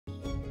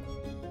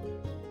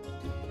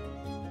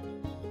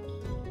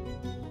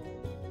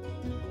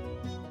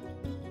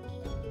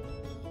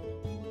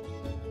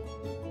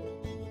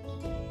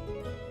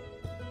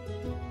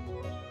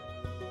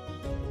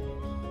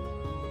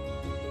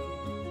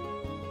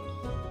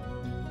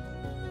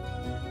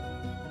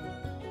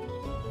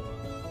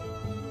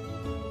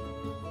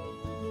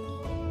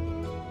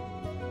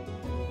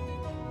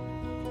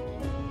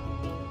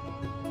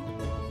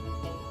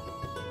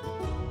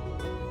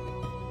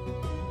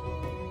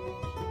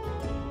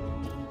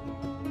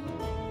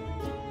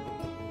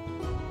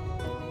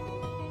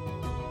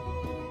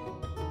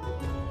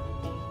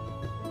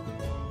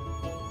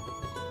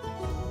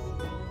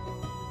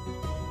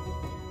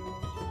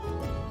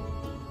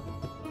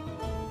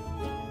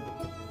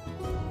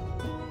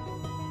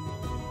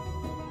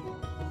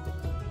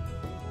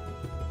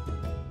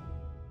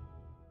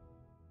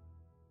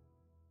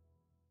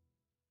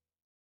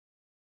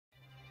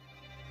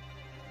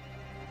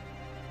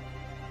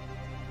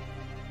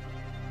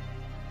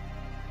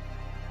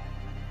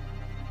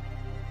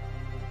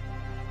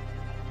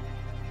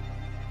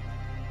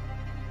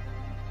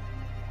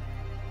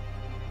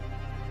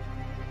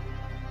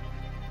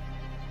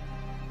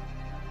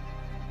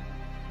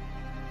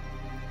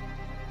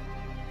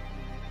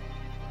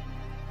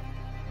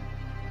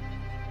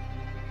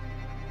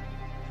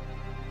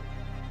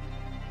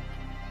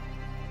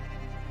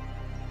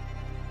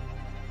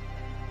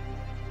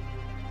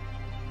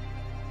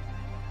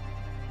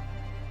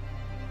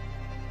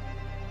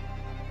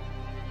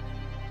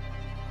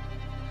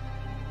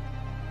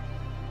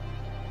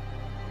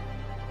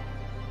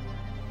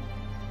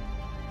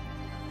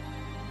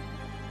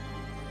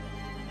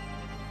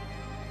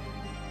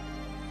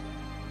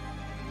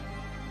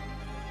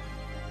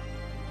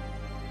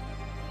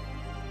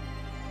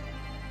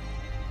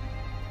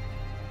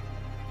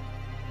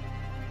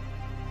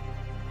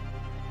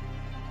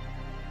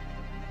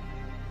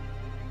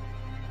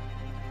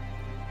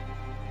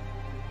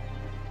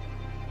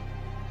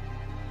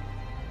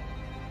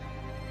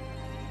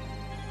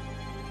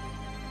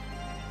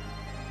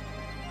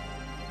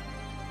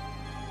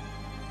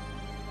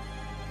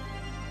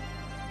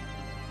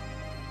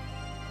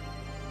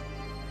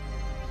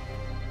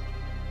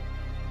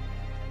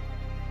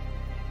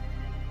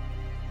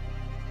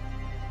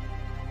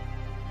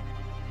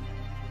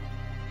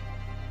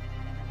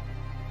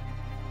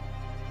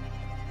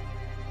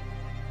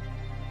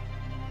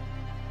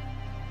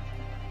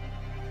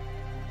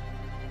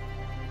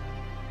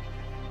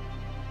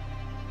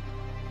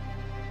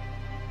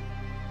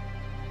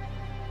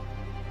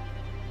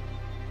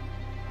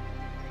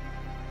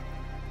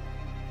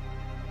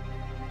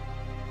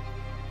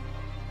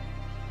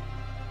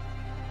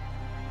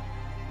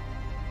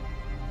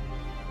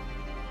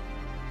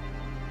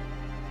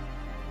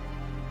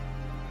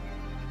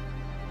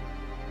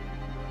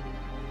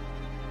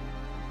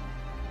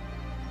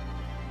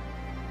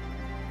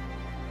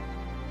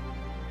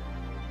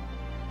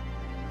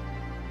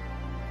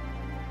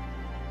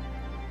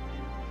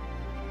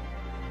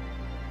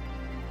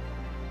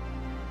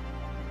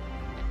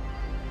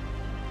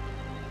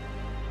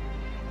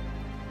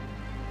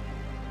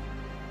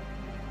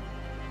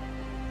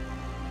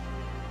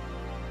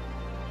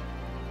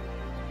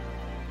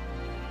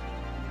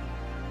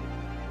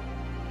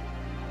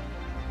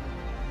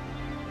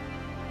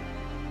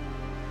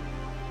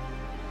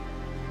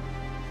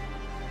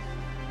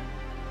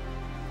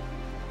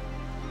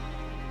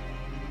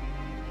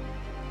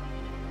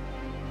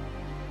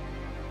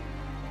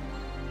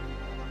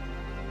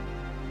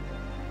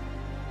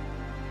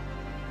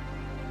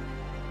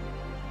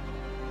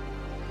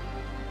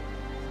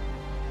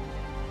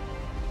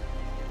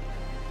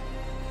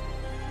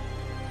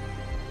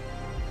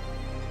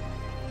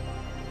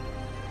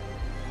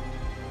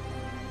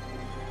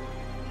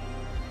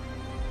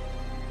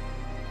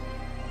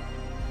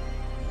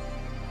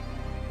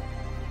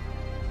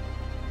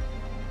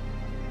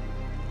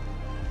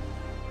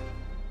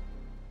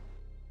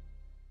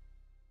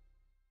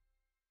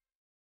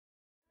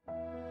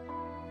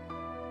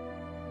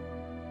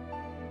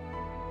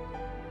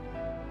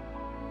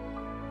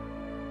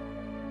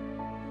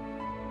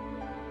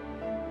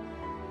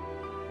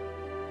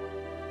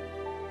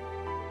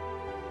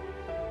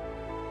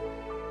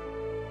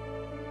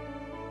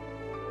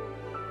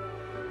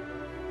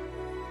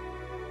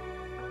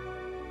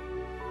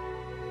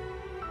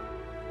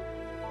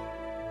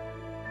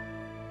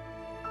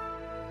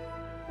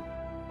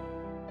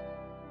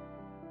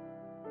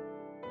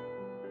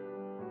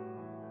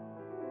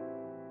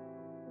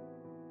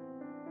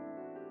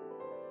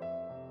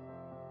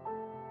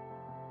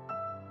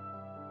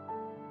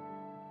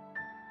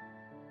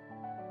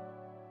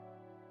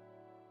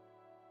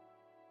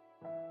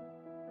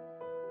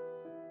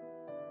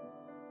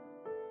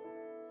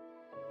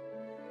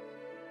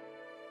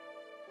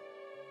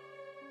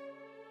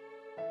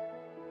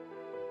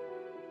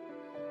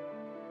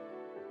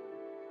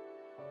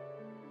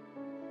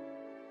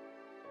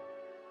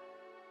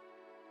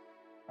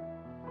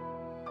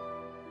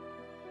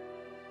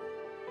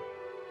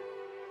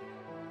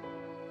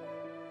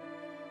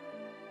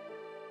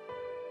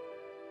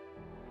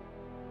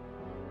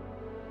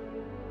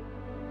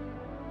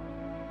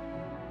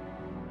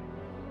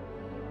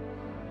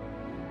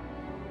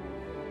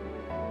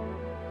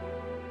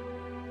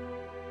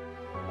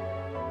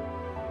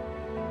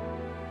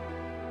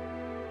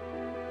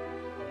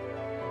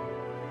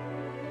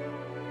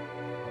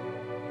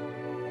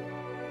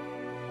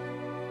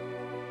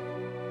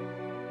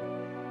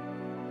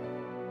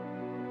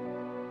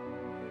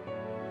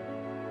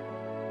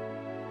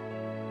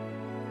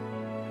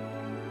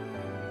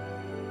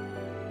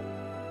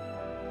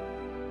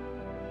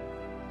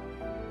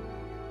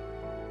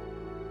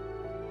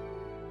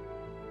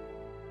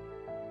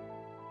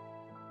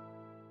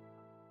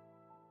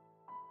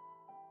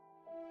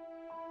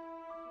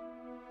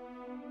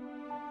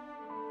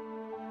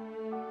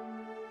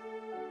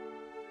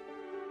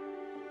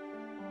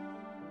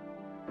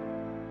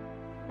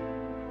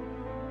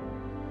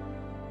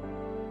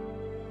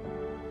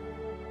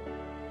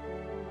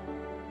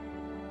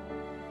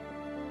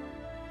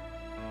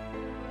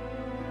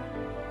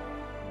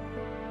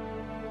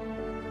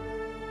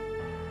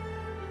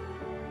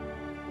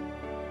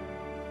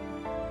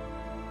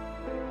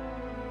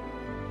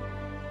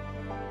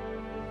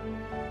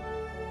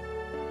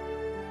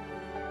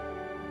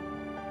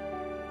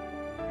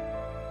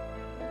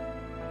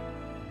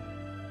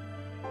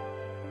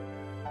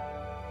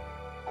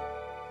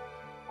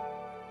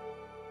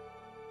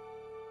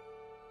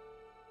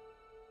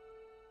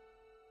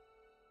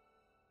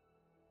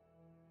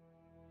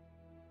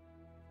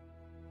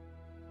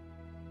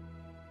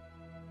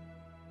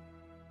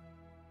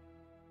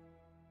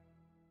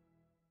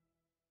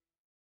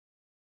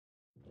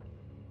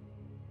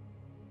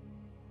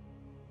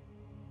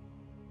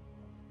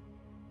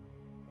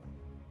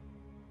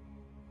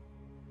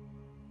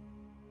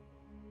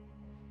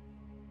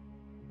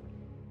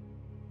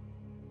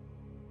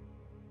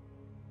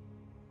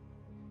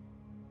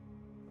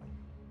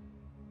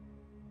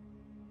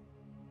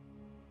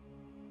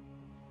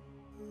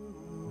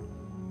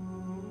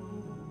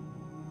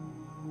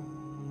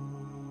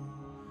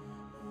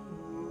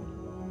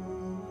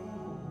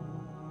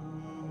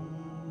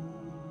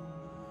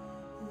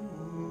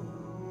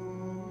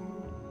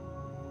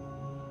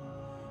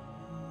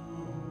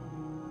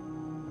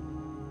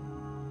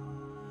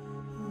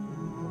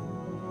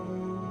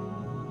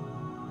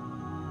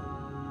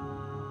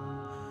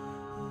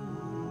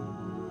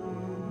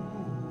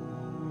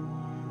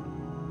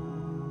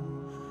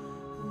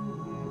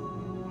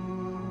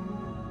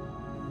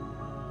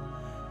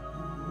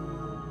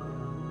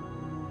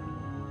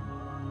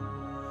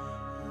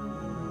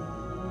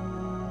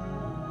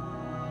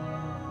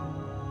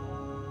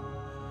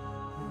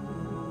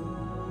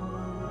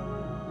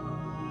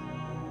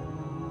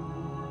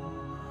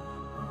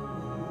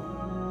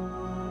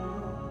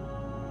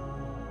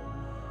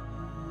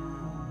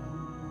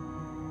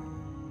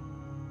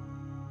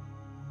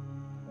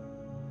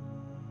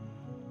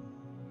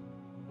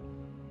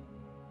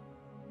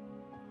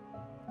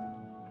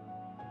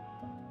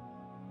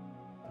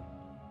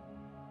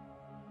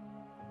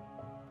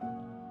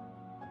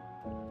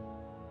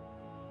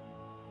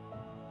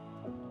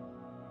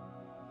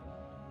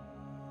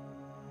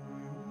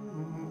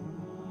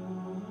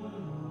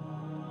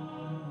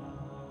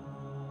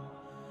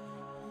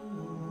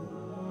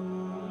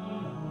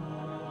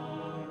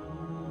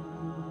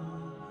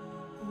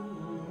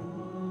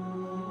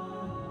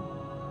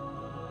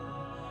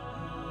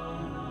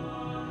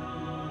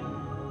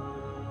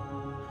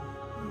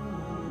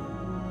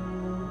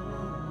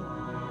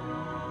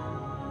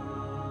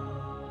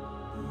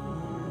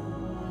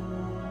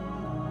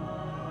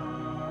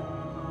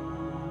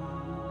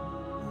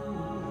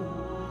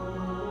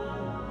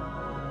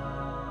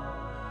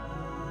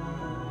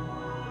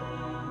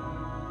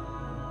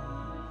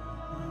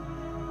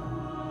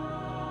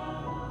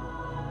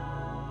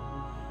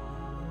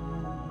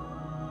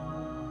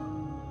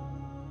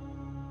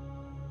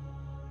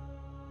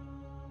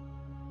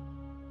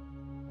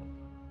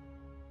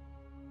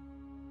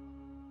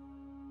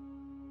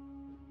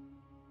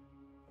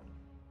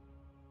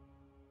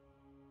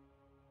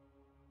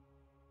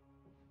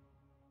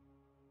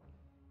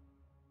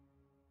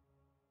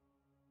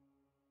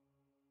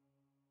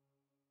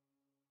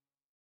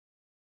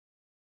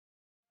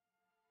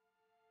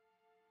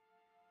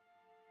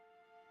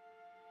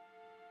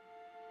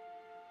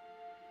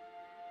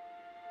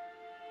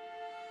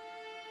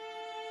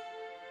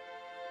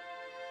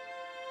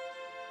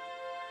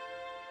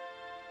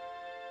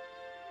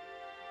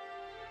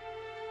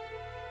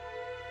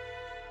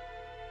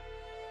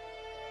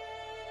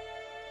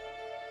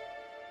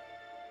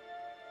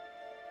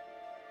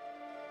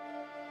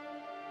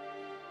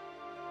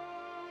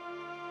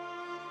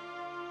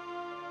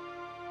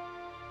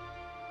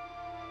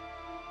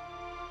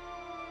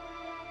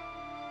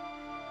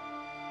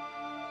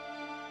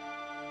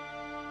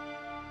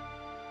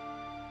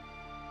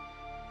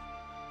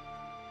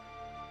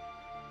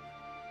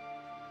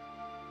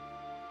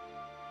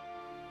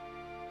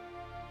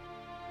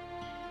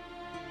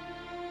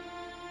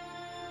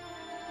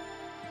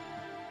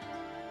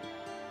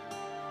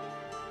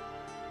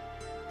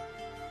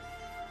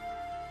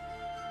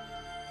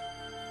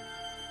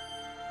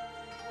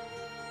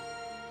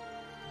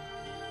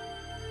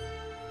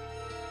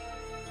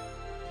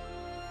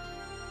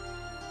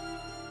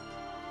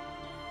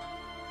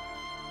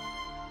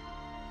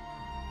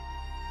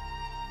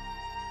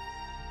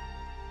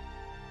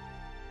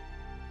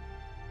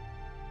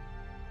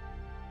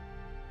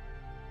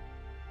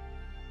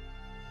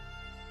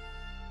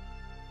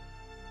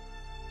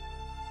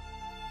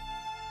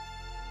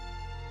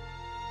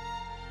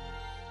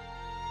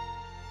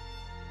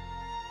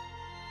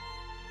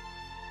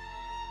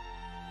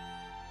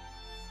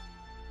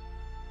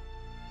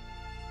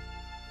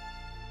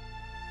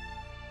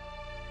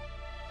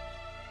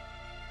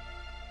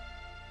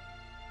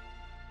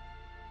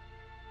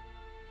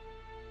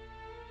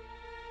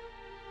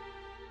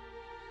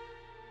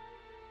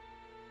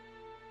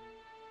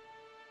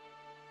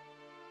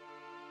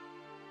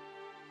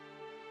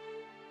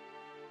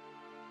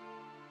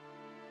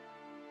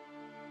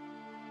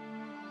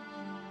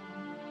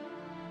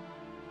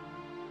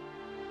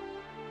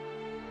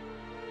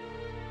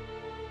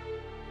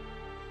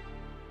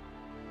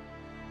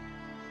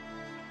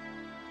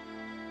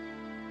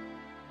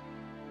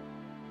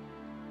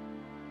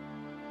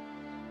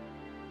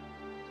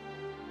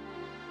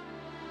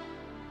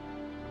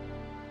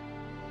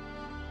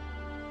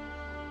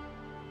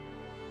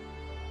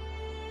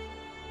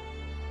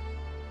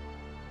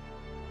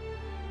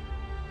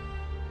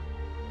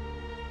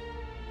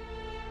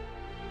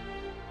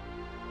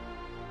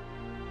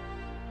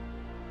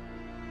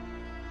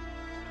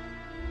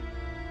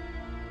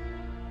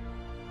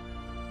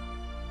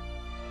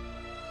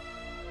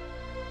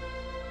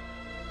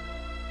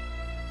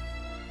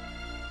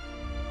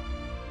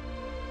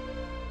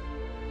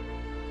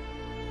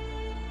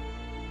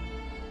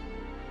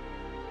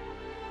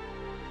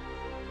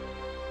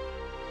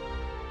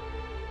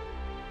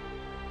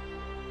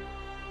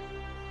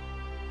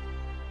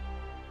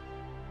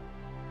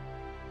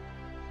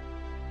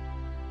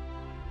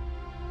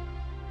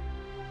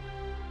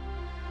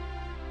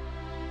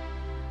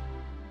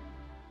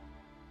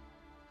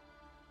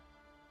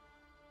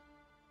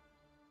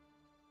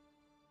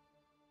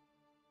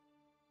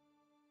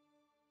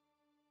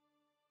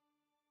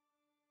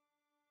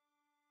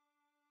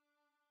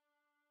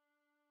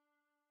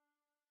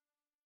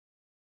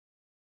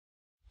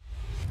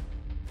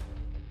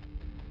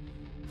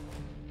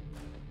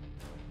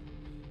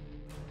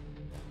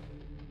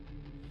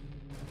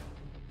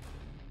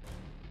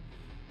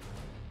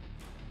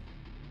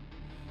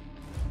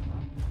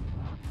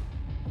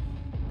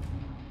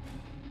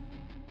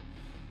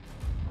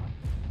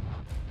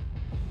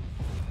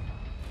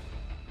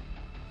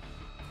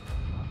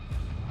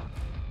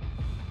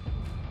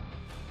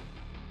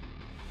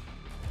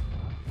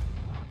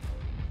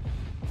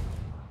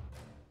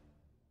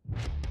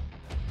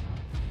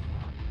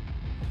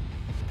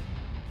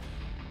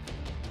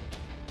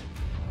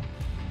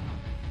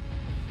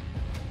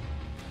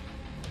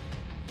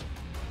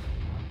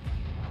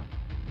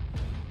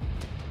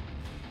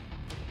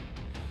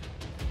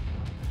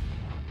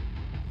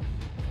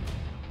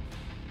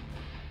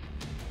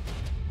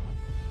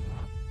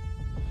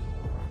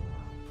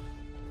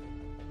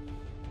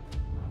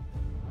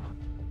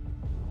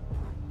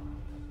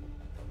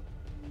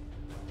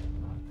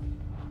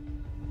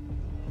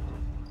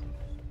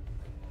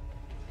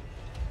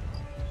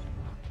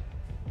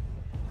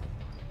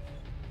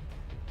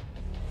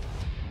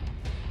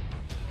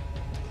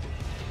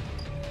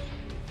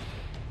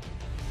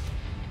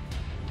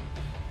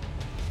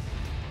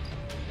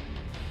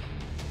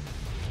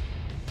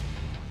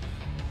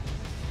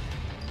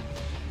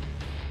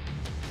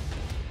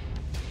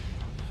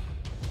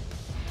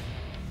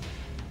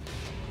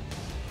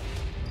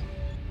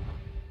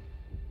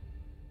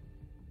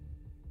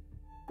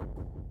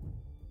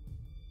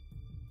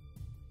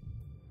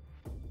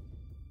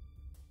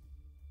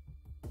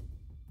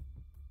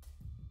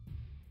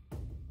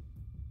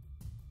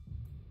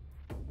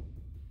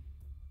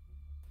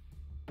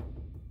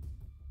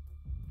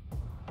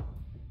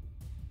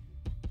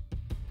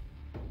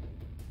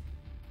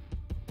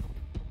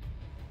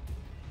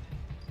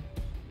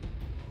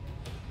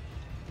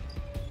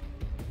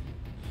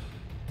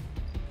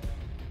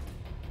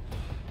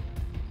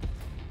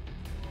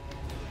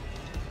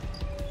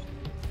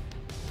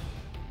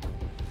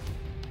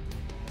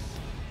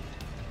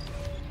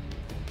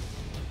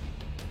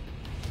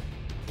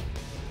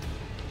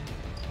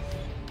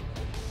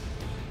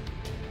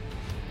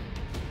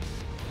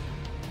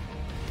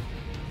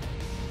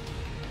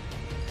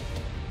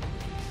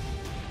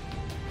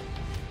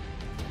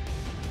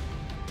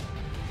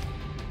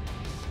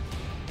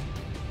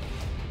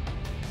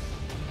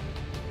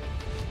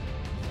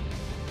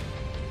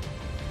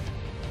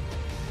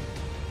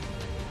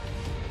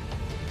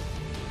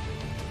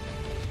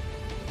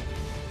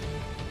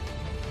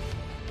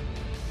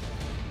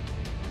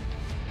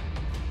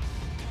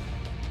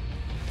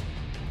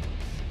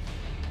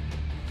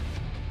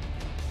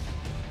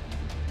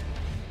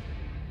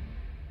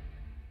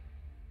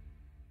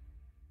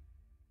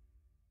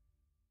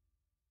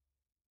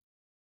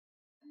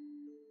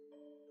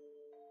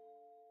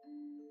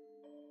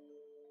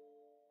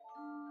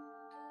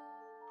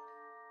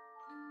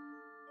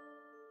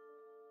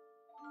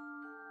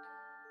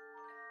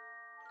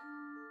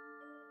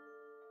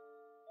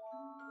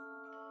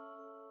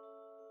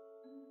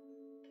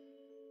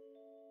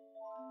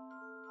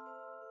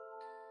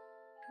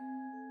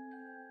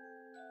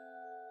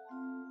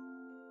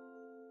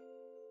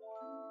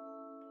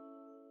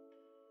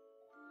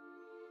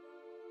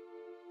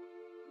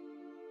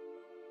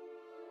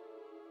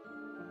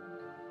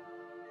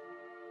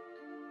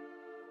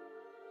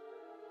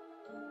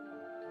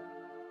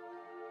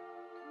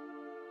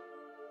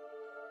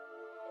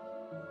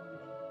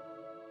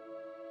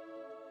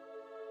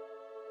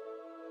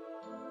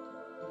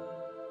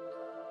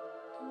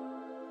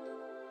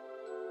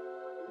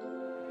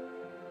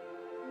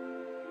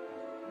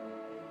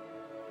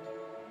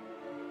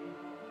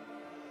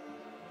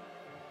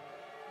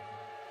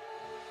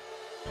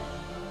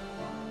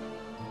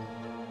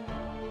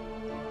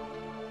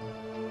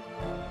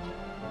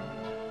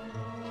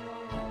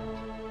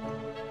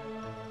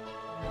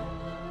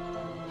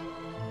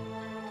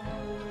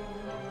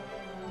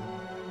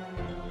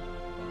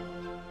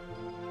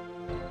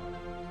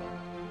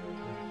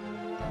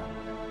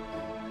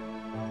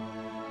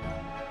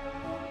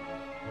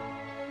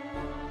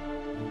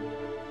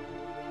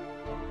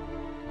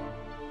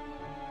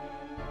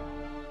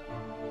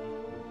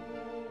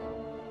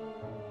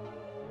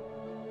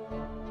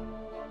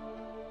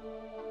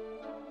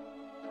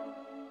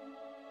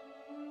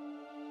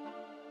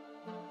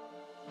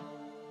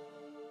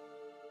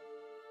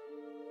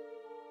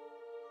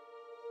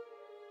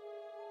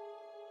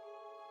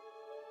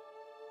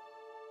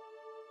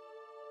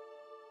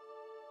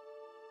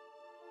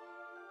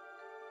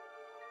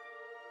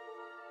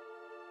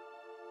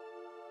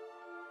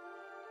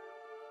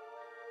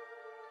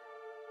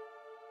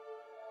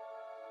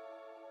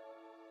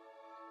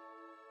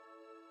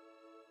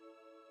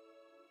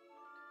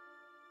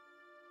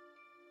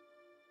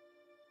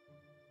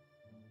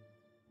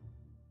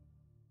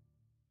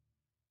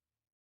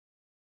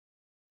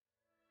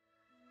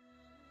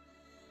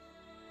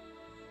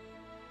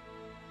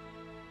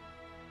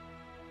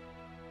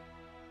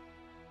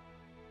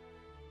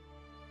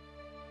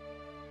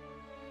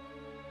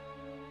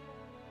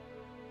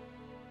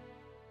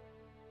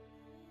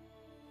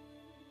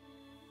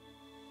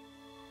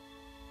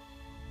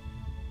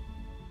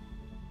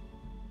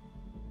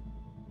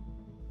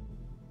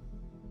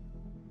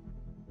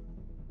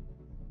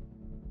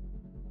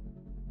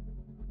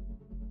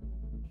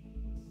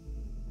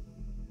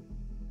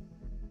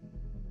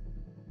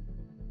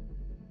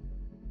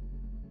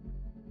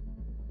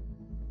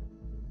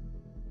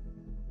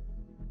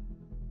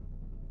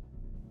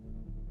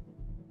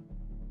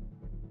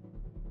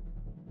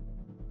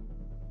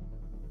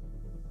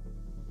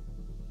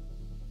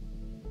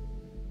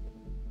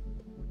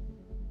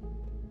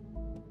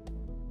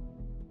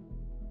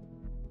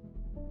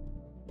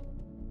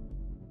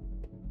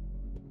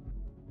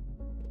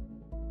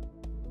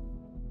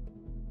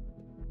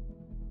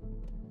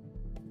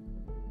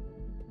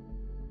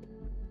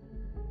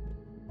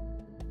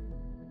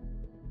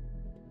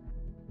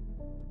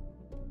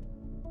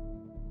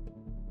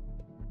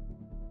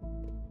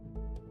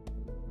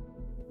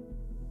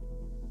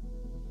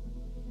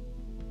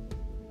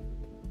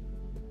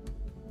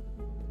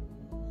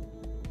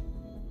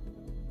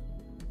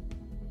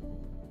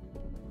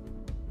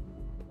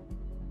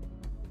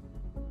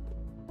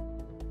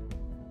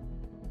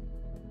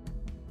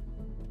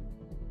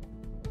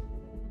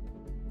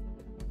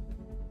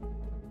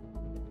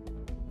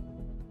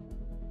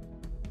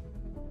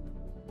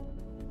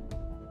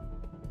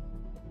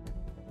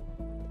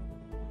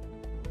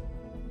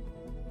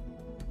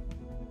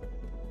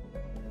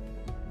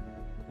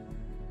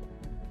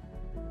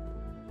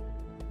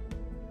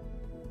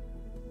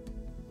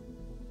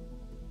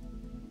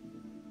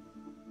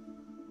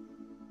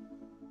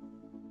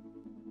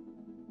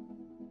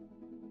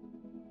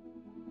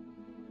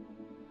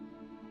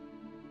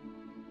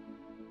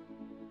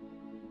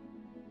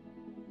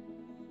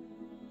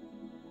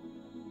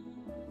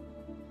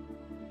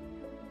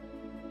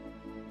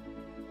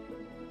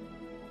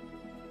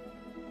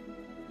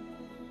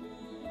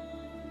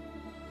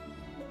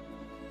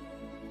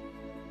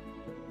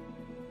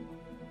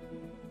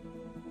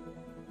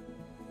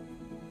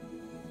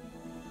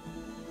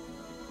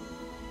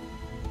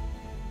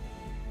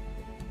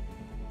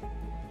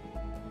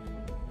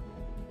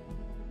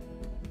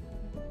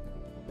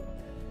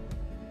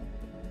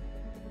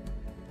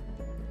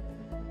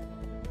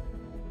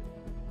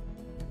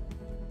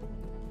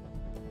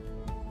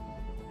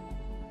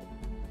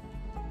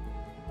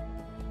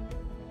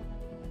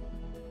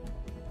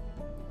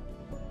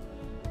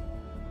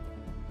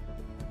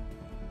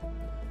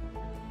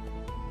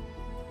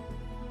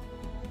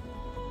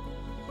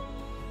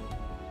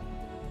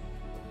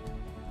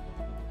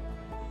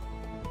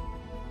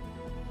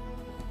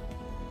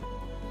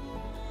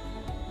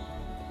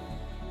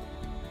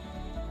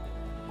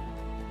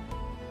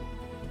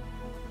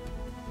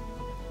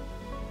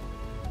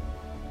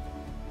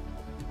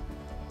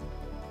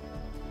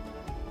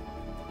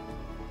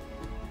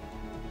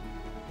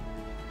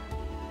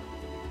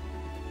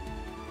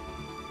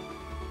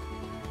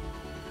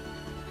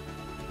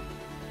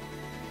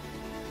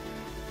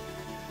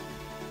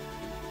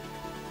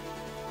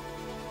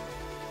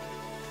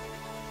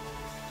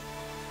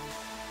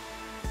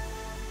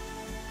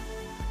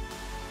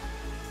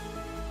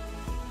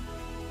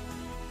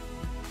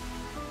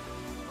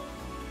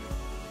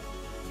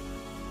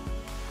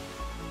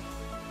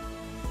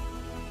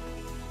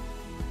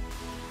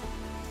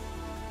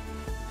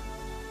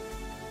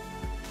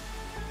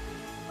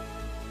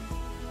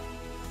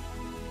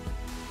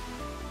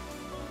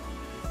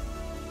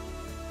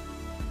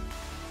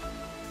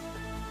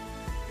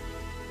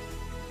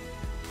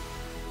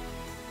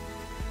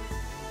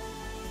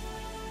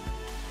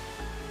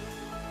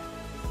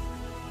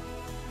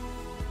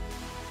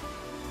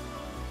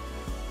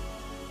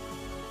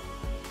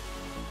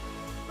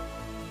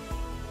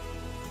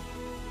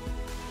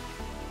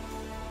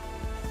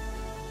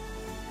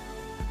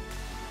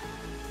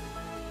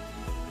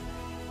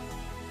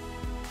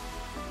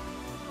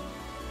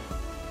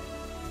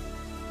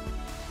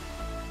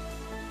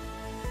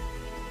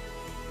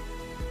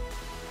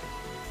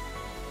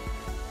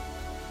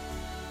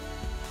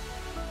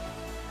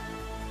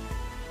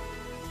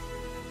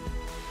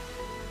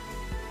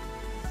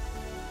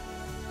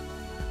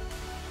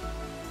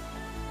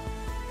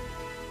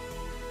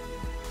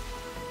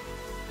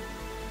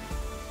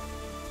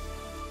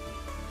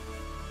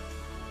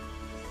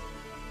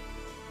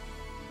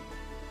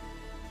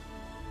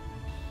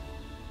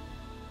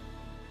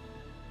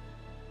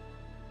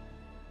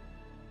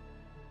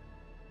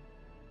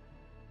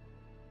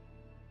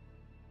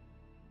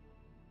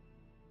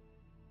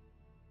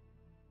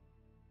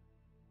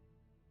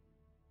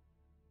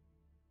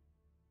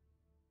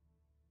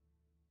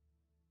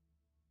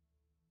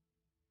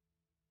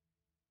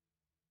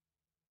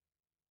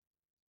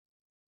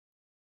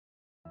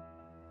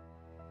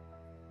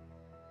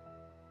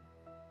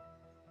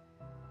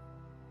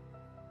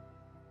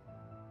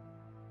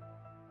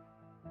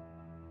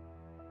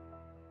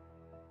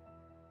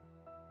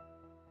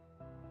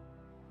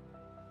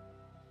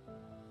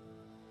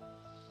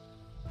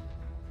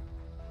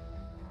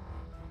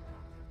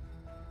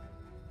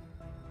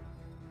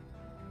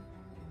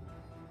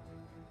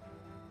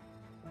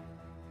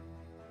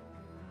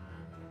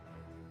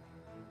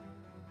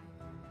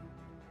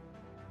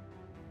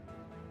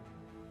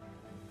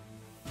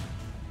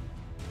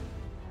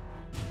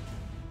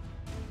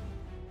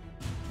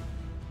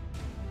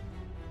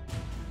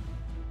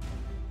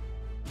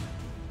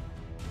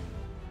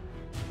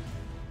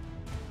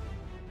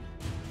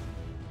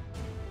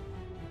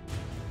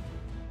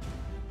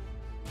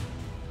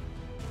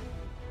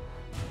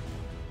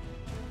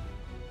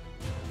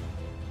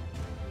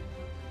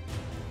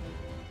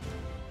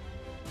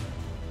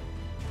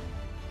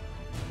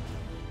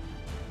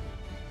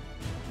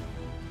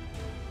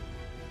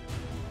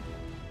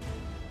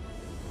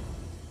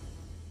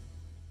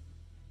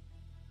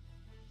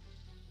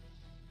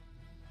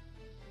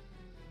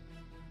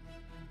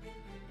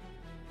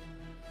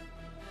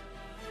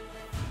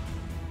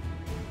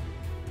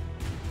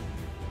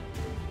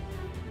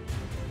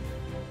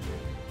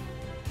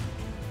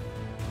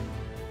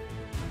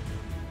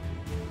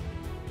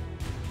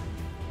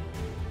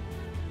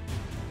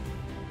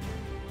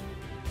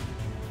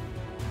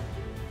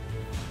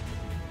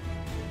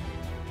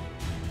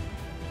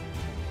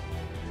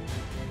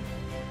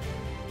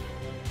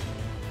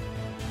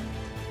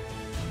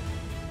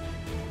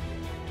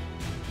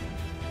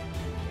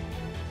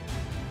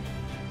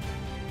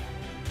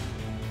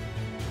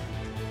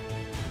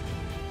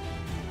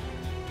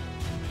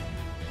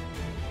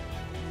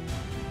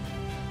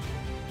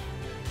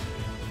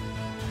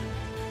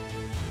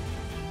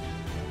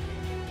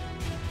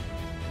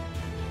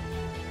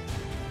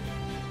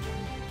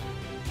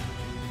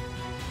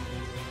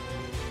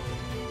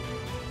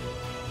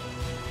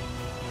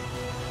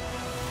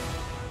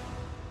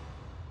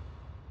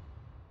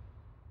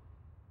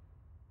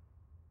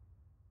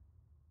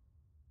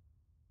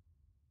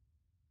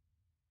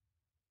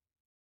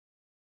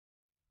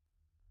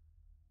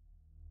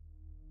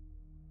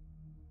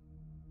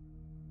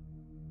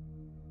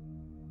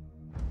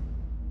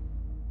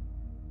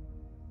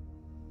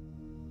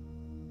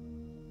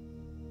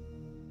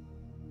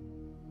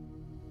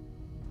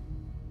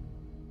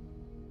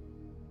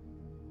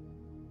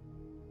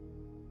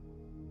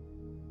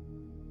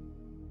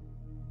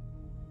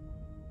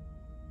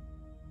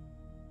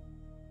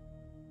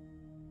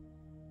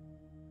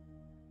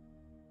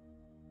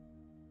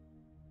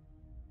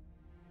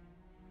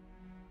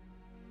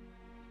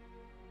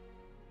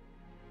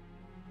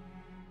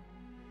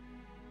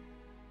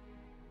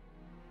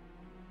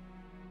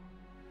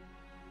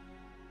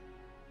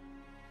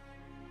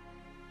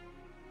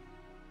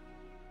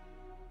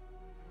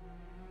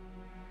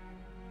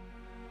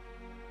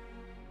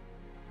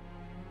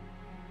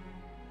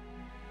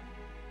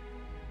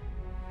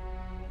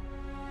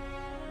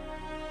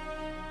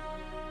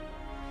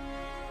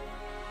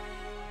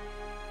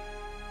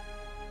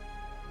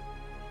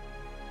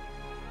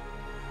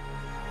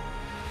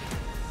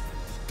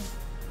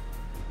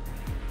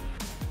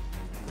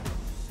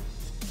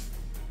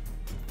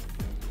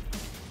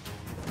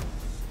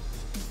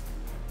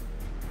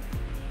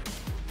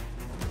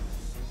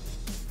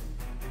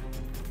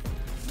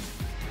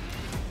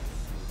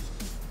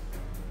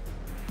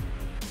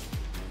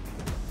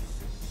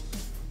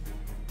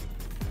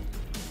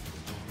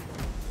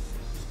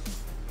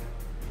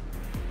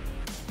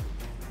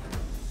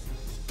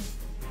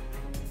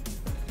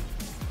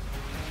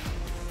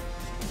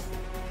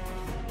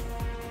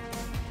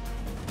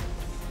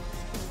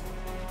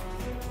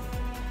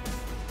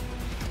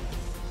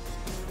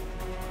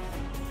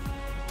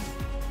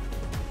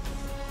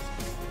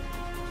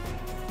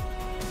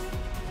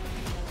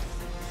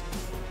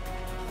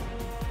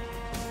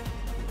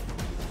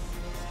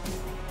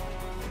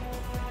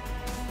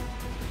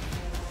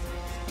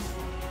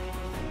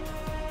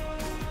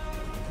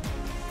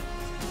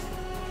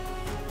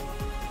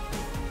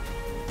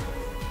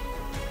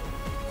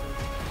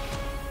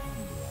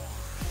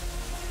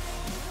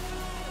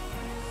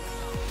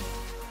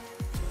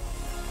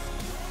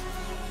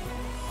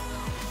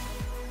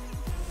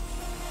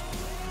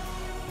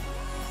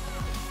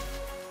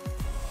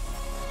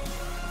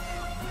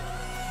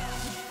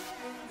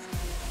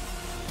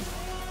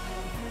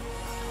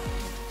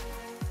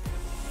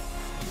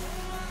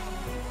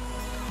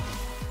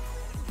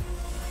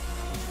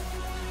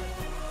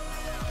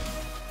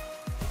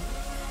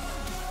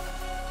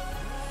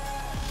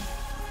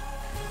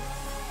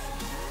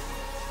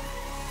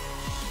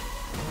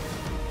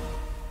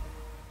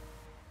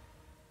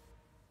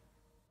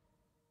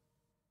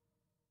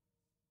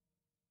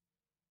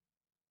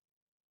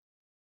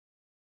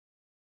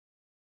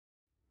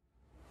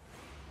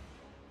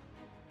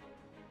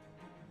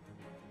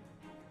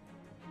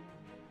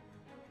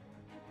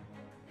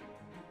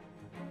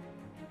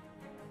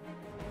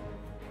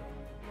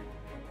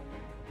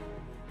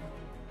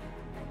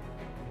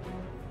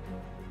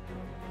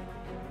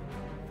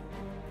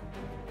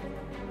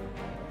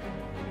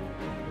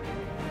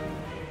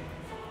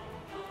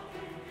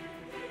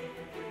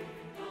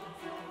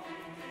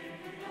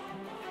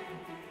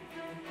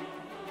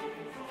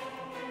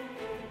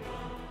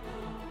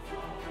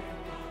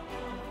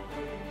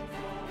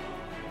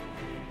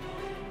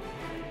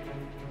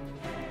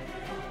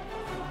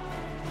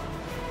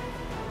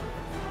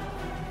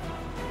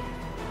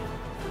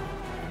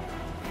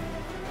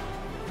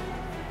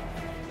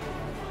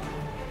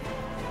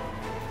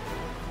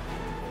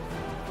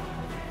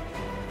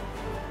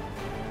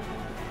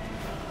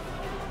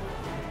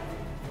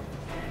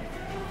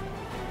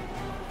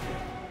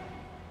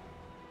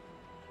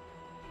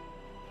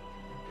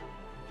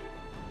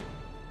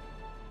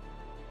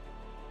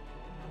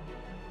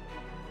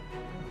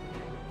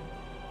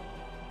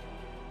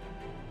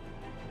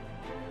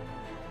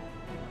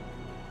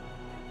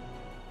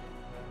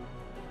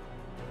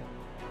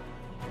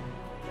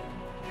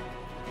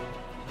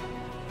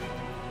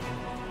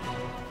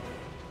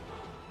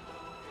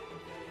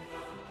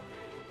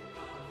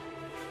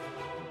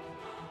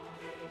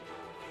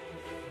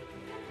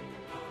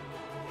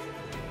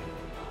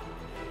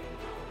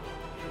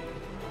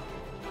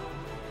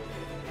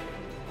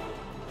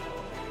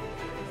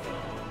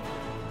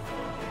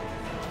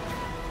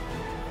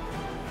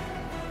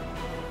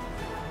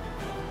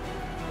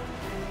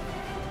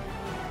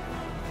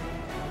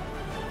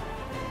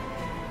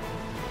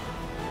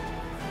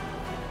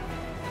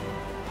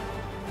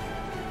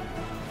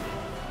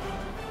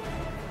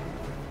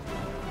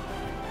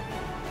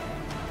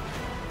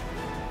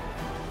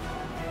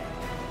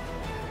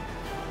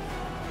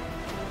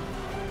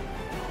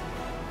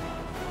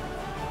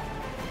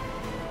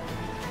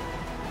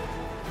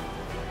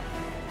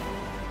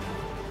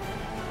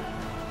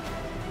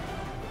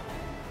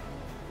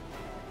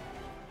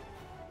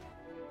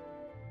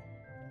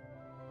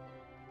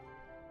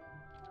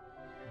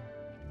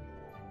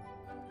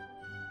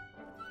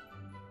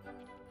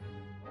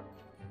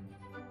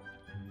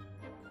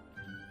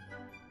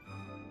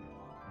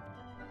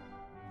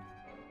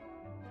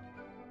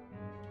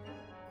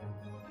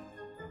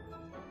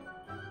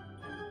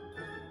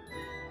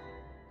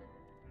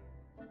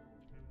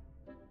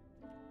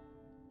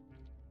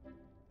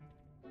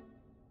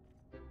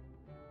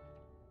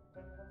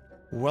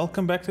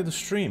Welcome back to the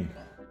stream.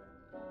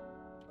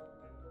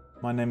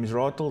 My name is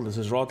Ratel, this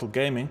is Ratel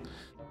Gaming,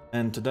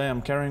 and today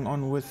I'm carrying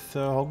on with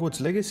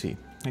Hogwarts Legacy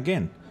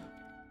again.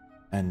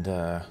 And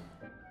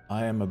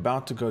I am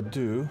about to go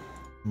do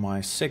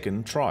my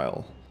second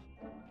trial.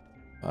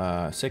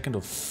 Second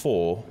of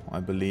 4, I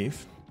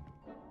believe.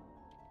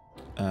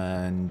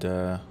 And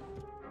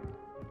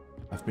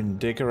I've been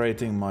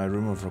decorating my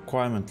room of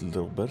requirement a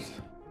little bit.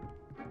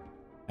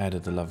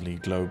 Added a lovely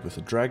globe with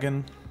a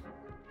dragon.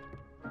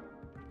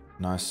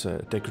 Nice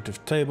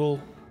decorative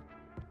table.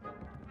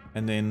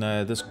 And then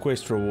this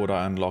quest reward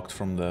I unlocked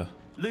from the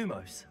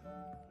Lumos.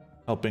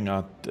 Helping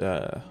out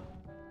the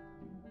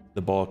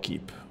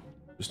barkeep.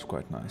 Just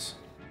quite nice.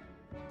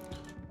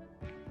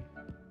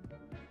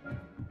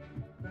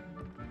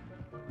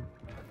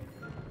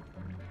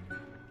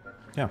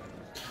 Yeah.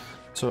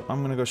 So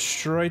I'm gonna go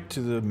straight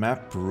to the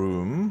map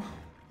room,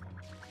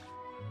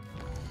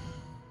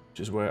 which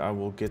is where I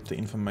will get the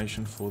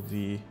information for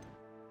the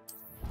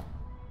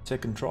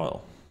second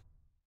trial.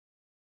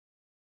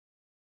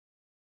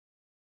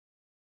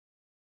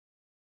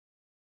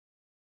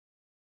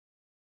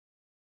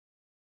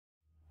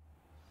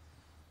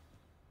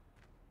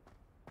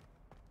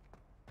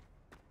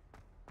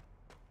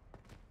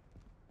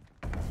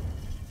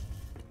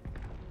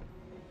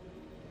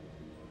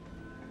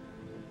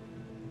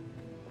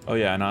 Oh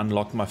yeah, and I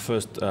unlocked my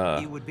first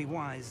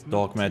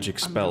dark magic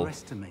spell,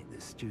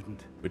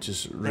 which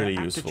is really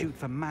useful. Their aptitude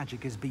for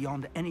magic is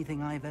beyond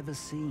anything I've ever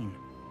seen,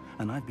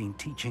 and I've been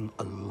teaching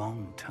a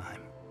long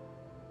time.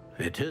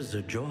 It is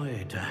a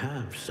joy to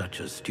have such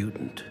a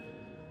student.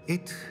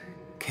 It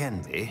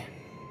can be.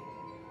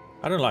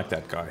 I don't like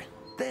that guy.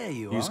 There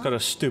you are. He's got a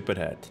stupid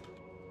head.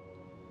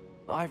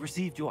 I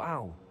received your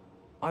owl.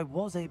 I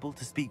was able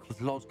to speak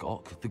with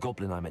Lodgok, the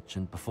goblin I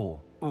mentioned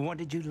before. What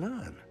did you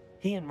learn?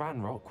 He and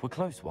Ranrock were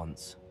close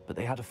once, but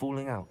they had a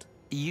falling out.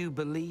 You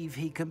believe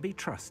he can be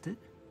trusted?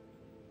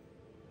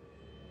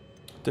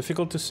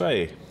 Difficult to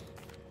say.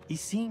 He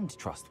seemed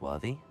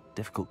trustworthy.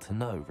 Difficult to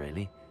know,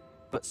 really.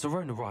 But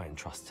Sirona Ryan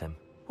trusts him.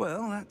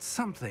 Well, that's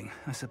something,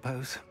 I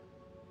suppose.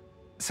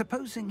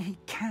 Supposing he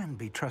can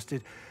be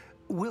trusted,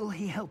 will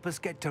he help us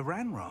get to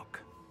Ranrock?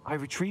 I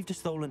retrieved a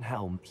stolen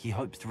helm. He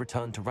hopes to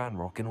return to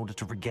Ranrock in order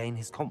to regain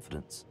his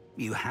confidence.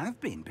 You have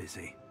been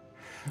busy.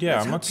 Yeah,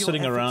 Let's I'm not hope your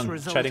sitting efforts around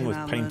result chatting in with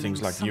our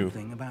paintings like learning you.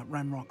 something about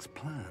Ranrock's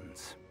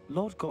plans.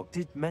 Lodgok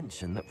did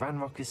mention that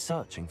Ranrock is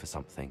searching for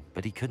something,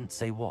 but he couldn't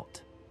say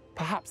what.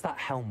 Perhaps that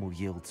helm will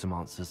yield some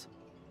answers.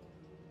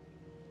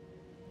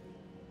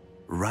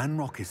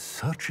 Ranrock is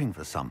searching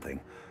for something.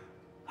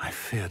 I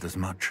feared as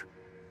much.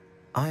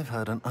 I've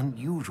heard an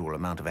unusual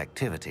amount of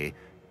activity,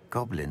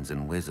 goblins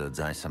and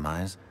wizards, I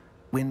surmise,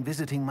 when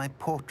visiting my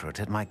portrait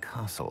at my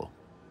castle.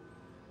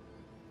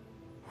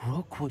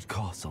 Rookwood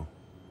Castle.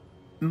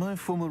 My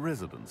former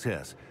residence,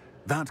 yes.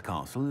 That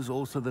castle is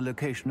also the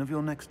location of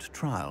your next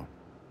trial.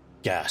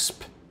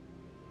 Gasp.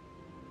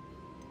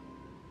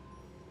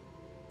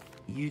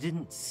 You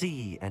didn't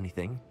see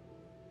anything?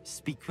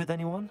 Speak with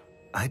anyone?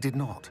 I did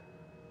not.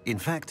 In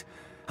fact,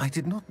 I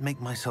did not make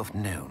myself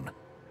known.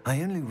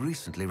 I only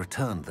recently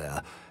returned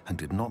there and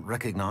did not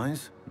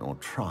recognize nor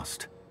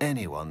trust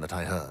anyone that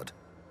I heard.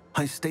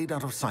 I stayed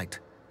out of sight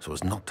so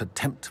as not to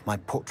tempt my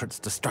portrait's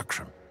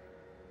destruction.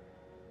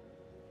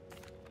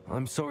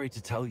 I'm sorry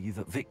to tell you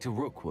that Victor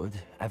Rookwood,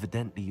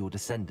 evidently your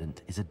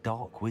descendant, is a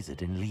dark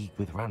wizard in league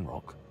with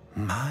Ranrock.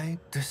 My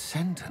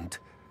descendant?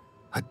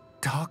 A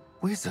dark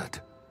wizard?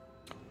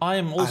 I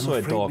am also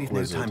a dark we've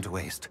wizard. No time to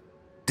waste.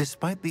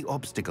 Despite the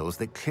obstacles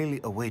that clearly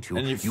await you,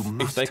 And if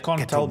must they can't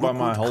get tell to by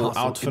my Rookwood whole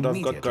Castle outfit I've got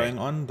immediately. going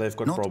on, they've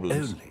got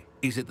problems. Not only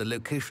is it the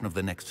location of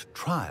the next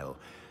trial,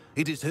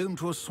 it is home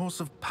to a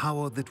source of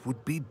power that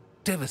would be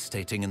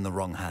devastating in the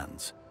wrong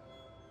hands.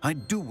 I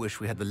do wish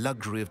we had the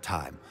luxury of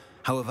time.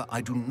 However, I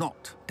do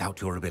not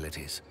doubt your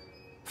abilities.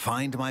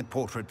 Find my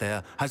portrait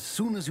there as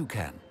soon as you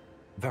can.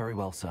 Very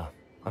well, sir.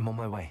 I'm on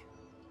my way.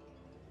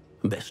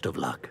 Best of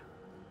luck.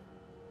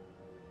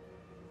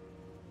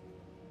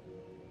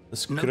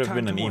 This No could have time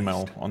been to an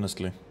email, waste.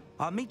 honestly.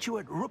 I'll meet you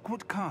at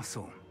Rookwood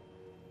Castle.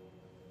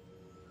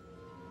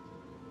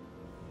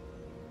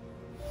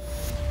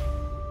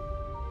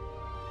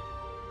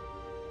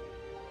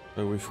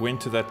 So we've went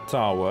to that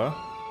tower,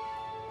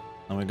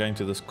 and we're going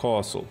to this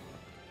castle.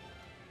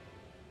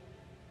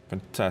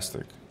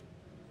 Fantastic.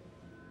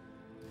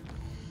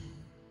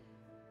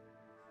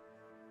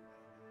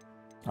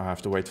 I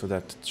have to wait for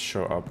that to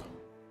show up.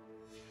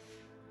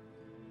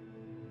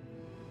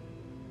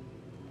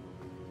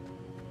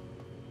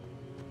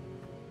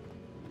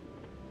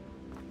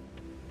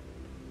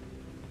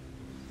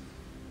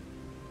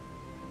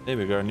 There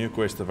we go, new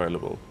quest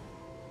available.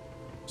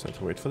 So I have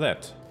to wait for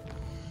that.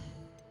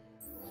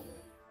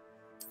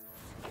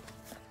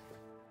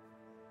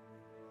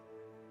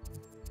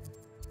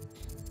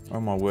 Oh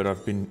my word,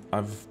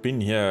 I've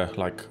been here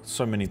like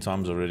so many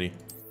times already.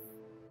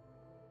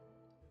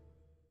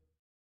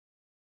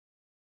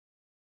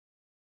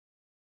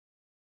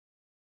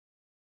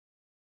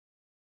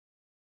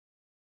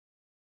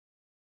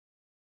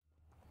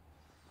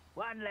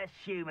 One less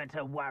human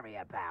to worry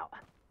about.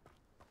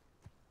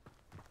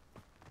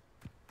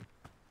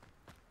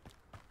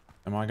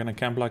 Am I gonna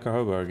camp like a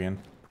hobo again?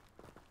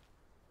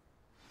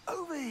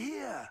 Over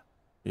here!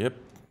 Yep.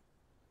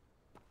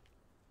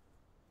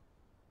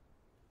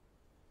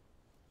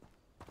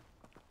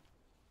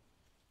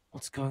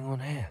 What's going on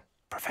here?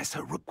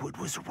 Professor Rookwood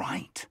was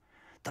right.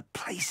 The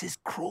place is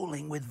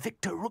crawling with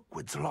Victor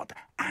Rookwood's lot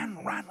and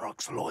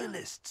Ranrock's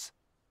loyalists.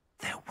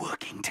 They're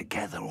working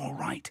together all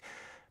right,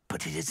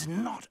 but it is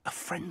not a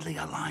friendly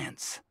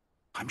alliance.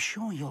 I'm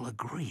sure you'll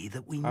agree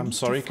that we I'm need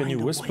sorry, to can find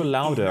you a whisper way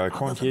louder? in I other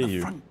can't than hear the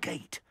you. front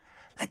gate.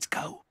 Let's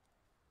go.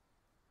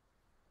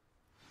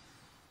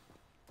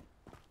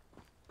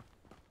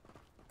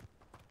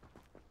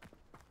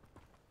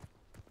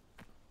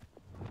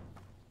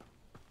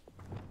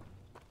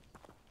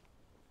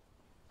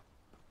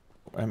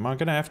 Am I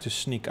gonna have to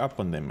sneak up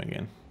on them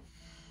again?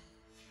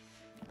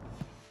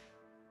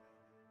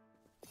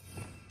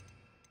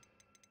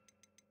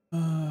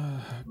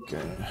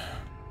 Okay.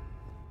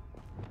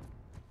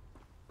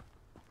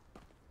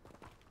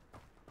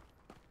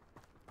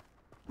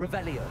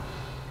 Revelio.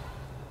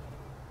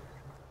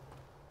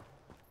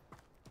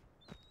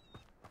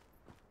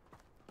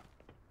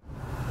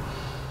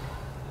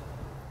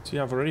 See,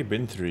 I've already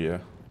been through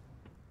here.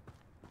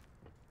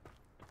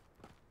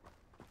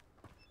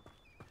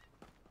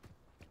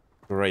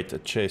 Great, a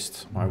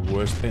chest. My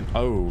worst thing.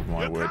 Oh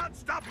my word. Can't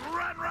stop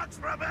Ranrock's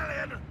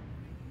rebellion!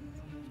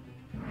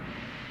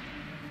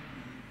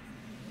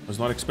 Was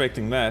not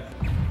expecting that.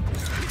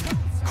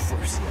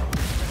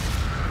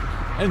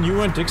 And you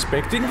weren't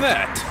expecting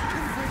that.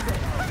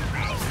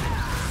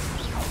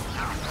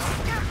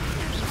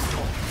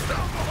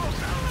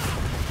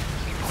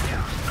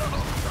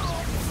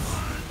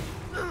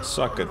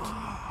 Suck it.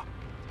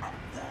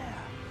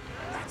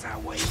 That's our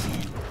way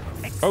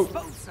in. Oh.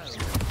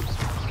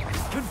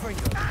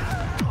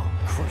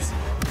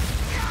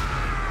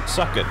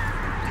 Suck it.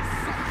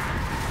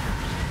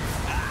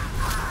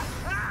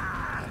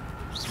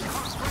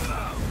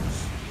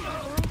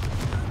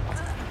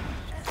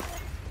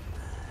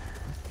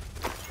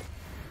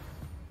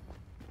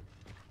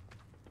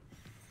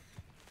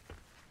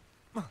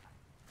 What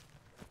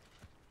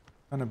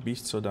kind of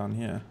beasts are down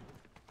here?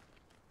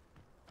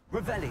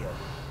 Revelio.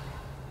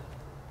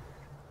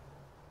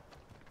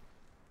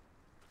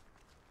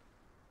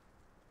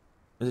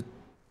 Is it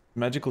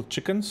magical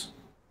chickens?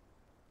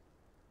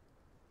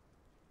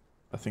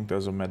 I think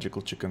those are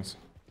magical chickens.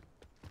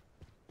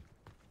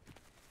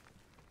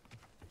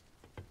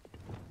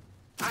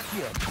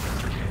 Accio.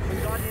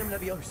 Wingardium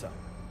Leviosa.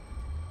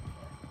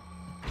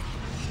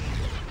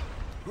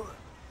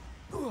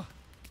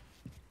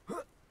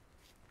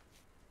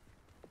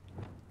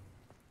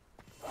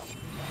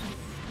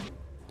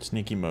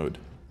 Sneaky mode.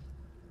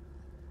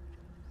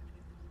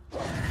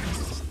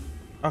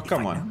 Oh,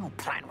 come on. Your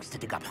plan was to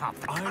dig up half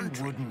the I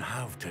country. wouldn't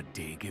have to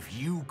dig if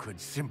you could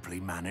simply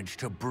manage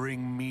to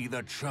bring me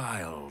the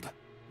child.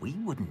 We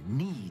wouldn't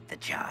need the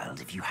child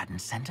if you hadn't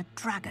sent a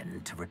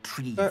dragon to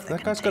retrieve That the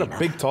guy's got a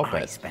container big top I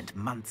hat. spent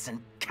months and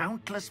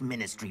countless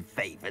ministry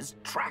favors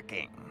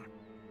tracking.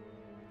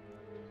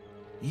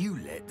 You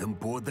let them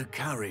board the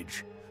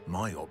carriage.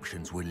 My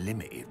options were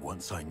limited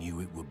once I knew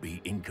it would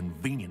be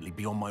inconveniently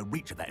beyond my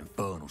reach at that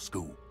infernal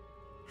school.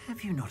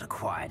 Have you not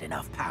acquired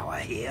enough power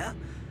here?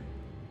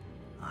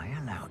 I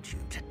allowed you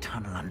to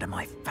tunnel under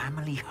my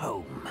family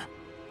home.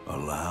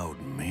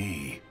 Allowed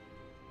me?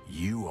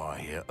 You are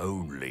here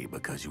only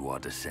because you are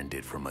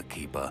descended from a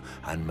keeper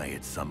and may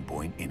at some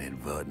point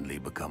inadvertently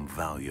become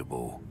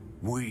valuable.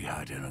 We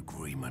had an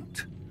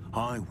agreement.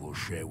 I will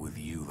share with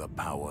you the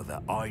power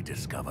that I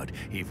discovered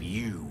if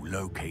you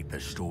locate the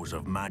stores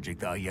of magic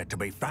that are yet to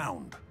be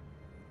found.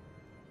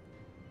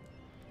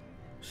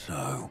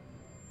 So,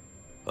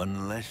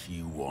 unless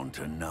you want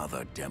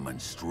another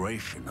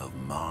demonstration of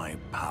my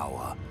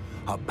power,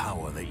 a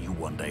power that you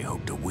one day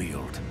hope to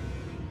wield,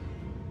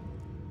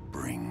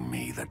 bring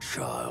me the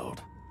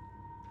child.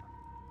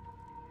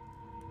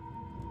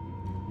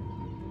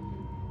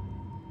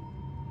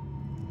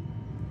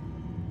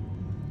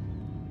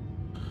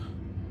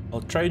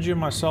 I'll trade you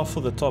myself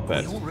for the top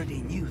hat. We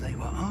already knew they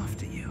were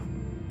after you,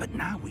 but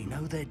now we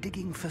know they're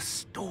digging for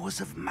stores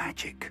of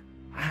magic.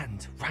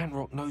 And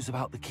Ranrock knows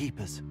about the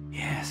Keepers.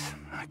 Yes,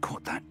 I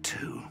caught that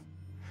too.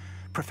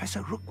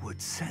 Professor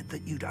Rookwood said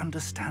that you'd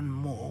understand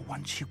more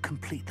once you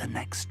complete the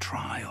next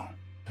trial.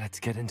 Let's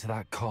get into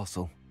that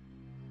castle.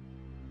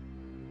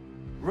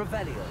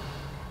 Revelio.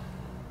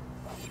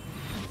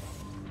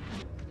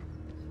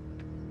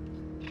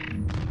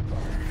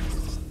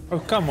 Oh,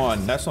 come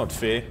on, that's not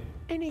fair.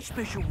 Any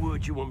special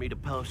word you want me to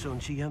pass on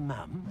to your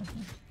mum?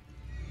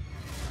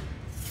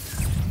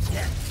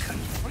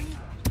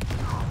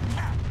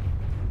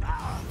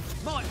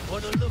 Might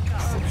want to look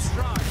up some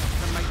strides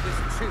to make this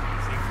too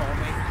easy for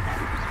me.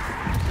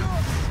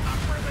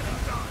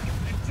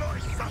 Enjoy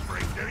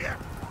suffering, do you?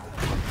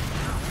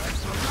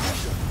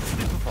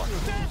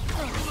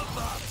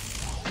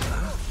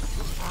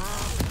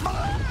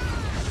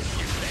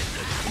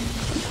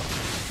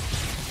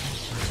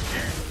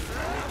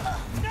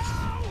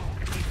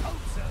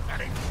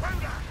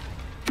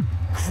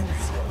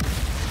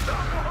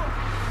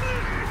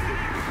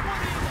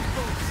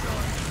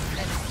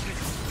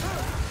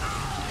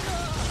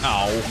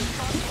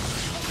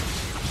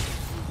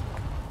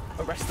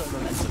 Arrest the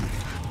momentum.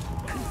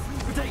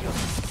 Potato.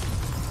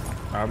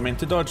 I meant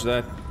to dodge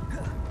that.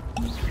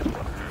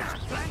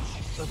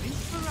 Flash of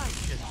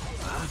inspiration.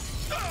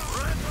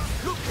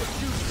 Look what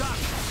you've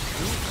done.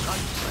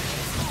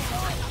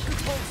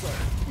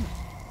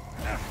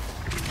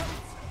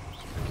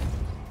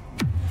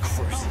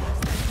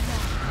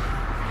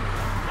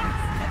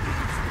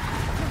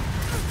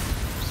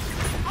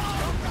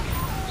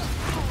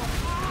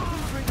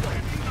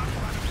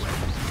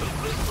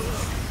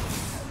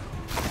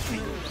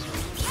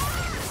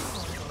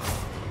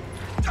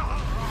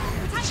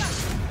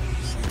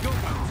 You're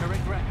going to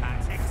regret that.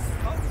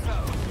 Exposo.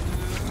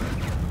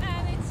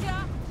 And it's ya.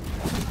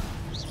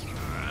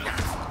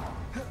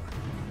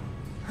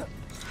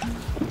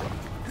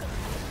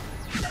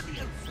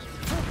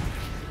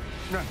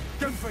 No,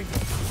 don't bring it.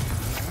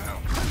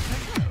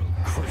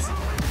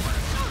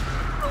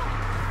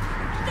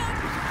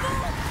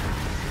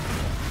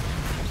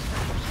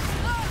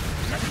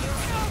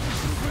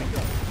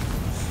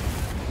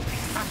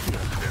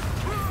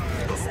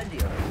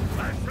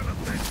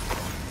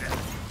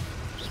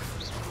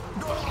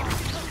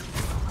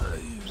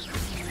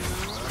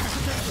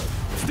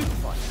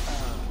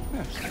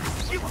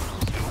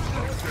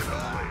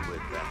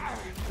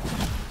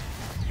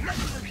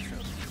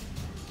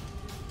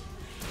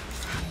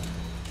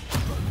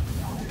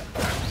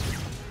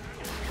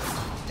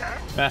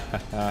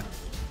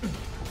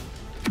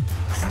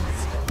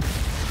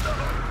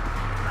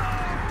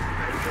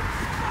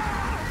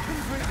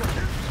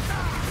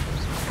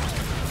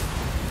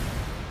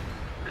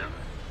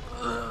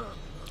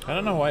 I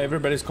don't know why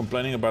everybody's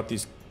complaining about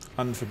these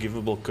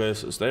unforgivable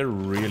curses. They're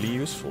really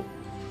useful.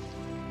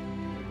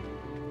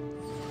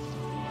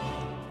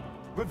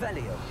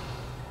 Revelio.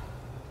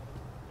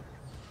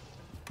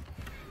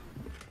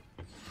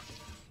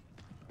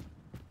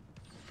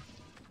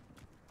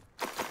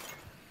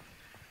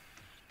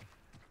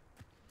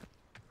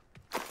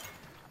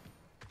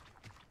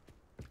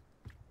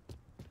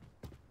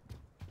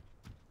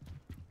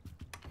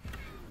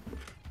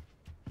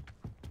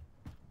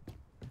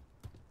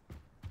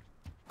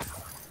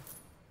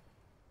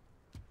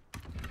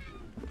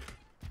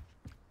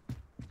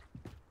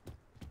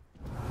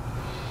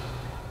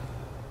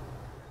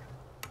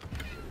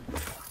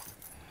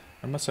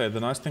 I must say, the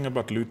nice thing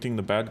about looting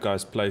the bad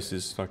guy's place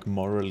is, like,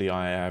 morally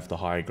I have the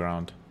high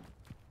ground.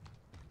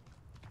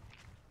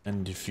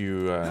 And if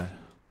you are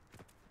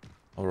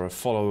a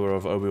follower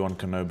of Obi-Wan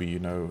Kenobi, you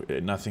know,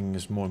 nothing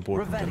is more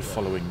important than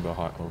following the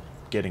high, or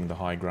getting the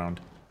high ground.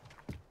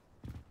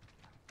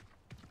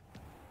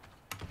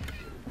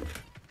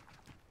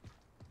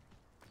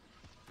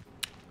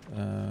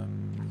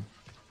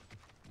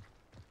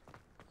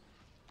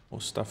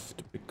 More stuff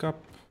to pick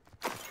up.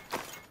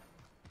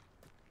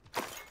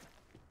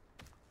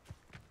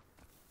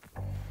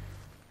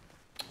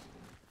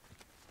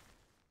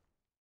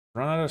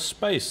 Run out of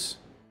space.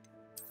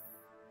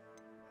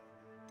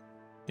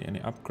 Any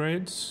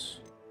upgrades?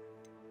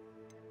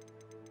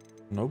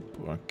 Nope,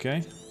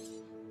 okay.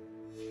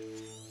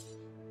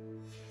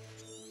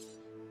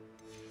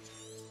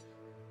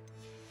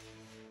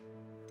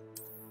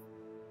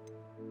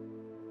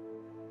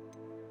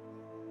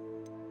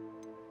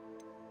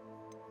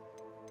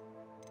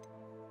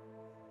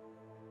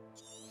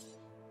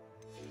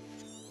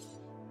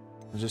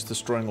 I'm just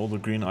destroying all the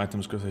green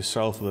items because they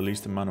sell for the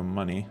least amount of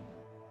money.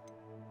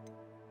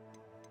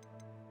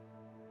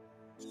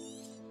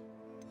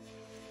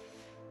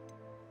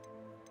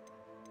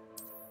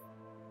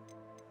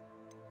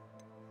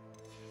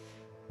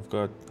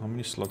 Got how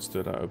many slots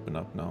did I open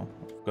up now?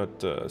 I've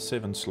got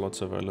 7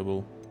 slots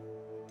available.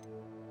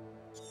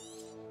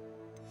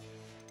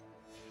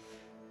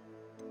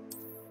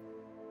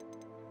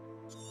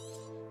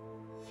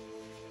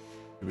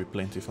 Should be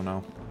plenty for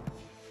now.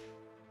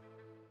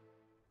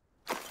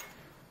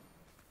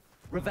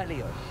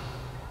 Revelio.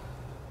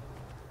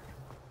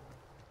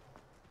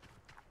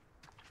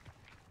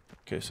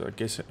 Okay, so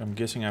I'm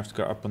guessing I have to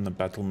go up on the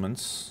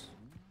battlements.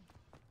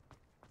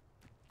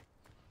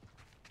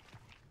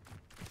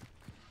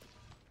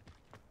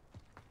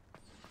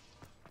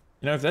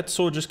 You know, if that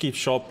sword just keeps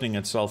sharpening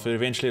itself,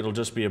 eventually it'll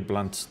just be a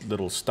blunt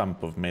little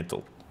stump of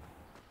metal.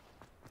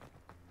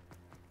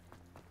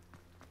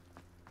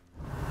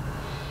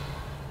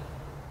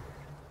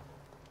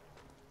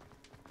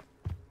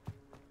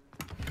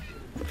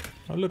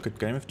 Oh look, a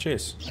game of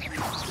chess.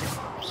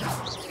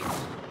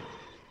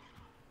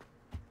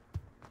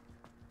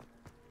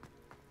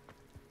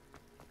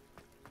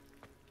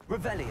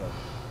 Revelio.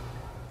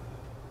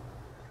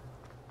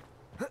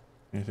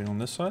 Anything on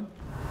this side?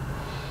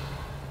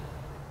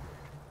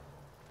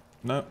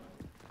 No.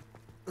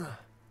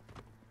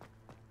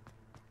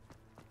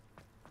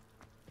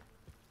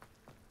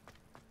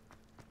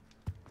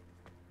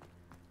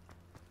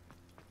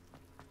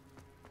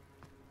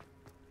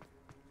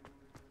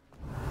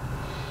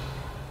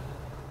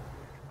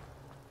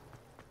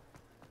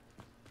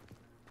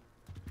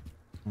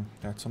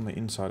 That's on the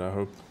inside, I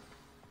hope.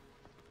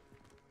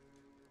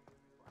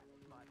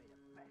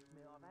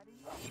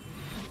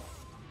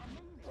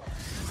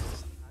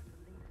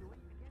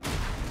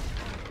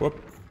 Whoop.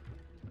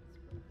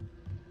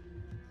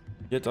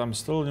 Yet I'm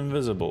still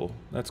invisible.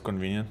 That's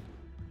convenient.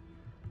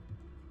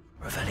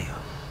 Revelio.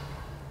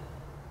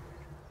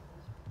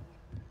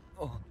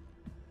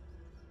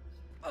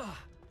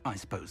 I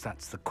suppose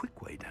that's the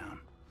quick way down.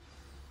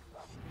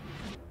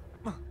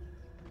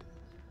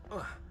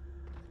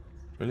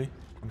 Really?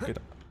 Can't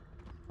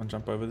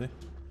jump over there?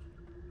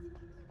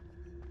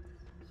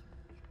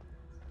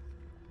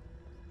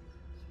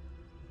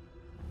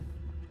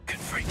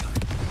 Confringo.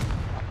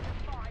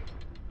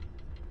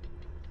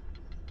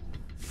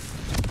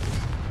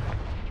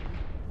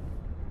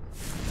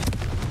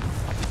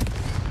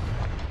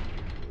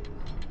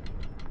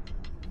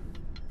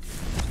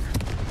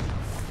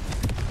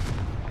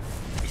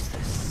 Is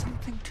there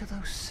something to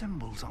those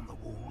symbols on the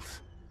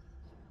walls?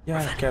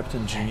 Yeah,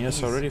 Captain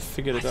Genius, I already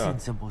figured it I've seen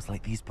out. symbols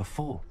like these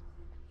before.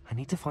 I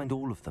need to find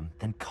all of them,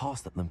 then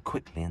cast at them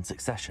quickly in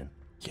succession.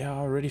 Yeah, I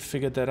already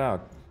figured that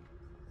out.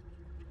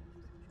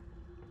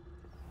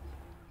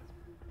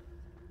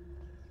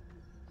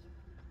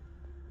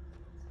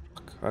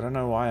 Fuck, I don't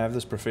know why I have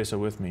this professor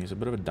with me. He's a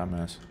bit of a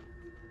dumbass.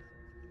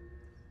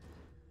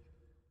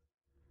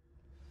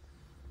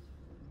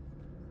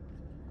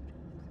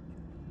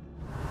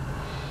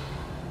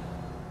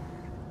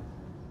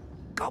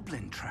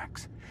 Goblin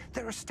tracks.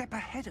 They're a step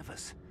ahead of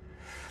us.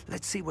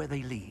 Let's see where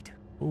they lead.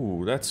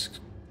 Ooh, that's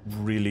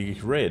really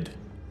red.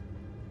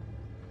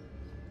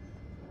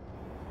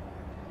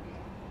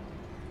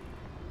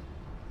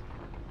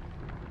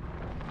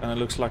 And it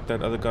looks like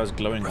that other guy's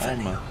glowing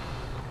armor.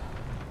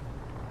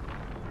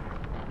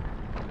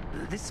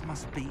 This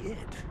must be it.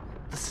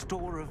 The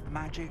store of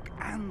magic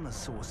and the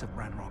source of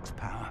Ranrock's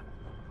power.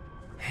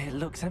 It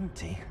looks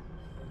empty.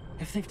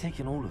 If they've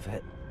taken all of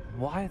it,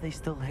 why are they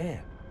still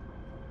here?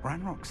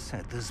 Ranrock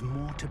said there's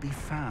more to be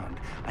found,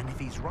 and if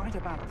he's right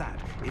about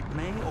that, it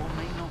may or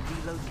may not be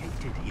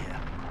located here.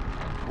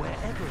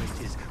 Wherever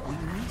it is, we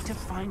need to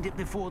find it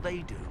before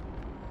they do.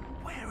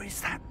 Where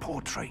is that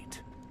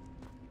portrait?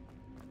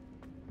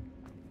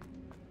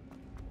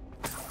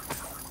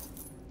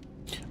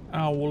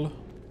 Owl.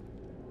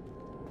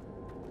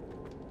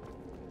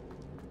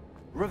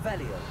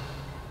 Revelio.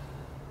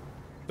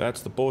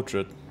 That's the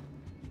portrait.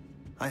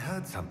 I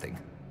heard something.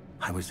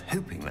 I was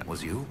hoping that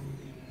was you.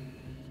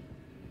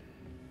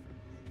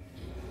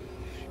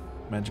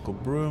 Magical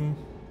broom.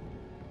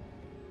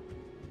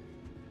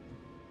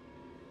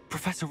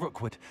 Professor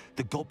Rookwood,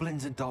 the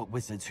goblins and dark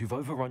wizards who've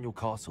overrun your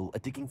castle are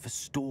digging for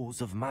stores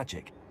of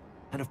magic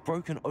and have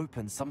broken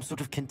open some sort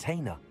of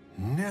container.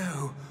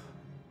 No.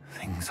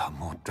 Things are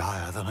more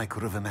dire than I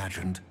could have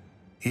imagined.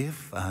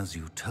 If, as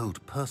you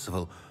told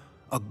Percival,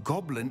 a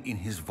goblin in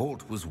his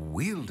vault was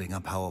wielding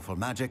a powerful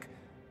magic,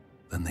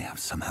 then they have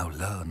somehow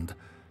learned.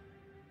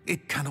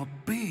 It cannot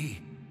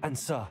be. And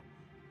sir,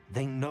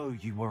 they know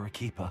you were a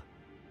keeper.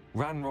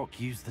 Ranrock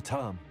used the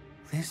term.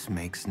 This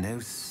makes no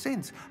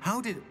sense.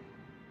 How did...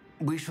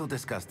 We shall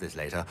discuss this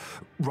later.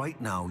 Right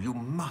now, you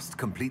must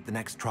complete the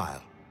next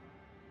trial.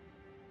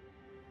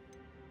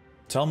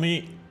 Tell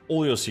me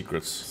all your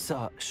secrets.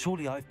 Sir,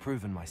 surely I've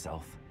proven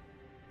myself.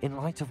 In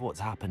light of what's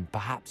happened,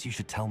 perhaps you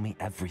should tell me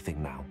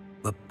everything now.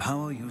 The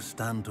power you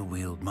stand to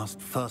wield must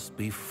first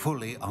be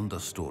fully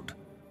understood.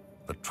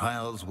 The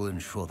trials will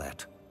ensure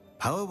that.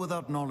 Power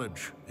without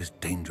knowledge is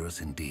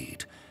dangerous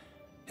indeed.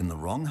 In the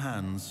wrong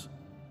hands,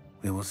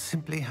 we will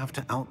simply have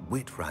to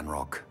outwit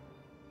Ranrock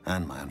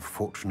and my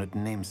unfortunate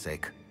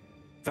namesake.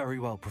 Very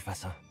well,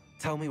 Professor.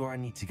 Tell me where I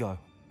need to go.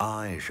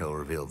 I shall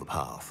reveal the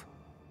path.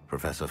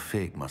 Professor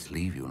Fig must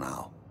leave you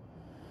now.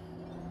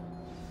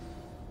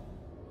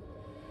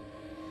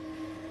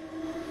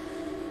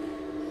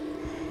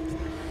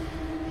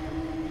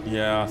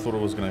 Yeah, I thought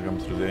it was gonna come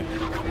through there.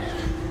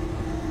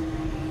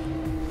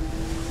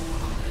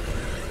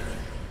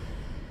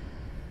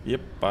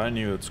 Yep, I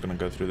knew it's gonna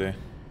go through there.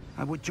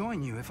 I would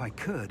join you if I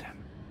could.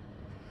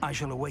 I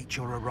shall await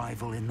your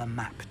arrival in the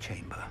map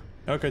chamber.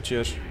 Okay,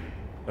 cheers.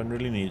 Don't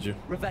really need you.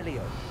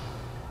 Revelio.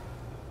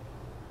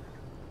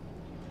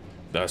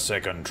 The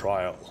second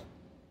trial.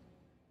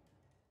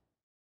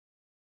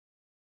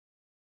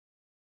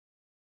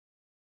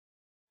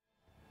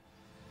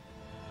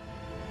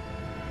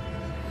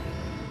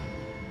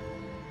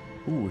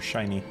 Ooh,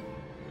 shiny.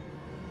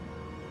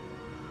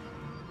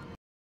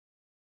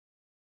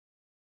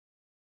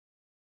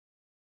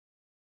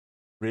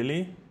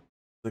 Really?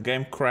 The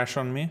game crash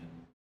on me?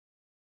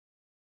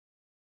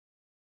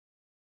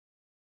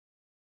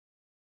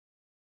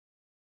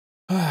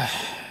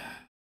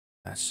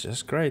 That's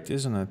just great,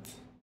 isn't it?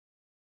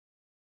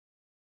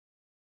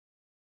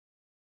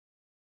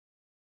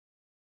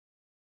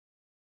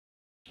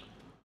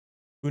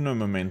 Uno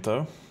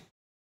momento.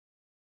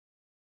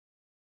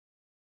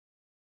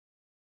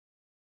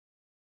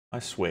 I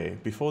swear,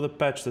 before the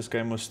patch this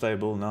game was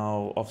stable,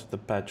 now after the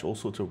patch all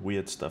sorts of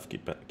weird stuff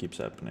keeps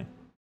happening.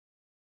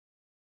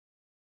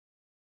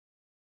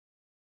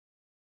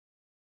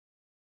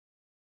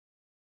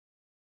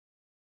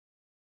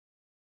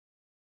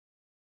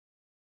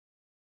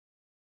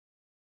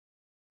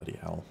 Bloody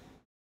hell.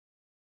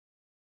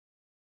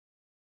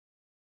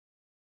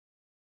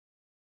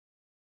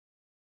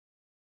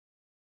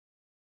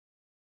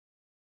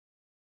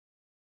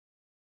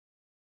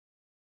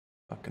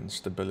 fucking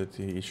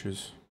stability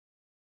issues.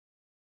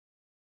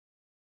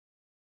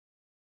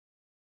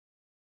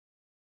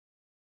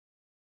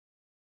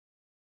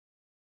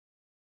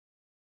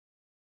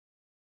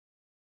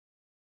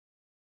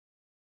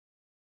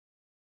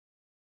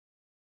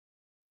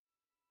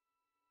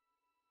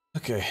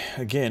 Okay,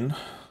 again,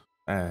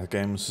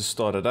 game's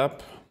started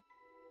up.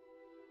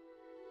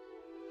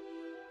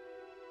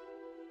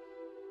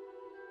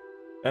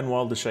 And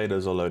while the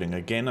shaders are loading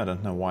again, I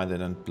don't know why they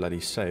don't bloody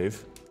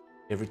save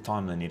every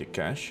time they need a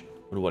cache,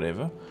 but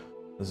whatever.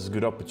 This is a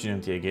good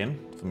opportunity again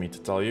for me to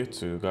tell you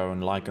to go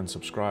and like and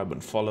subscribe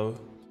and follow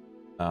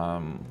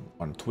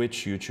on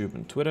Twitch, YouTube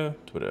and Twitter.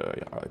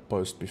 Twitter, I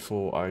post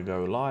before I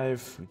go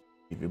live,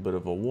 give you a bit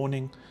of a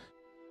warning.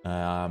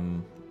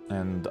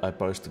 And I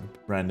post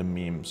random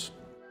memes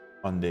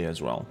on there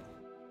as well.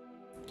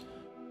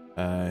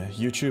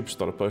 YouTube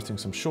started posting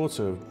some shorts,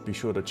 so be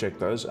sure to check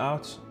those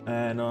out.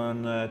 And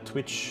on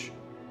Twitch,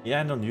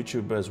 yeah, and on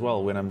YouTube as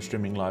well, when I'm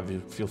streaming live, you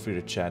feel free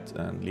to chat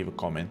and leave a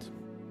comment.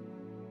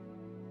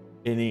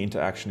 Any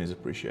interaction is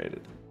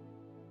appreciated.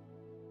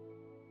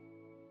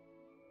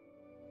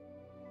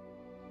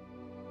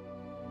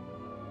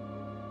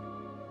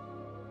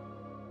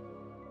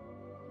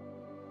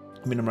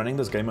 I mean, I'm running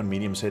this game on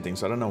medium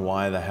settings. I don't know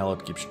why the hell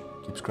it keeps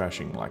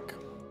crashing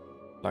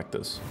like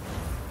this.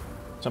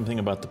 Something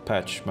about the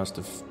patch must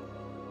have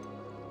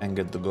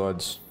angered the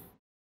gods.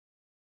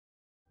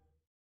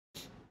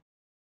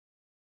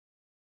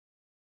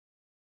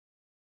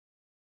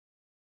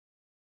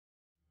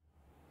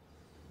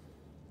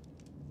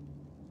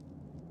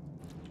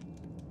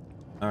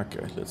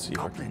 Okay, let's see if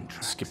I can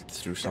skip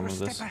through some of this.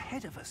 They're a step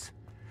ahead of us.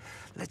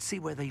 Let's see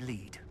where they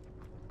lead.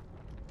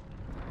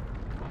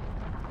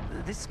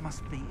 This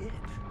must be it.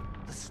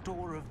 The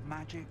store of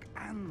magic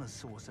and the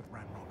source of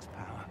Ranrock's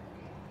power.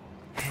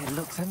 It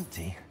looks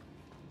empty.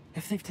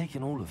 If they've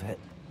taken all of it,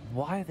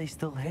 why are they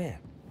still here?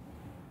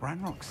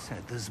 Ranrock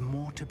said there's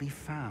more to be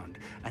found,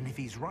 and if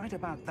he's right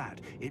about that,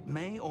 it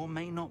may or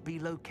may not be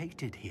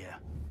located here.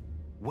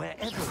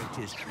 Wherever it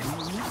is, we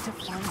need to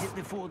find it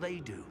before they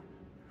do.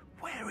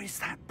 Where is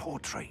that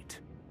portrait?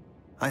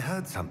 I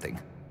heard something.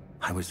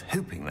 I was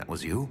hoping that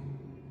was you.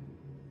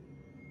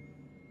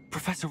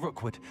 Professor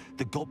Rookwood,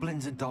 the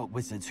goblins and dark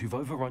wizards who've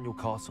overrun your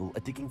castle are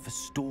digging for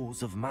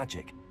stores of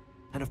magic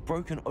and have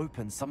broken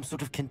open some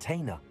sort of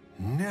container.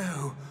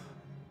 No.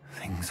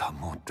 Things are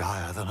more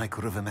dire than I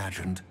could have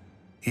imagined.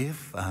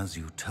 If, as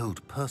you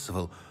told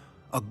Percival,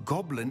 a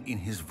goblin in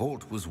his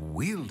vault was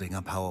wielding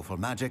a powerful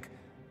magic,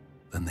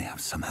 then they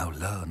have somehow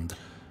learned.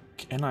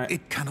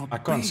 It cannot be. I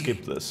can't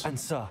skip this. And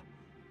sir,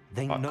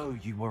 they know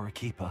you were a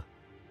keeper.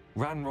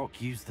 Ranrock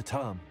used the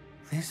term.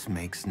 This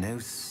makes no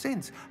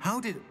sense.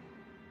 How did...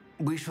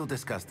 We shall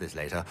discuss this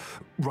later.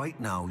 Right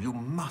now, you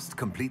must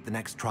complete the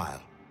next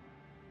trial.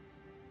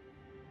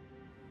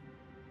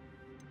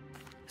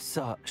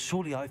 Sir,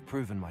 surely I've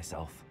proven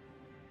myself.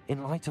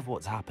 In light of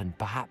what's happened,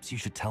 perhaps you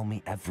should tell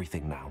me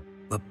everything now.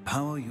 The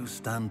power you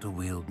stand to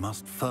wield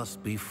must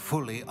first be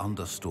fully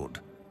understood.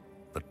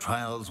 The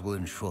trials will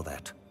ensure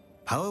that.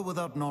 Power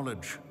without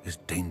knowledge is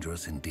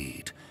dangerous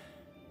indeed.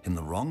 In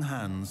the wrong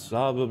hands,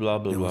 blah blah blah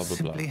blah you blah will blah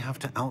simply blah. have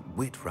to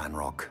outwit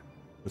Ranrock.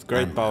 With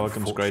great And power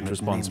comes great unfortunate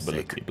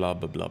responsibility. namesake. Blah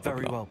blah blah blah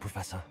Very blah. well,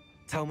 Professor.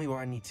 Tell me where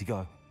I need to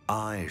go.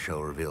 I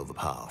shall reveal the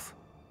path.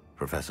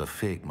 Professor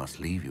Fig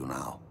must leave you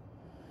now.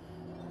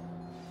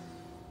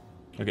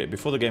 Okay,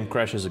 before the game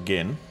crashes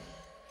again,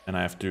 and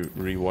I have to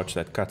rewatch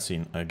that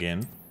cutscene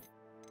again.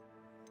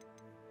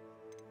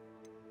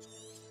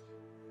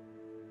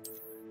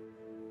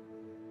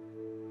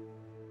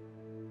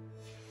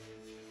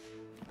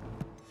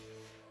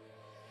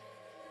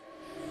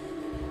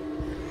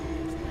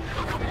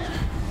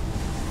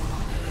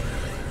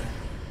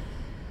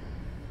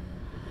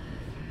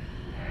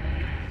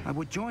 I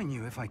would join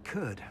you if I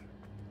could.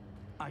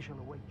 I shall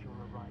await your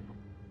arrival.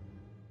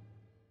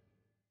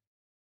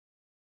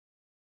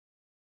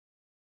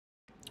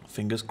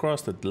 Fingers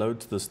crossed it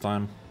loads this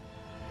time.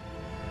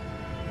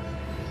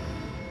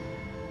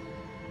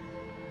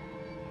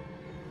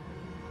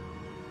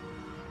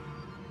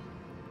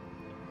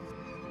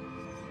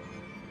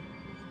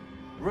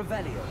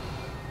 Revelio.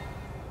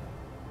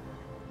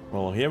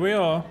 Well, here we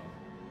are.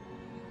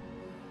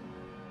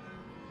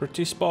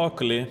 Pretty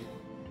sparkly.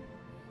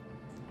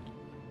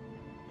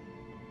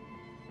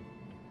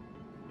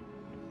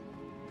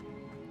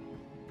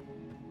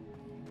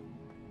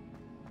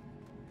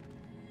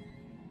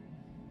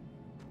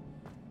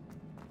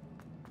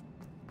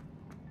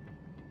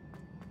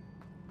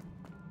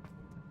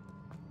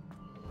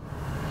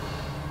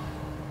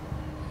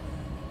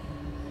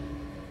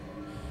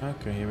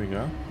 Okay, here we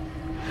go.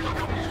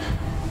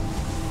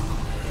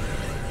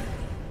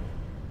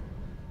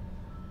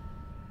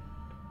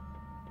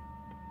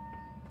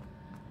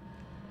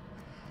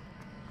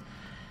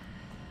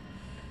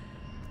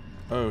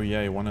 Oh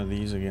yay, one of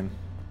these again.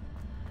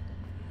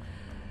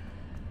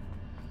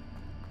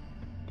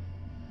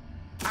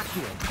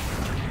 Accio.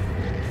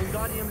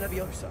 Wingardium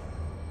Leviosa.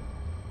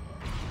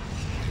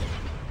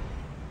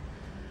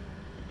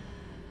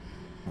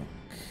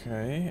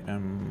 Okay,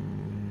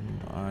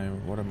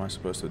 what am I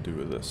supposed to do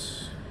with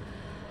this?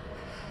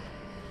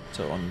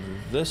 So on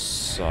this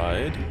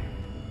side,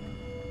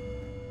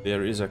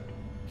 there is a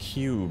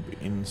cube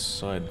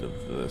inside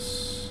of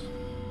this.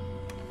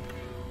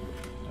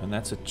 And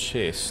that's a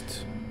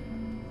chest.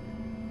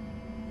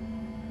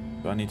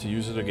 Do I need to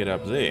use it to get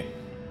up there?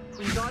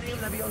 Wingardium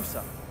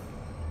Leviosa.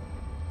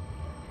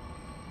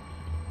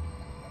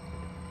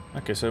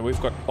 Okay, so we've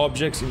got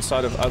objects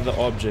inside of other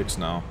objects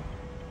now.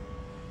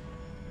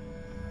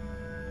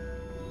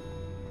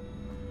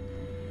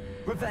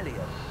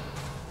 Revelio.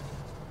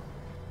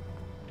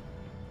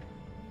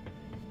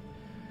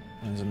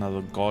 There's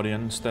another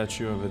Guardian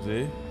statue over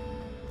there.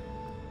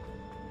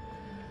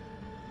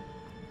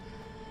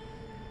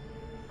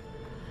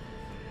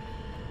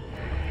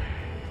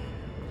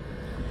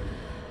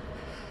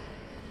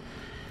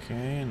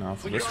 Okay, now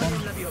for this one.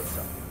 Wingardium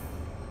Leviosa.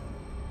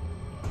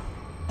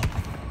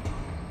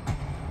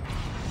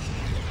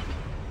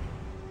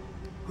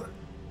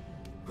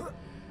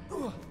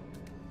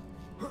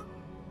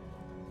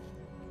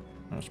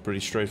 That's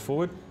pretty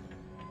straightforward.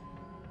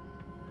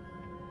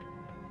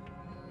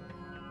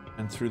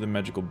 And through the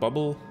magical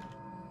bubble,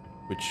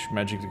 which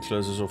magically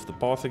closes off the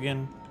path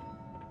again.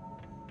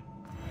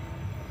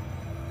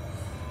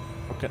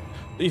 Okay,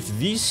 if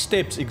these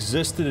steps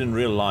existed in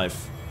real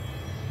life,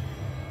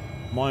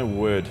 my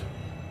word.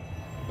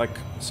 Like,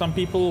 some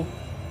people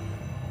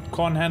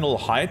can't handle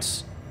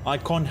heights. I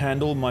can't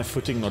handle my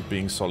footing not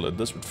being solid.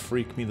 This would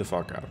freak me the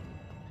fuck out.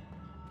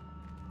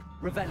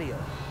 Revelio.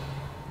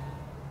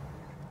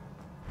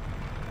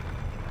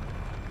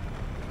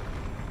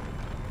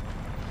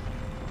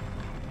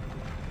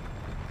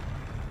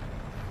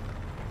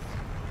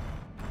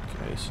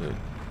 Okay, so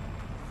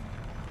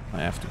I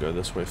have to go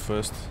this way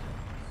first.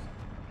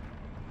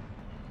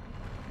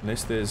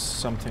 Unless there's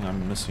something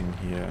I'm missing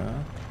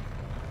here.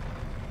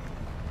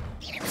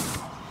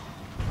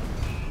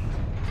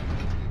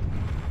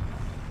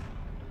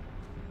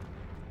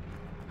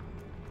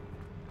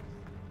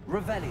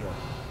 Revelio.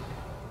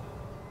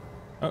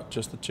 Oh,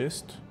 just a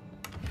chest.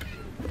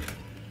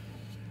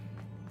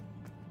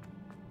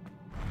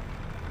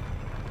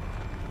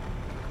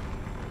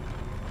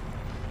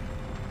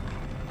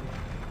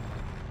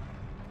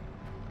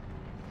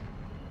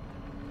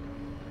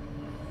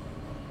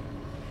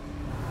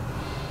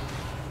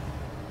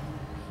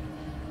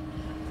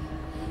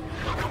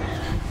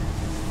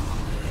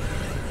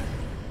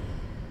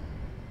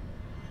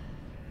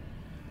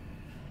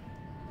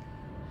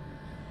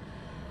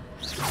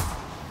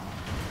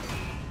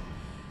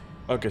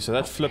 Okay, so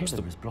that flips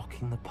the... is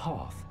blocking the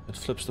path. It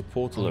flips the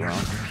portal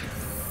around.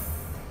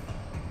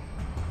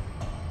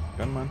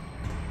 Come on.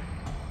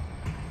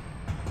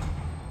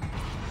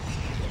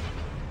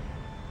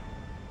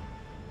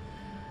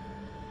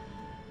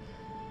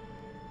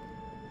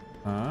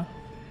 Huh?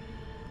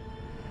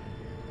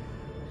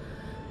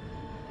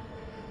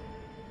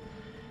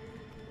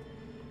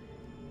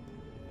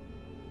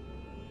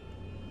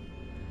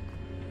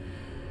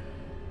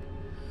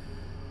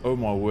 Oh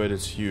my word,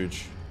 it's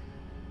huge.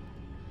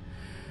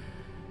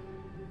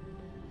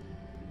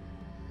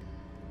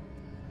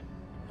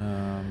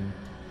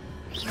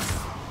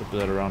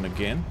 Flip that around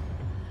again.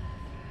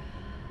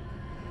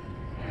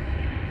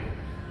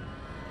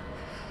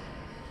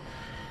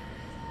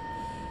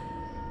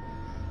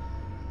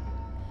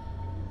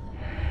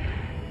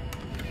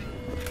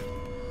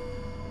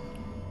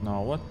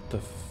 Now what the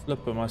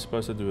flip am I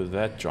supposed to do with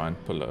that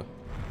giant pillar?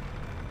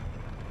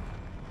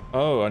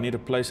 Oh, I need to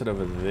place it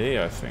over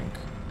there, I think.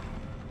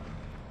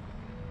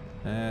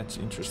 That's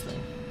interesting.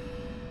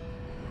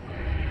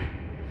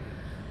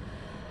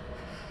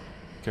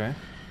 Okay.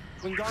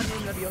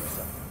 Wingardium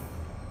Leviosa.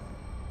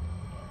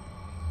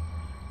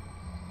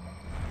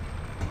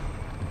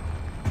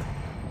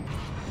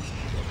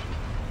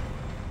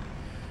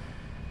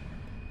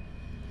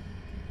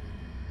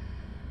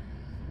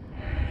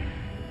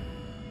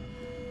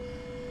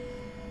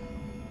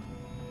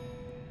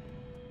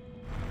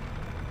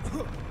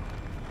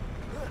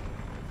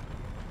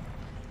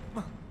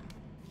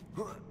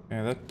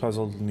 Yeah, that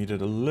puzzle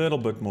needed a little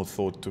bit more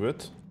thought to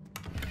it.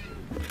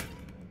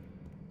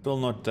 Still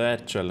not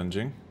that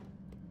challenging.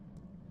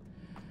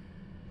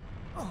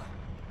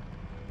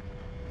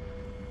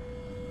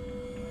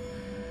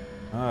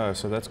 Ah,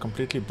 so that's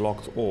completely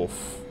blocked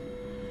off.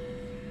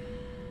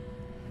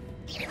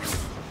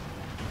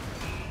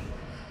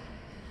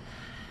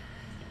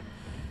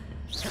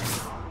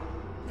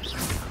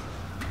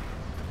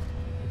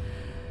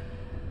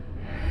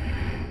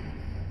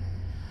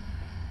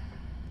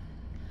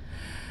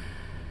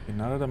 Okay,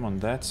 now that I'm on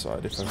that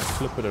side, if I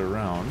flip it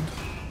around...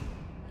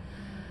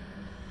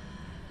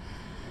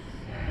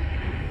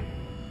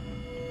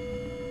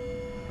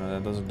 No,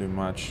 that doesn't do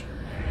much.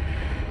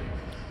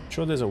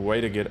 Sure, there's a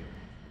way to get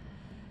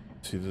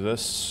to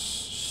this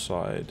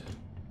side.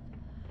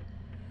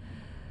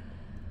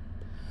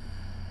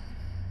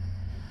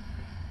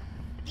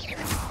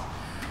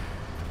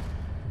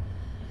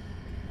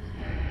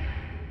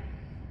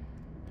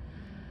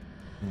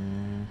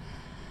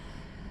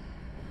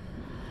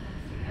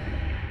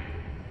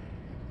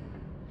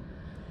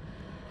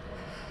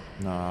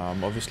 Nah,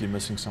 I'm obviously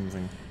missing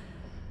something.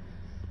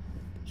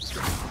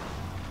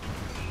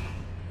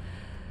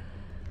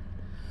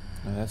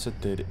 Now that's a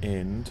dead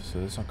end, so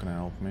that's not gonna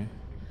help me.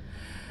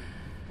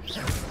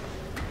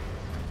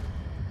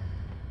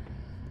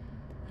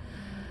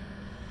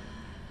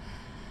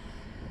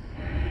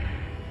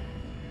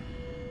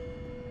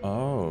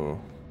 Oh.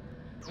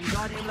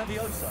 Wingardium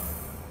Leviosa.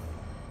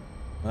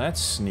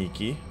 That's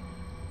sneaky.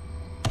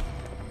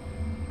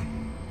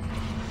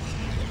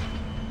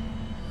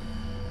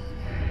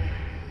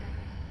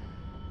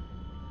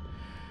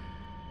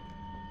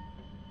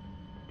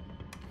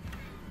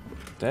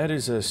 That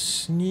is a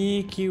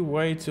sneaky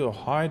way to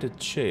hide a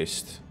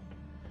chest.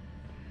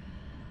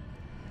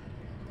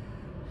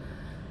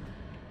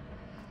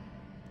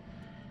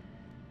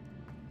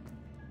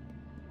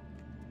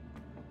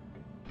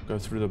 Go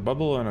through the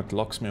bubble and it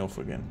locks me off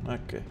again.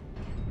 Okay.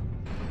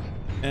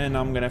 And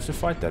I'm gonna have to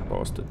fight that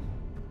bastard.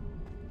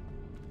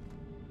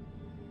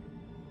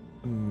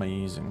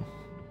 Amazing.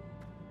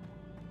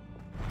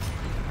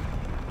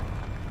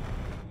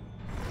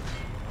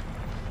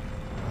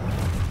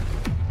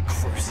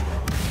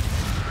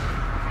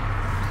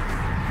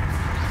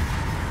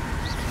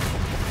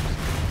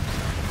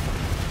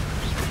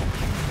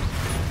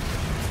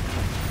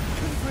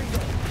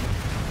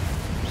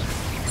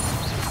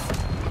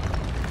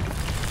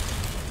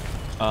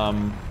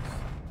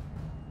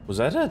 Was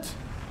that it?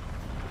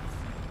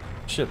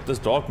 Shit, this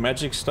dark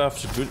magic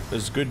stuff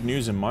is good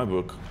news in my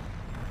book.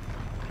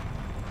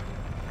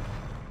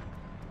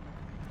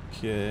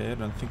 Okay, I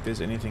don't think there's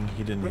anything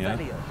hidden here.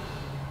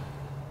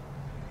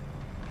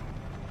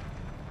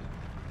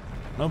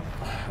 Nope.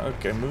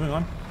 Okay, moving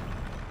on.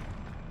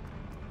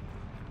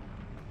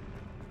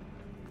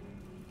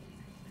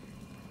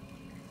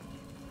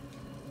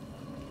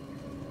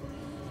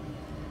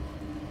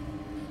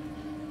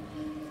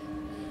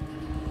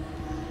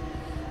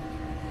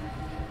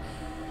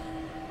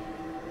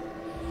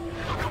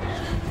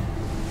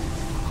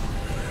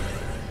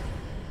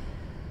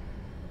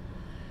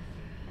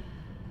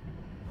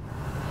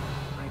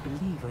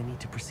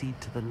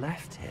 To the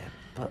left here,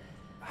 but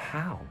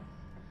how?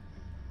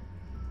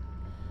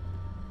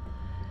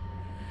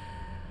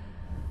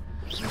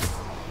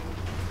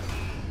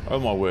 Oh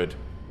my word.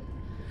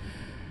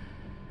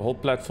 The whole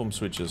platform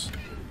switches.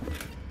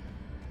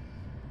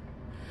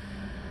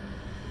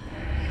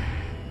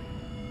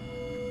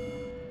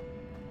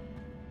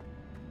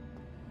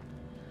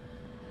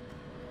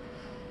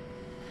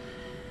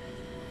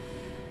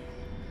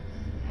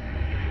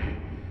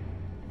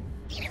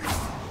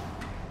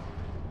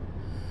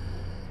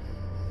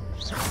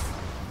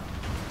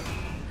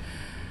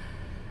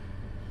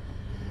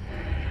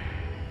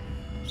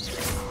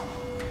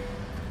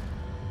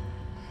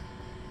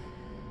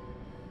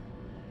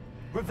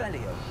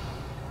 Revelio.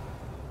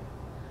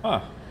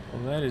 Ah,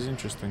 well that is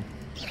interesting.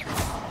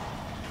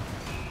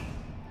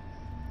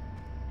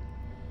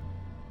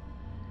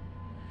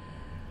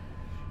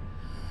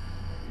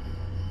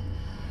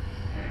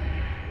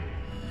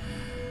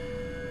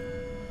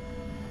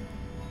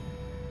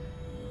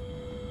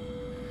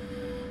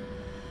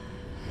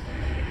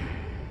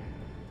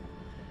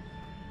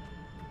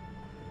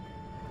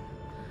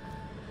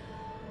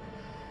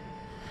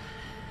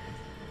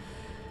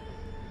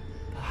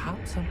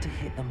 Perhaps I'm to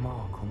hit the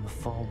mark on the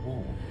far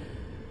wall.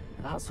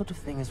 That sort of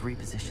thing has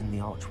repositioned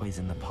the archways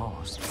in the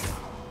past.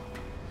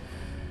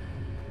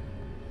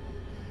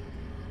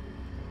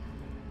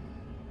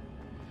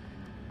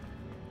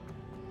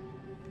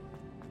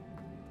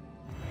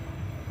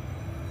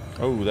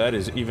 Oh, that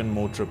is even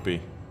more trippy.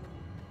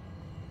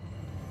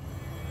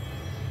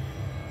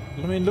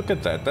 I mean, look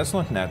at that. That's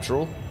not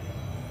natural.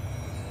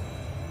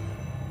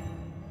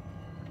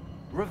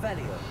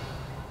 Revelio.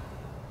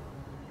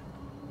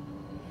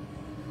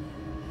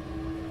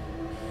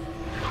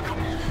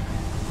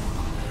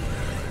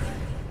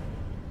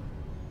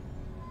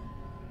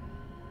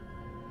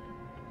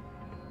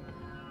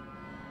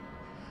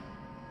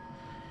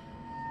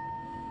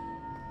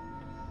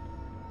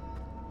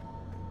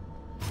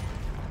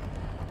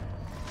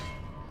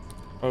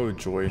 Oh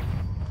joy.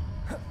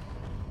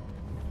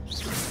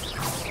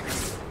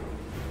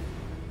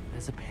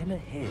 There's a pillar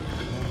here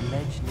and a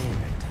ledge near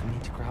it for me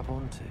to grab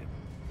onto.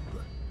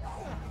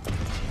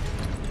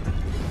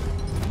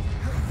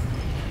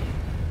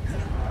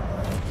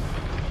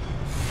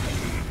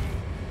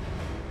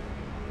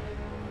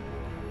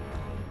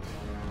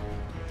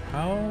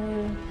 How?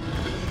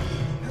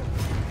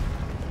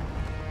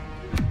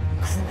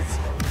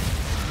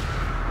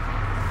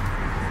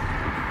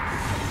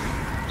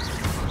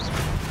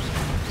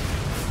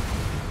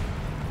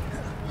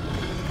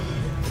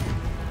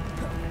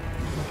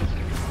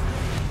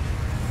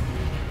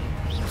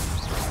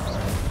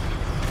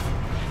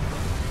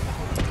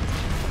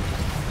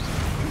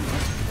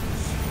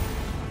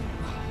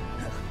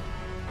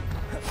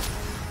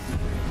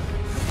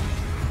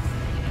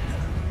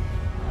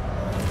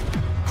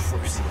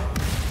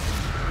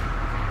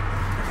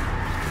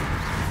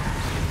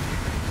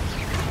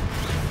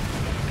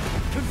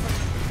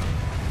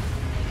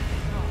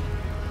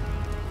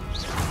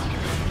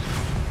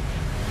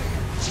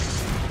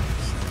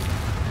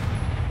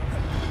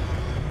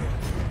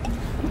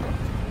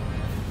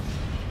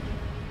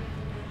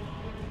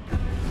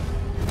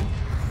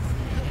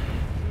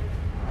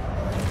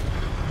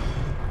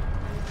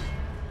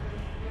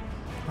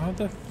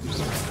 the...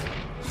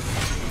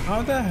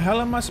 How the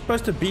hell am I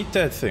supposed to beat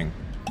that thing?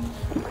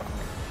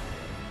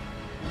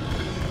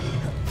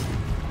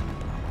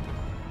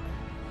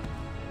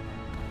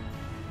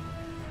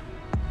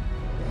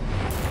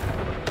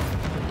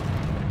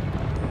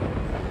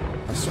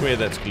 I swear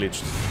that's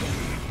glitched.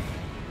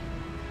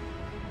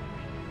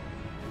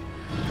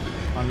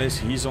 Unless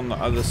he's on the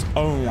other side.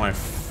 Oh my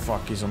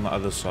fuck, he's on the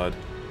other side.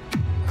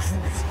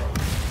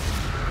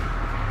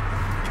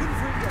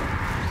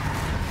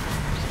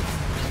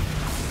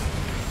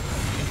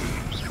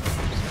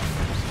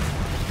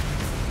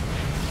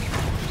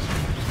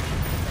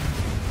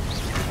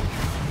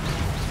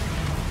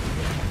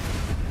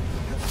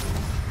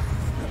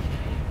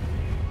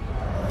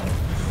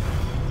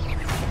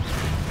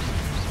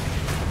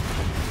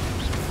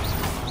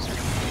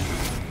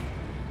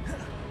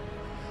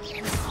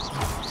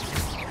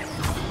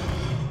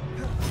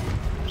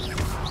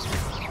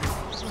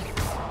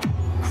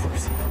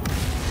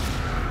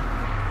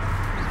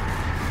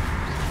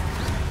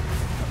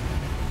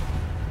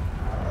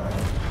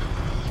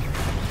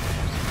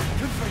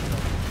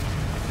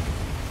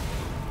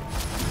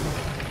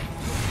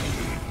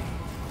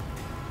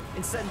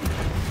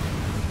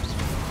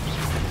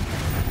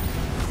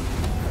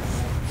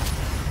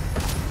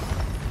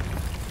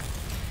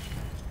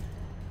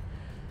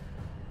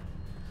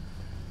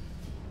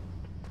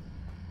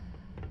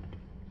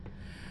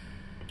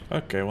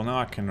 Okay, well now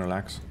I can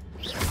relax.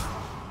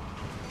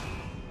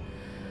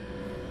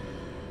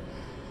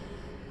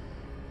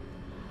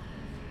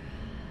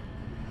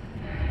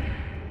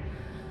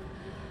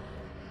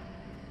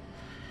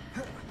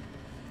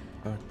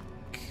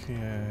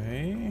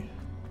 Okay.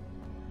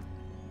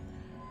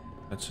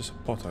 That's just a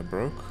pot I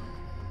broke.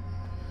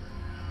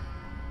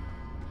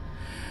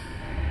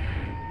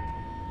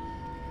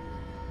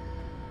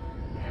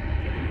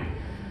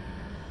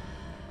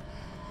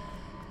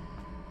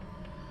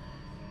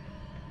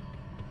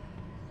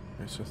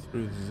 So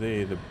through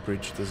there the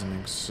bridge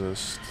doesn't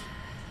exist.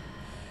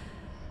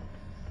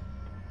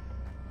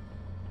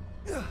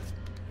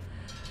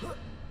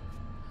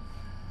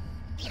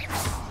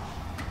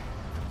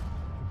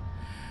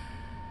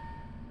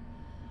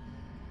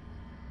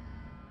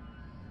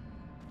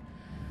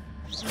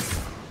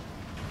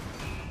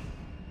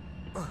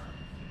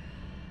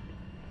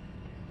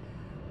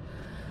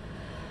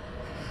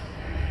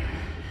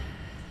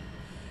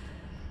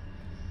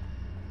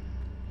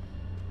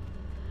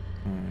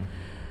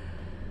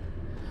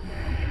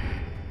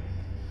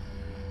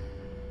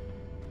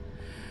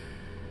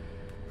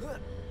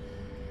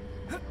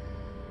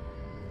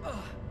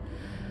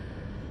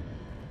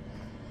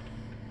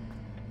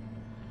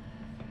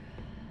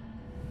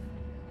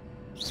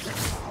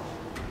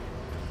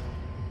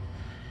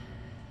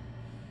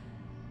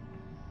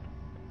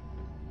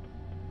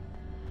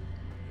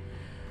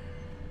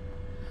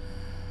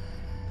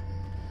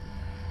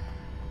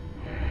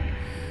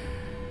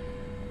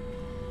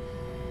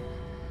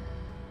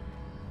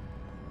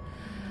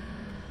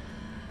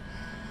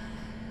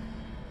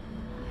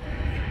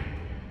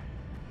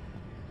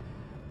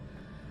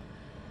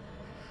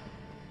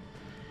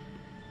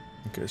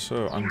 Okay,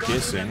 so I'm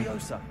guessing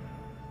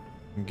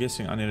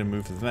I need to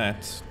move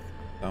that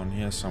down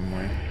here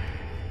somewhere.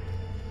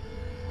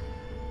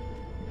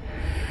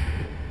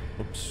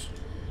 Oops.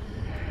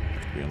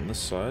 Be on this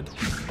side.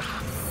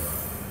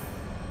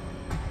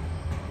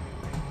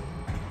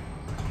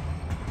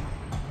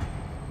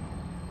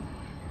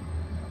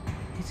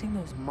 Hitting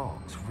those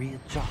marks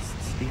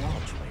readjusts the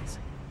archways.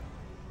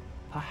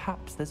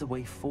 Perhaps there's a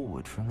way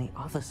forward from the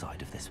other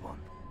side of this one.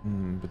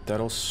 But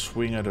that'll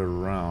swing it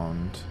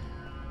around.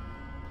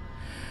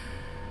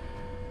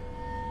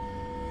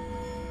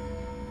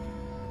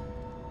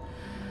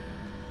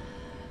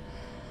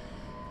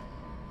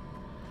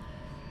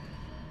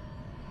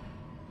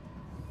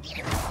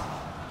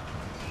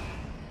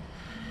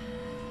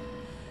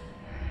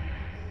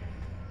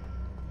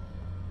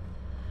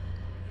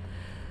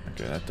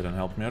 Okay, that didn't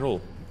help me at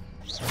all.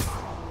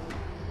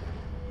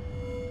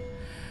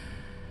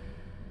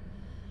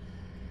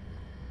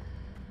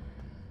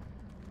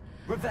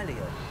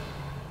 Revelio.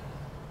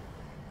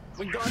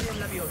 Wingardium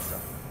Leviosa.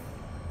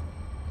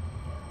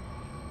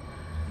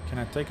 Can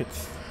I take it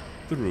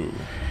through?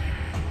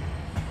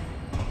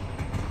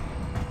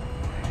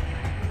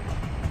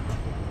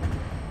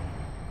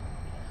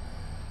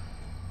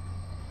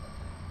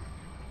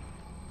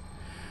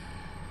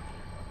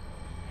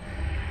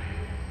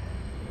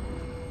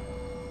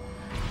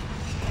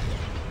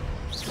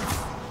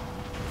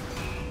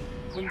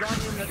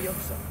 Wingardium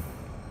Leviosa.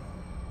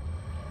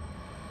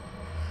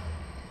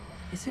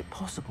 Is it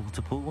possible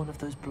to pull one of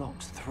those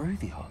blocks through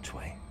the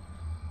archway?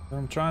 What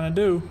I'm trying to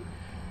do.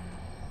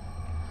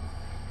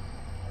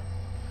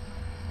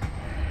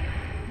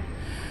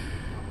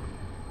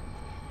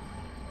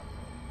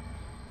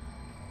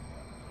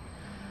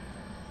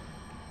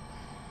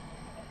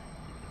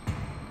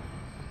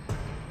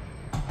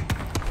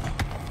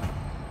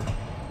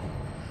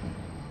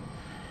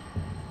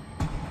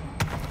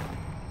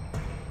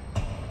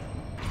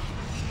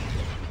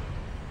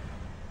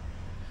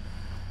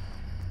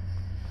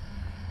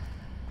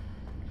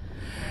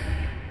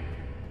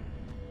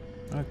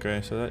 Okay,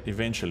 so that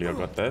eventually I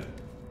got that.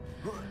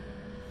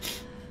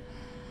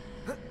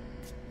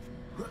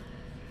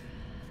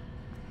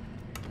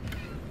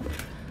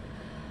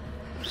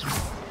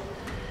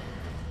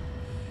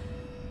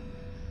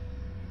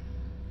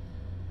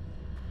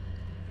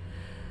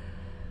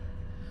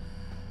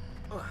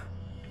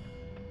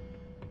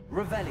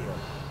 Revelio.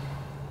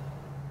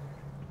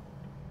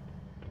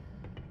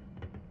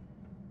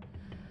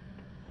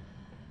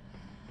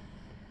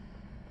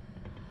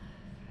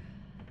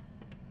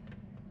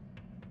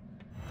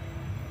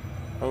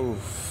 Oh,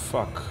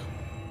 fuck.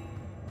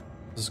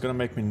 This is gonna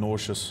make me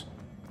nauseous.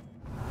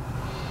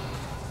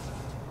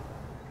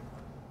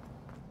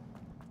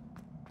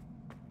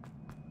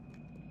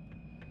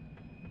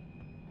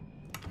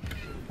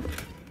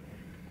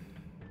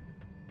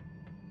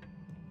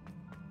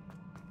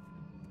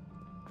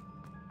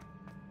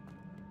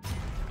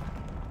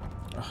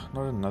 Ugh,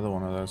 not another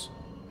one of those.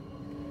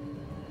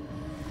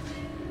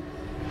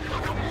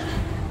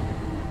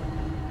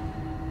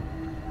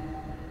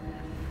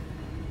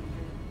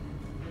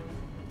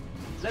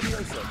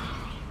 Levioso.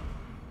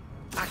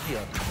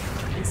 Accio.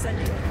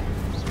 Incendio.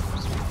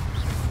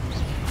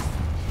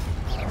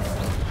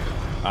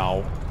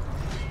 Ow.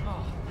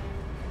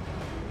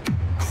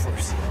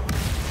 Crucio.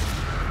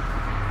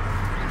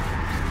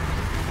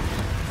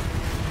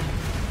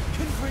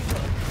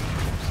 Confringo.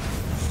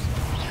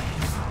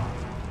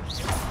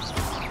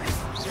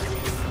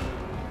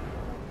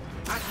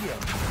 Accio.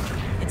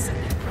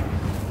 Incendio.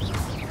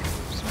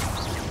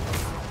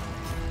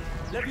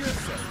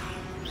 Levioso.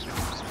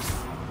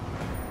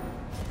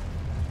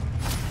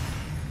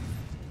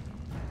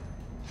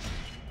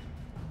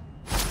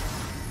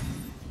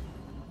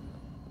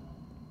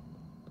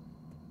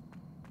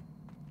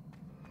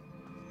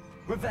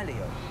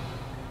 Revelio.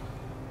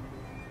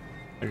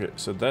 Okay,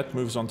 so that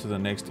moves on to the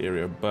next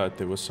area, but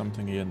there was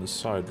something here in the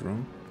side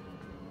room.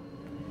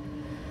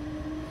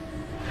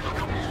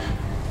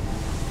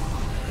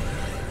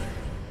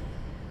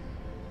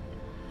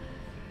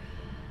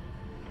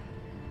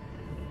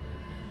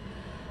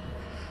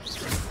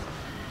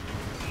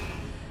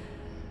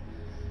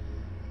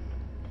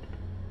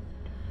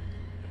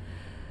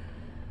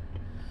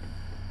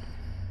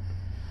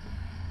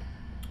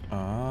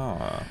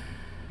 Ah.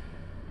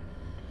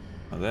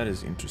 Now that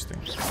is interesting.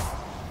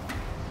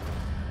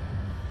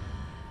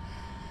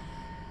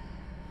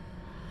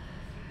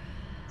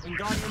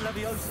 Wingardium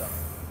Leviosa.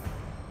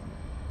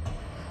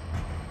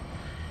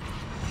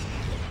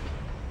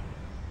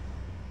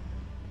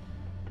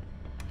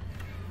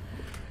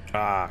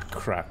 Ah,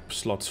 crap.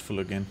 Slot's full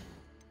again.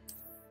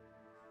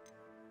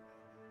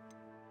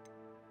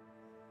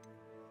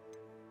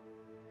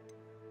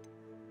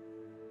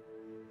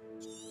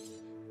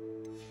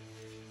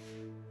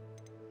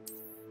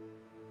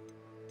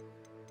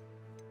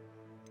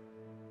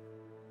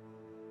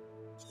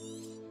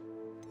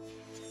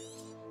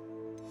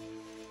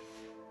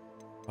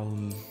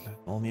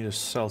 I'll need to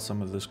sell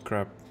some of this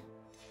crap.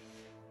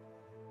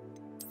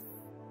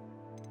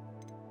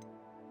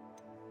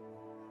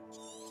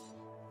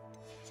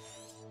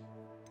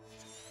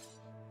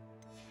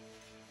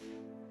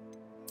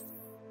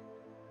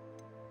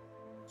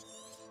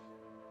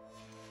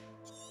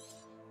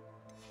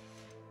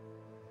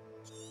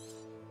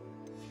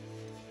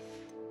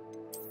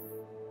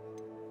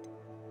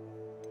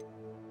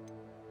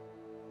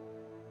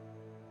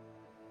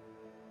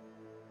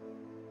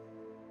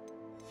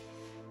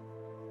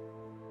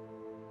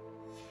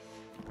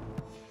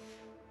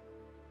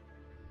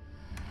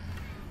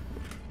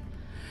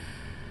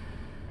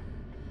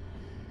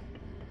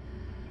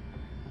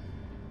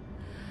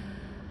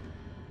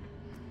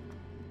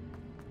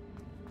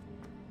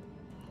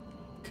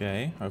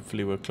 Okay,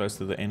 hopefully we're close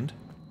to the end.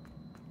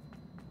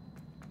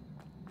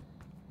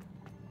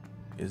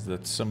 Is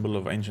that symbol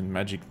of ancient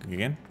magic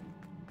again?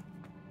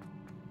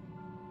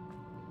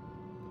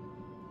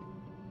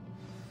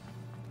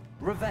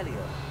 Revelio.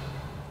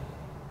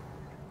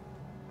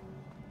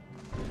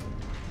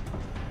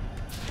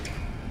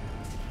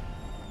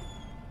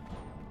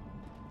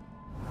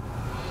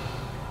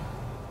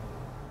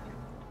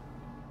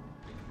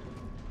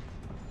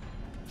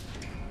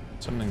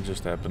 Something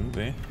just happened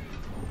there.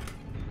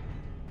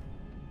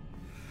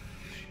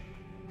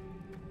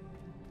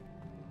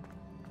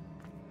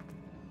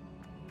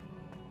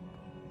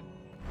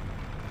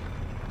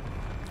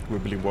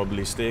 Wibbly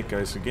wobbly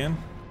staircase again.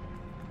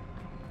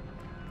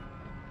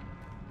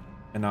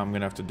 And now I'm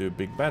gonna have to do a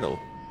big battle.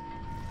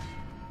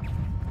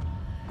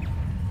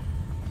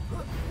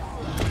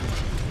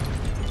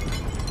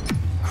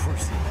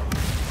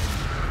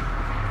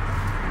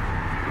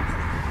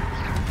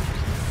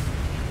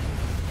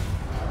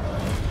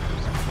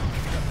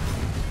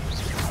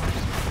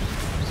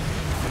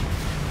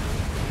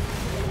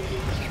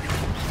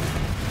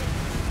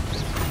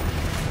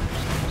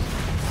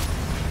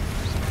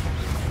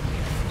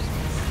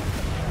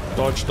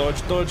 Dodge,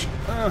 dodge, dodge.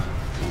 Ah.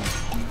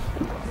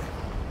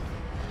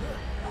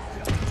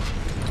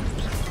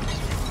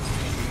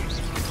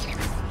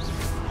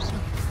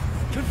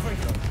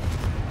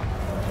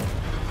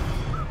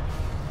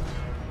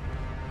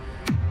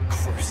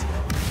 Crucio.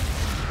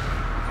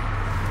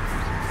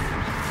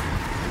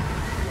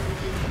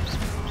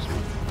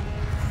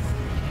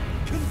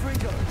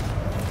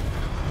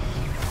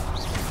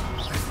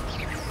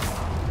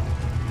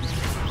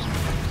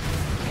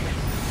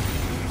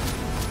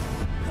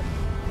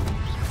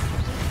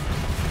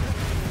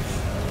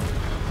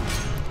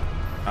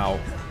 Ow.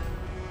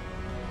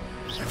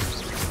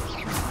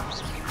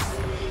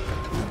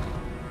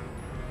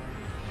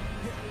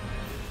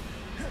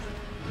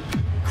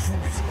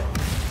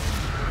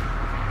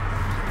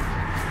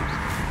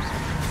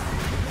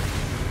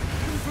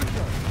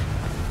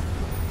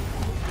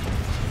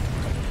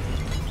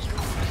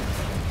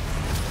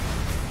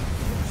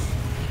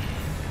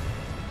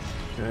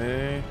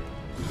 Okay.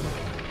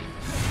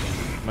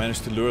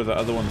 Managed to lure the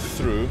other one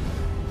through.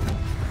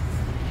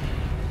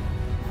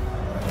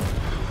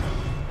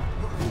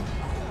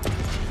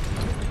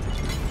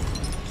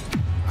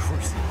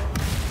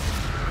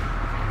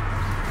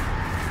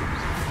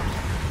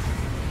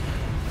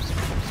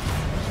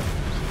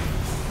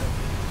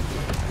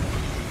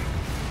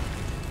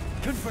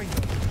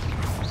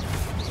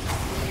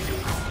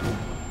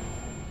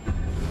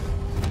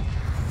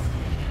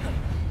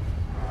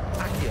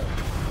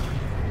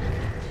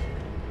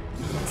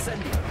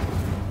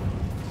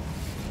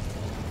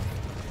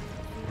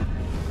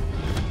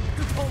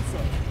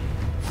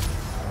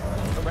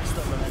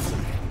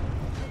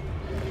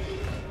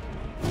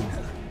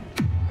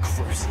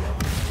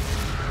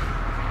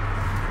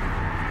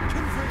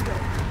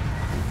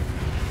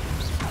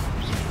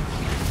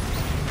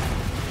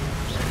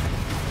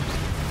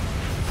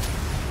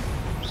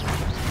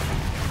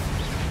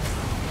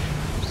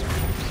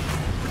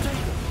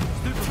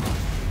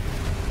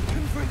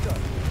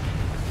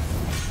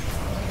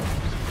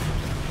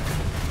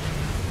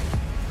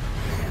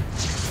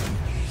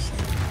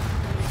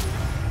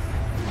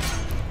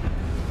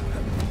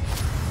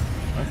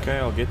 Okay,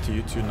 I'll get to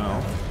you two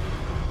now.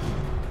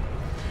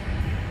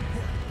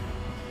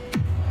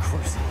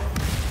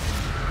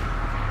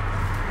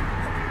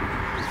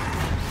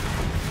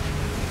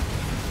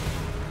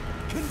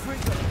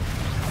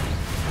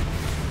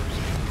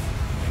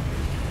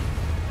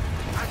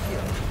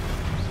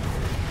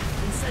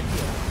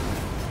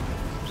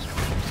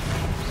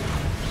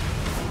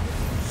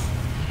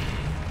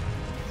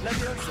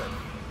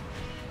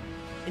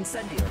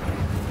 Incendio.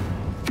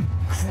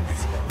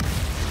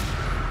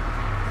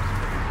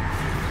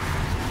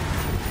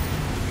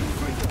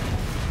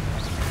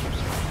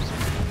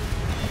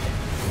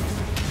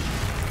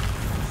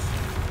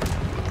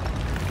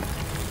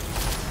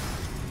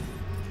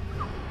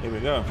 Here we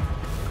go.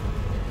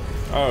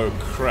 Oh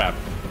crap,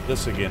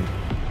 this again.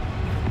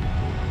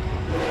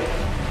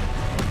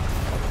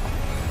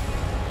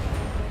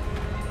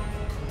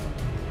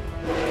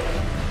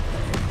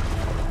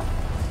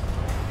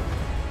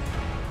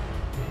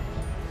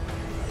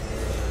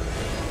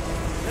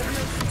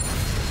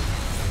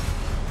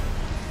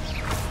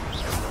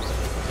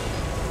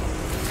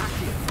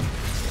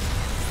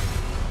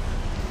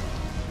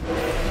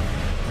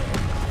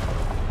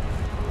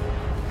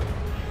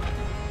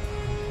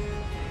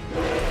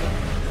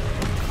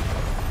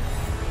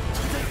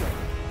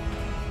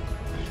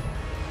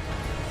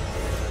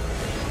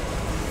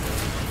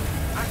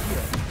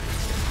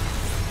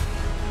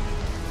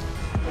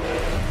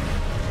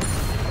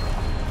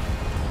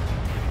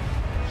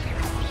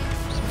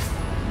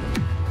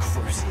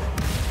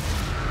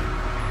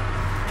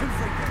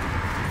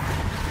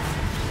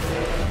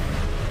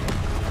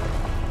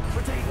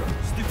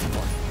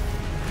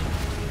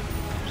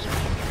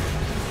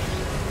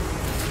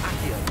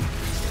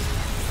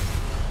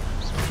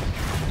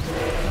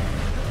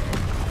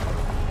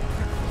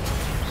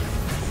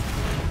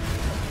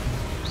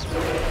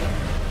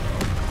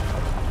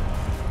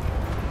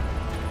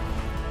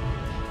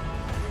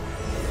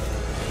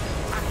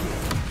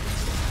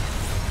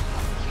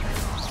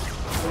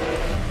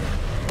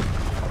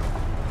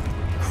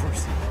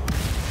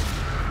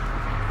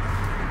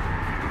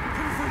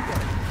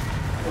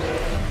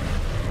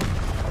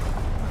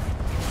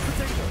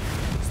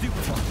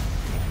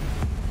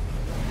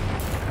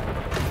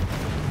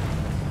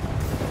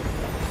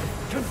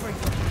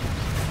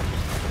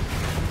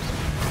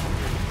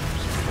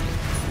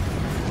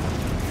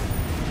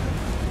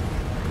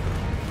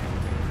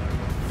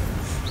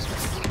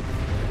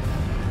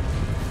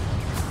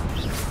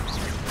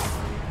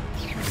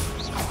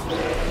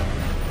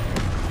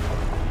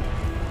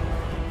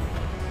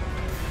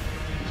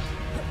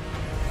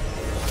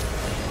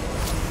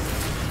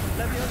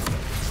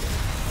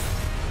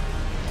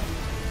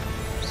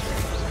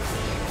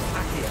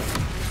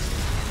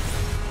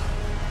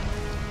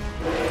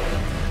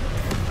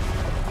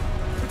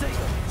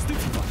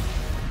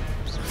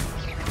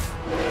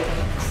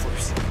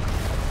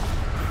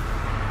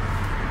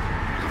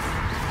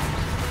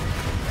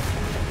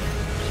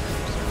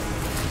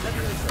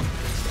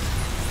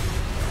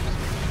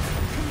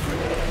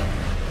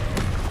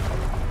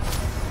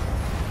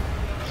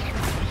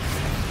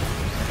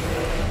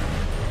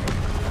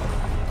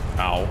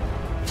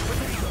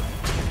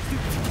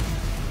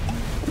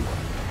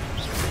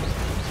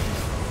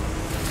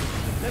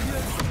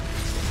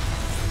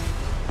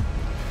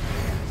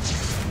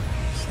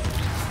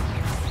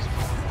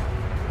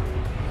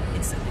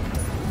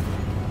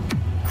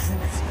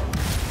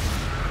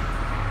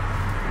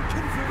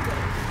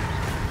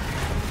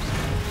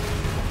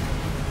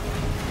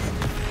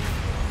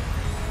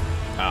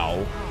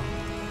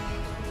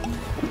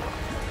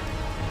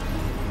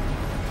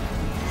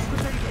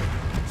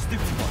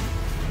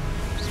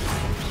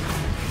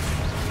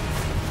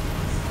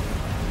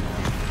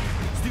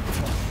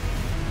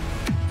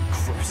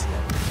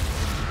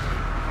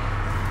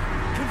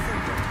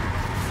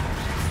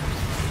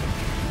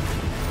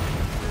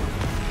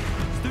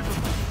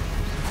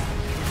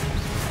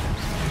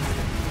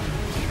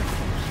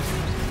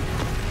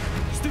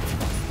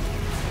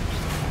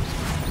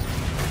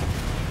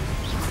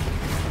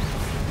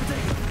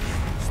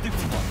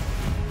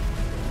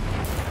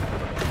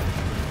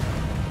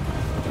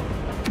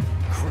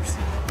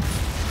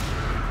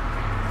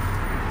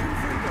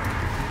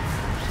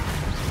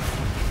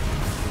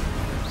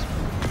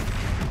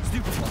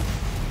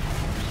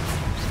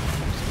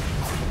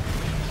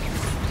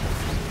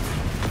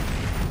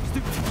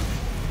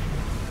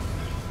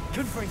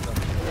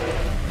 Confringo.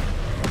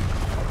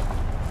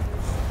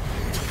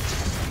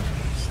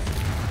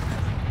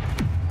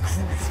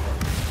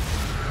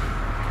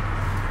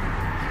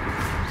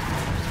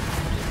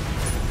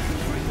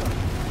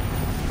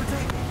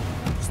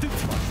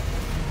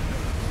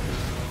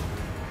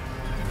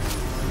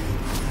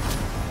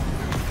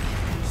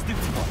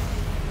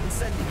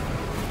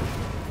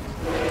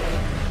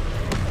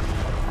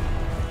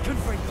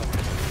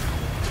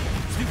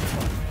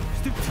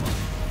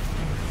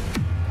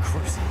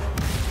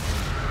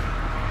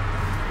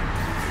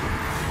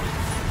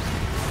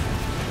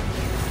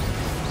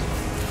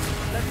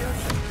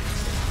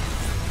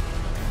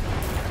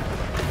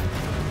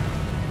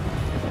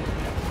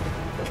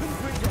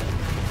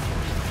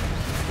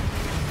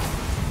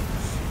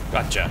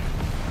 Gotcha.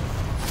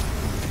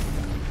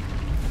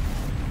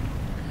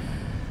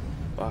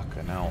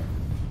 Fucking hell.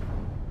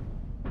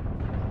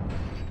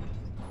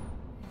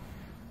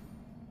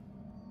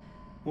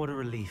 What a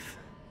relief.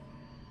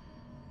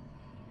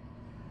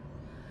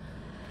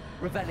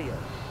 Revelio.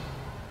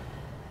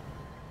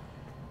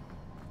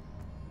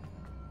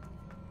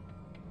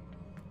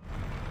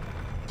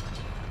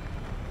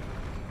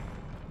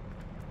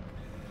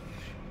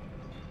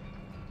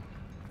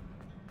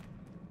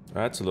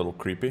 That's a little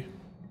creepy.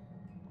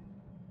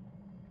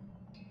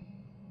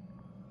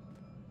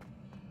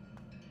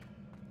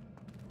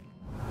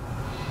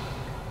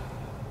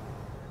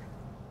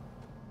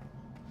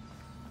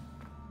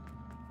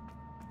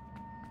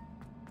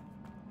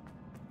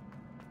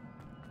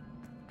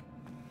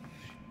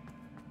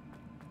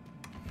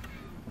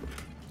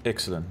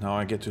 Excellent. Now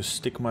I get to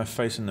stick my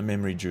face in the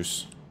memory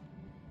juice.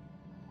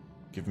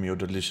 Give me your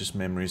delicious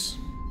memories.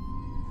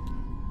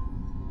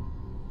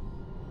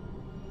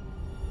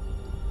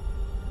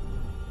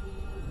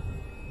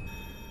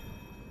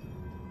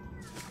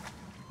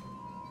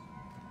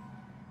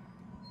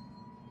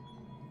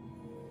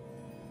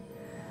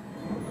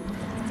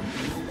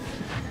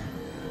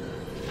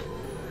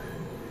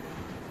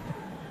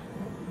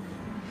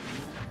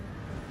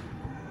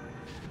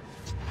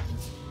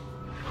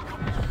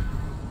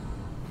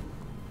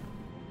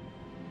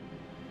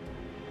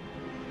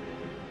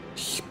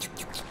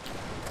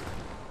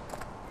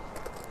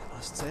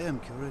 I am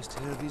curious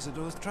to hear of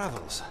Isadora's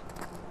travels.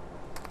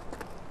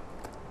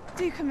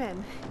 Do come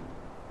in.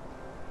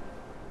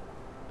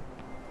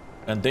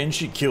 And then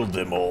she killed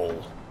them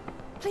all.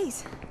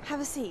 Please, have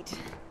a seat.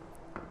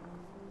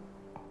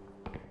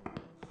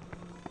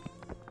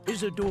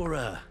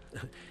 Isadora,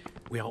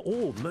 we are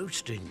all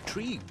most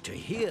intrigued to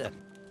hear.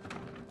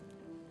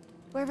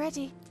 We're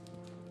ready.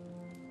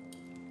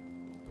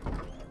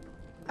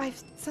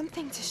 I've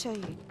something to show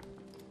you.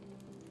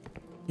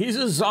 He's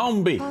a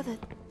zombie. Father,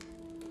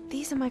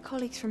 these are my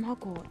colleagues from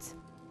Hogwarts.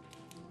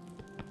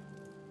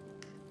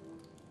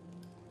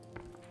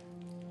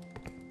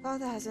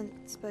 Father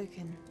hasn't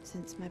spoken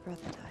since my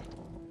brother died.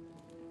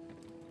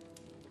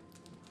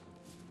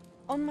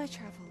 On my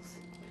travels,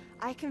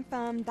 I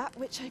confirmed that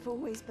which I've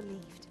always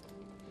believed.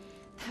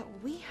 That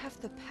we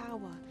have the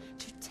power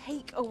to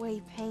take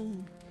away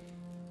pain.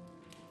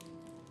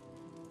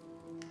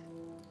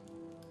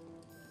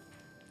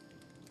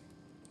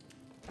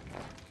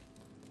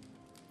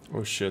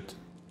 Oh shit.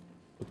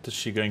 What is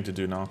she going to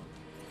do now?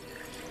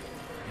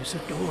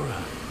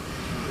 Isadora.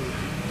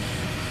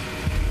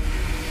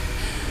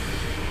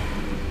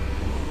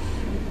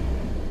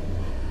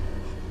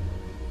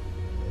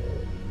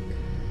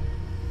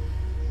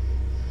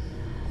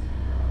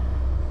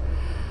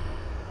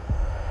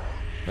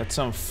 That's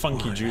some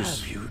funky What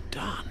juice. have you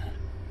done?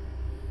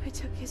 I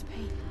took his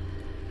pain.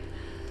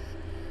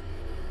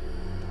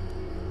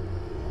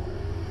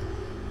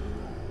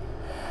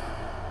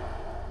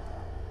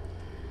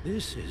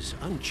 This is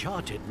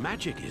uncharted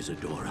magic,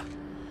 Isadora.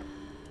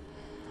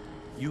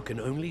 You can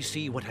only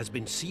see what has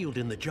been sealed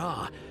in the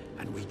jar,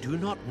 and we do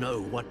not know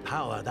what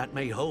power that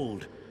may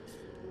hold.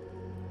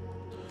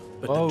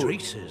 But Oh, the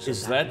traces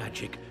is of that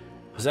magic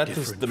is that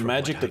different the from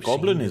magic what the I've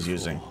goblin seen is before.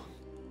 using?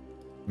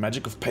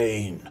 Magic of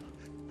pain.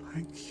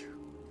 Thank you.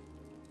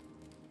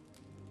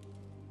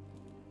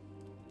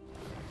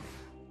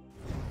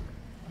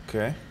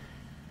 Okay.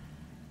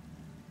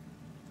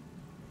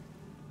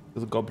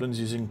 The goblin's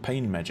using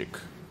pain magic.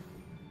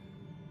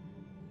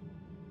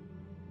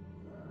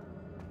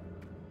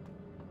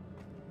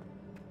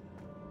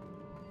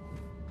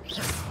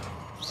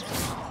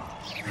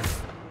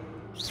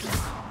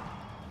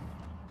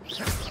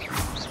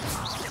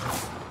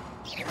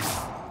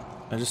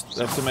 I just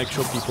have to make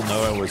sure people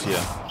know I was here.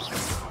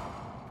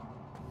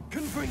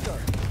 Confringo.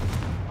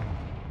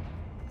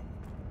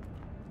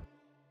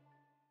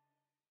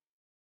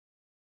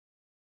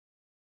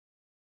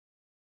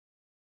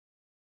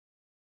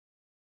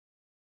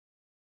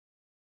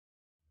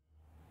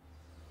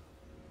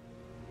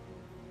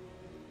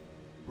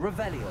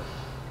 Revelio.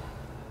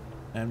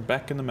 And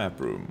back in the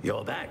map room.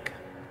 You're back.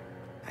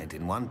 And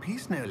in one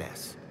piece, no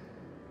less.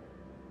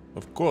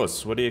 Of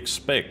course, what do you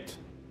expect?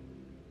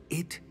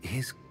 It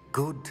is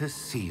good to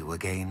see you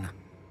again.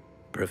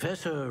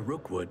 Professor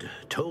Rookwood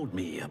told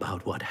me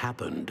about what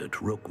happened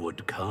at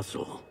Rookwood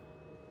Castle.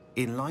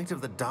 In light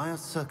of the dire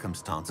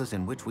circumstances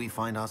in which we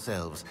find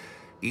ourselves,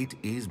 it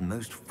is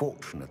most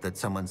fortunate that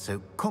someone so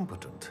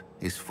competent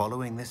is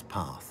following this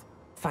path.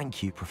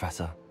 Thank you,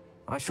 Professor.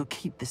 I shall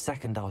keep the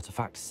second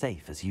artifact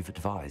safe as you've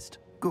advised.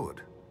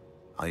 Good.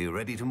 Are you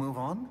ready to move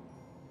on?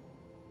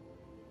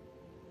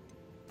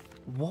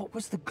 What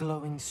was the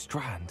glowing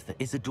strand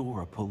that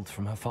Isadora pulled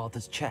from her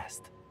father's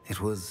chest? It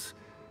was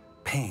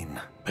pain.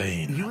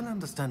 Pain. You will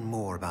understand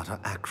more about her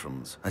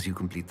actions as you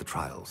complete the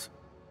trials.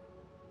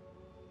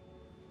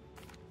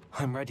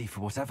 I'm ready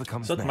for whatever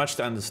comes Not next. much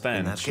to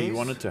understand. She case,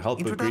 wanted to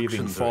help her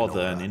grieving introductions are in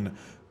father, and order. in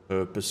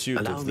her pursuit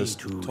Allow of me this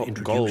to top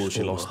introduce goal, she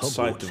former lost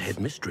sight Hogwarts of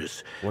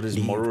headmistress, what is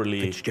Lee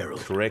morally Fitzgerald.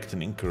 correct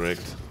and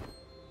incorrect.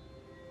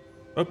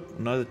 Oh,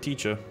 another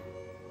teacher.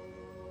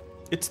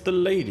 It's the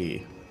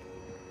lady.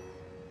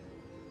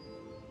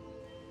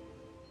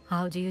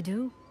 How do you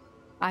do?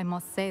 I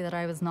must say that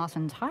I was not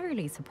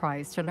entirely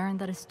surprised to learn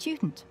that a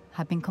student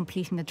had been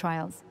completing the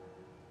trials.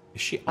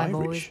 Is she I've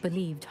always Irish?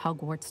 believed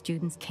Hogwarts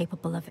students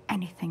capable of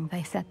anything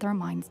they set their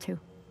minds to.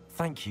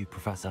 Thank you,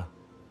 Professor.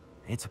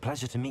 It's a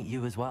pleasure to meet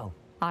you as well.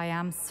 I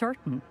am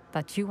certain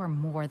that you are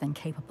more than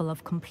capable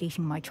of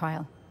completing my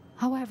trial.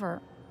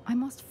 However, I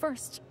must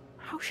first,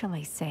 how shall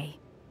I say,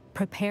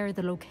 prepare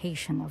the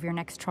location of your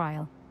next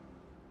trial.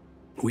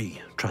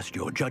 We trust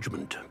your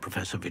judgment,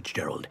 Professor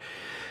Fitzgerald.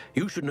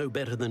 You should know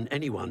better than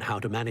anyone how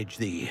to manage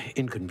the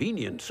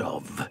inconvenience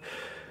of,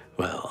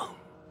 well...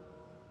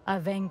 A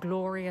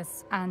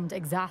vainglorious and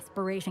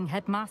exasperating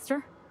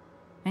headmaster?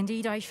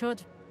 Indeed I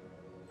should.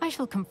 I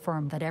shall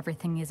confirm that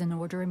everything is in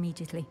order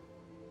immediately.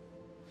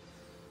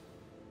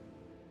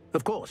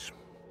 Of course.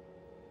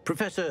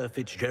 Professor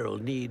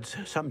Fitzgerald needs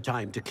some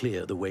time to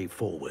clear the way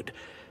forward.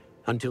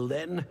 Until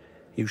then,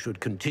 you should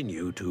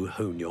continue to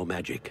hone your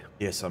magic.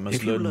 Yes, I must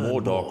If you learn learn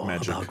more dark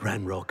magic. about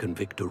Ranrock and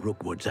Victor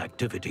Rookwood's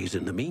activities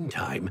in the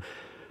meantime,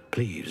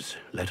 please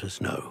let us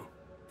know.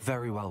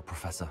 Very well,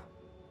 Professor.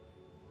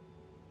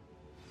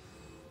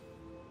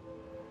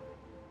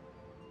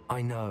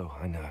 I know.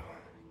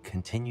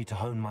 Continue to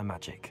hone my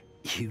magic.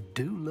 You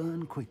do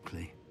learn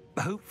quickly.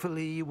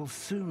 Hopefully you will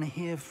soon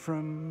hear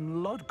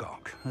from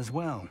Lodgok as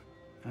well,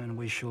 and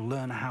we shall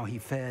learn how he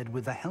fared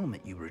with the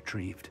helmet you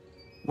retrieved.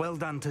 Well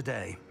done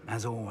today,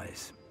 as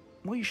always.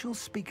 We shall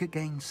speak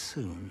again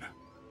soon.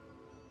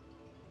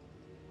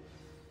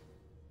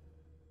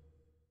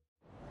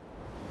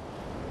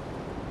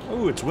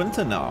 Oh, it's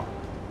winter now.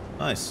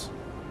 Nice.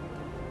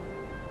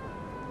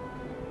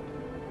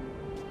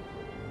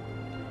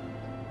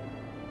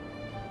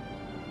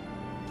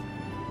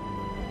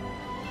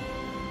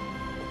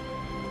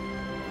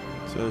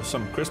 So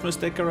some Christmas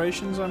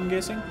decorations, I'm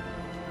guessing?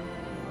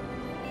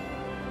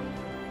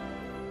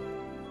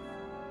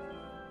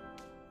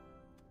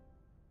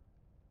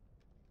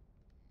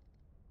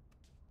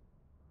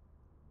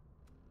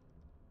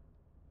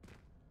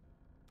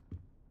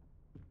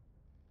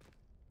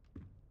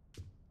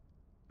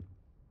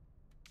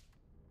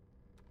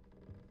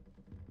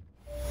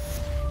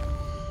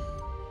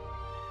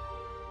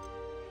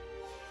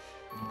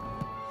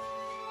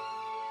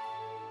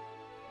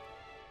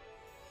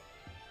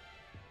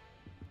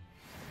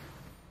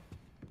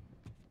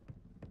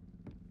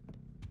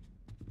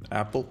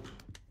 Apple.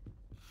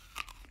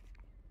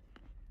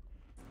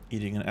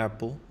 Eating an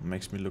apple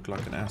makes me look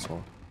like an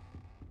asshole.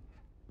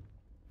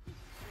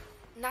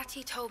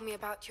 Natty told me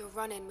about your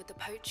run-in with the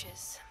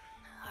poachers.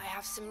 I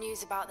have some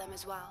news about them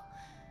as well.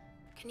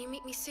 Can you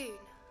meet me soon?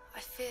 I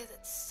fear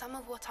that some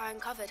of what I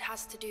uncovered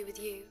has to do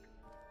with you.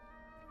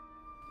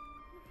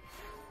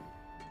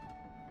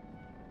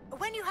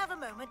 When you have a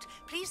moment,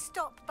 please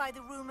stop by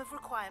the Room of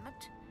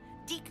Requirement.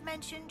 Deke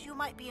mentioned you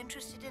might be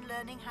interested in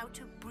learning how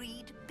to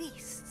breed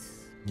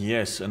beasts.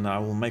 Yes, and I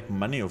will make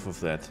money off of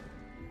that.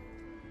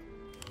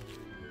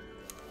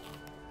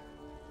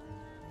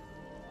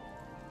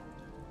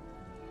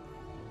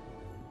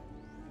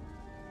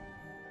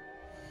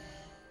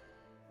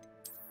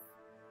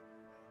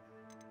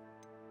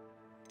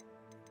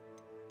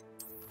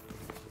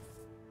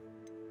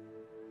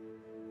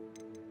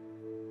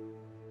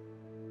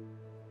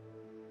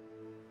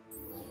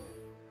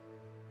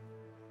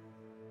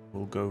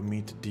 We'll go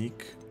meet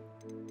Deke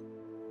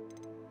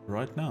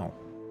right now.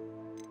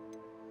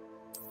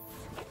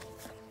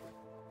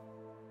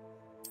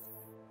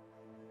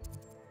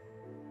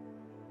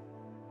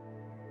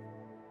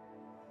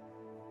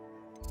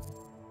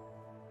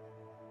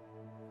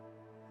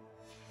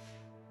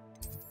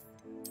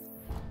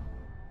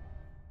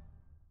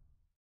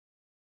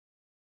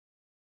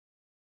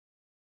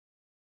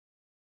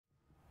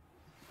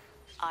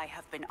 I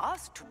have been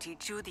asked to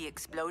teach you the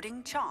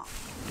exploding charm,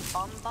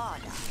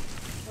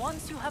 Bombarda.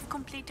 Once you have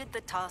completed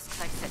the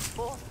tasks I set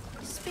forth,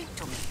 speak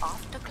to me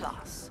after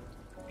class.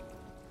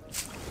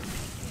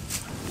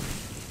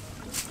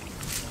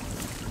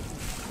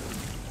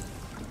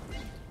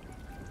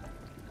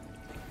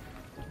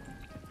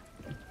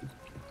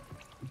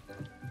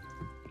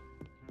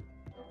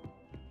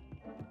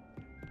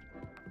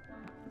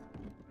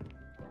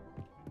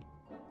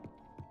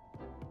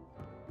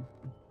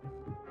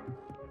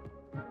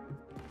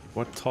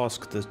 What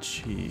task did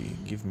she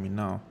give me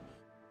now?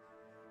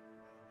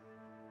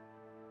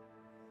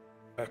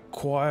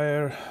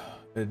 Acquire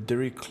a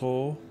Derry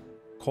Claw,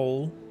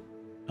 coal,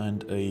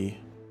 and a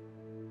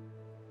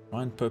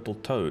giant purple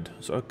toad.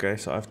 So okay,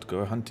 so I have to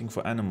go hunting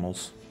for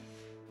animals.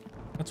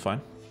 That's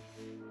fine.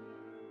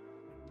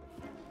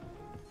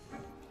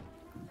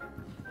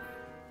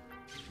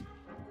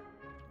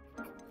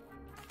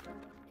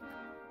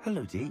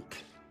 Hello,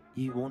 Deke.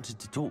 You wanted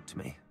to talk to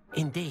me?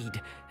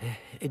 Indeed.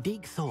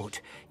 Deke thought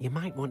you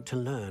might want to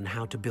learn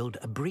how to build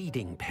a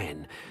breeding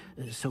pen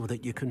so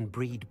that you can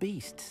breed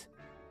beasts.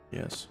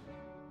 Yes.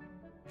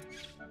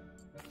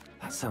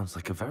 That sounds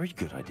like a very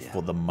good idea.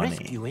 For the money.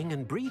 Rescuing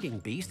and breeding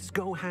beasts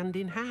go hand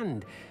in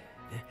hand.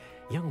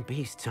 Young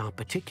beasts are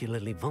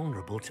particularly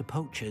vulnerable to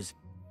poachers.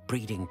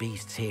 Breeding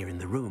beasts here in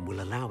the room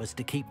will allow us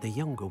to keep the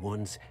younger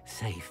ones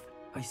safe.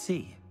 I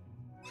see.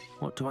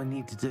 What do I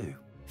need to do?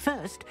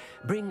 First,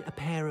 bring a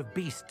pair of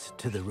beasts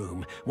to the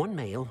room. One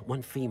male,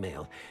 one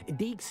female.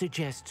 Deke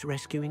suggests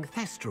rescuing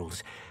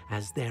thestrals,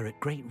 as they're at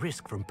great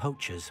risk from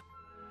poachers.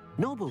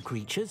 Noble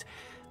creatures,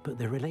 but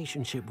their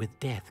relationship with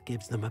death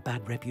gives them a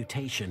bad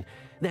reputation.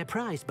 They're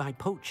prized by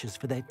poachers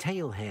for their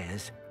tail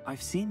hairs.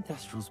 I've seen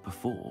thestrals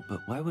before,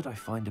 but where would I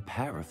find a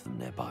pair of them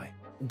nearby?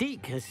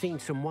 Deke has seen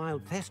some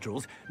wild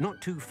thestrals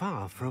not too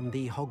far from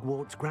the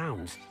Hogwarts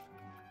grounds.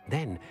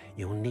 Then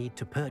you'll need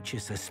to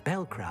purchase a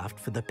spellcraft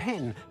for the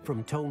pen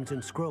from Tomes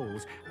and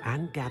Scrolls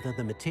and gather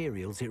the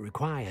materials it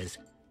requires.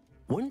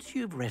 Once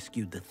you've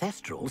rescued the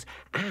thestrals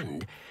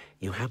and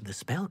you have the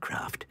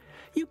spellcraft,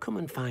 you come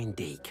and find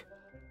Deke.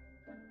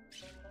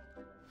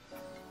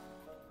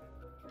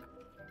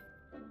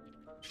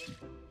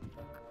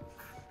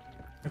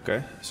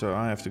 Okay, so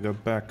I have to go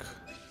back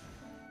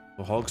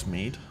to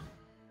Hogsmeade,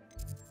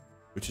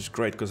 which is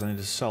great because I need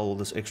to sell all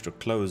this extra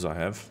clothes I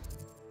have.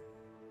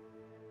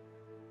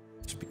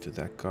 Speak to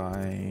that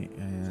guy,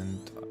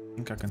 and I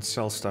think I can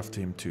sell stuff to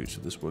him too,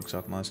 so this works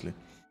out nicely.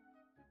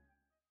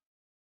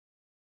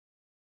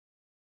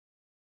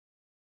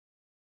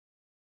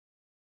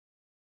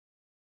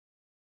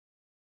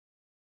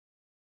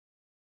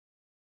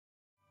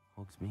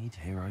 Hogsmeade,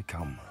 here I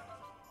come.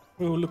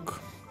 Oh,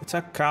 look, it's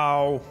a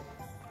cow.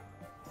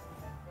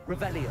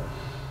 Revelio.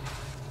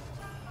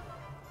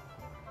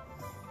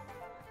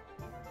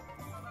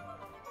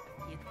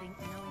 You'd think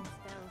knowing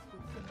spells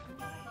would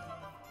simplify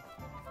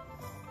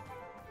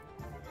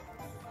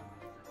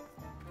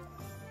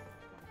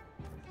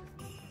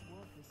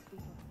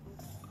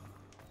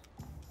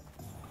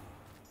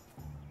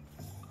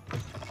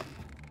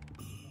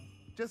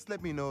Just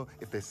let me know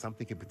if there's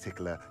something in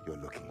particular you're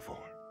looking for.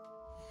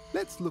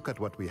 Let's look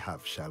at what we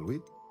have, shall we?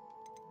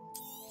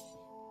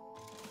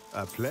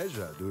 A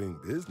pleasure doing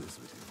business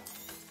with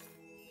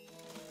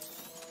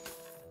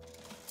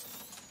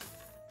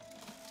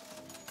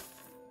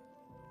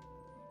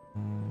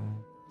you.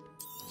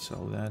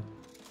 Sell that.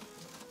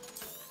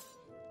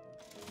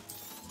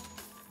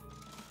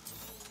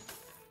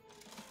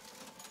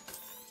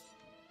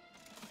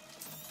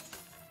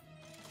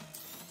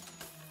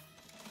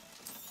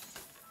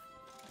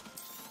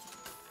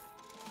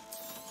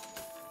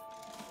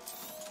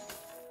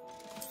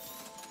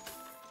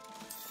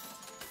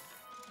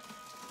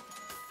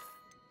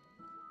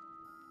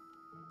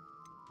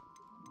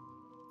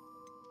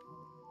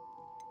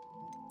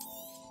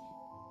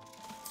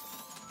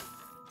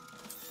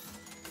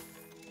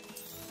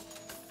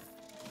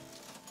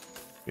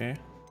 Okay,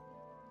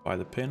 buy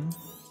the pin.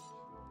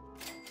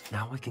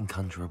 Now I can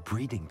conjure a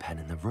breeding pen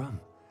in the room.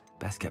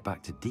 Best get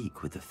back to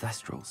Deke with the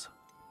thestrals.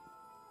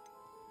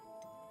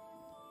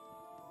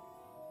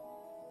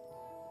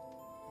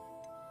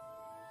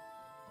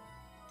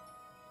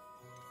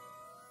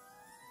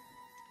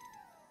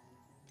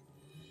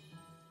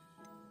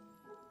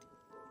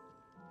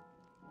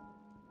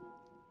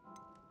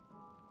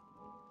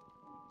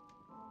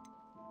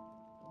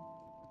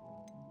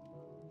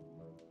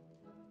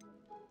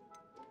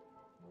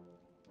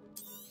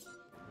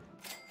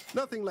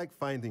 Nothing like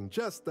finding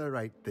just the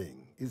right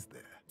thing, is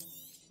there?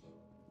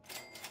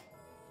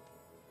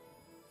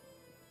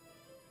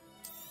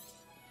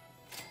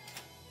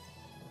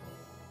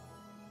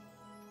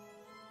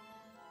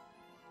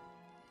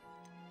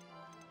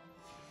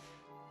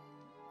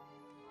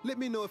 Let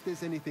me know if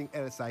there's anything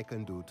else I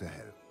can do to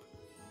help.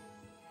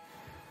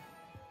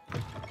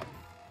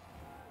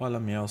 Well,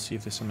 let me else see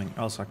if there's something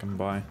else I can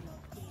buy.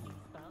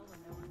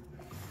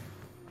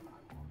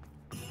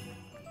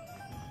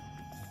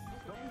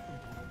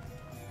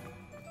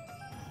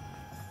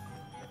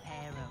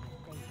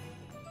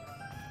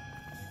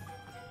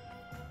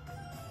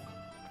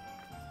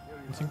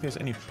 I think there's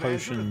any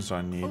potions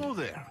I need. Hello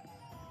there.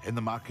 In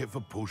the market for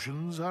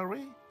potions, are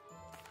we?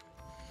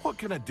 What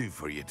can I do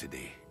for you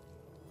today?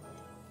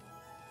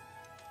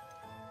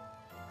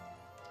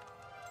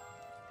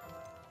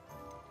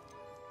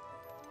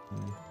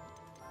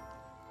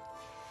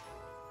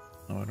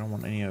 No, I don't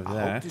want any of I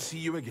that. hope to see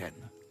you again.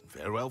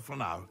 Farewell for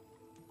now.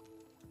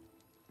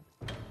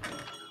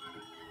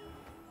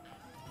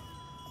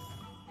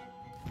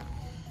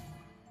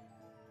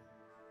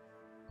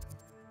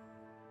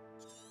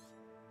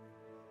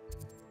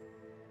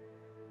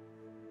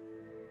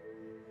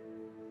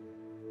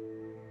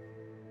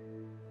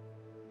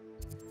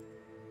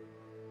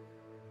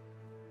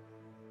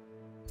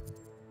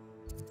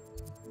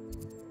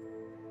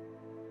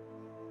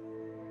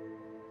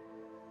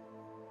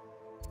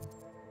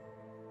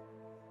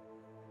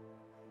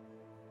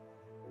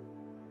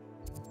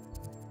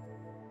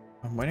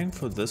 I'm waiting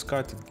for this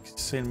guy to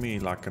send me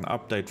like an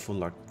update for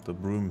like the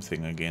broom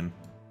thing again.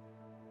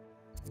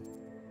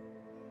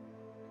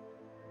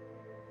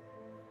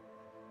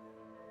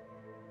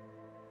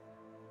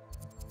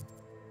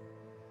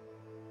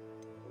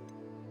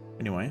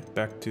 Anyway,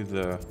 back to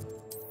the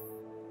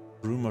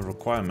room of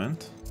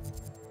requirement.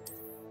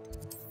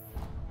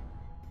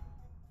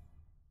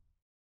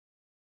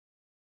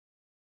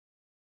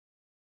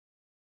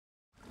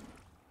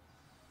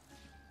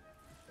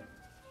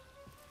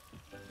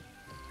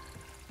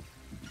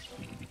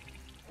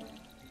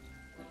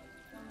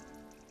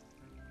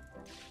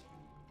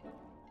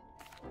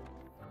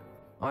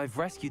 I've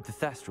rescued the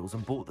Thestrals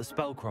and bought the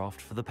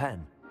spellcraft for the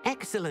pen.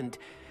 Excellent.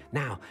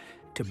 Now,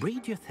 to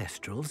breed your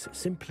Thestrals,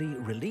 simply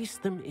release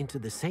them into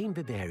the same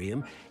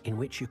vivarium in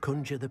which you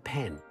conjure the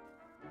pen.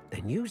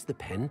 Then use the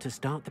pen to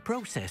start the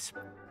process.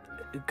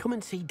 Come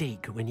and see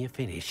Deke when you're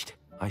finished.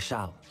 I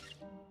shall.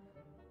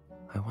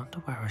 I wonder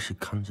where I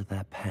should conjure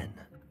their pen.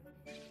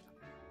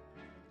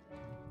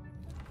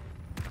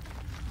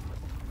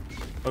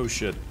 Oh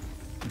shit.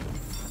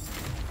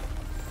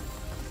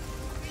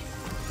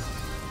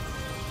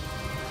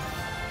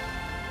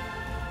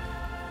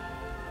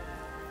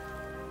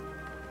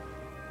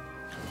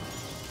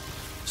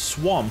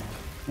 Swamp.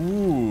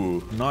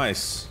 Ooh,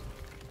 nice.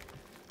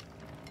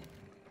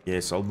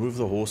 Yes, I'll move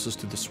the horses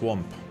to the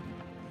swamp.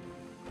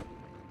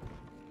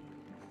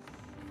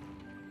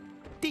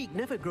 Deke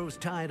never grows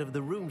tired of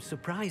the room's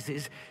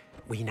surprises.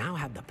 We now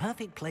have the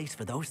perfect place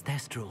for those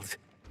Thestrals.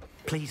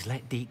 Please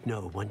let Deke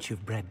know once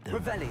you've bred them.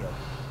 Revelio.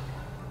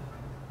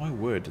 My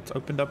word, it's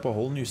opened up a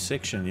whole new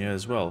section here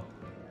as well.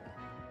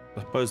 I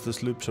suppose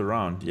this loops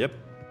around. Yep.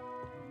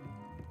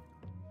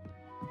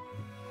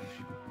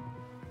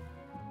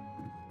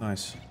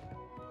 Nice.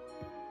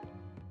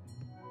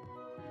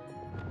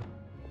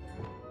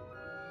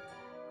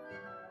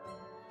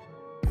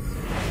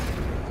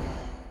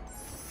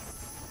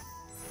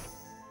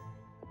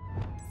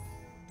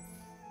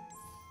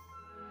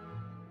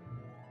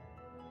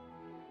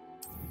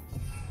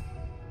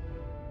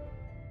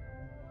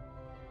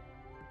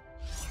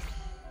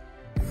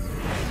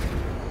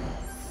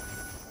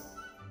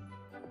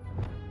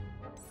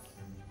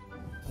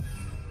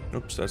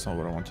 Oops, that's not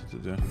what I wanted to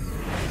do.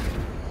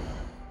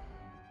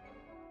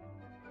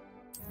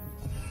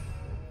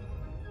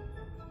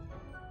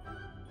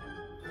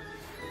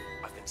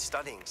 I've been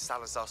studying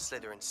Salazar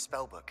Slytherin's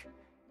spellbook.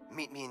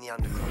 Meet me in the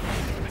underground.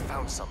 I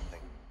found something.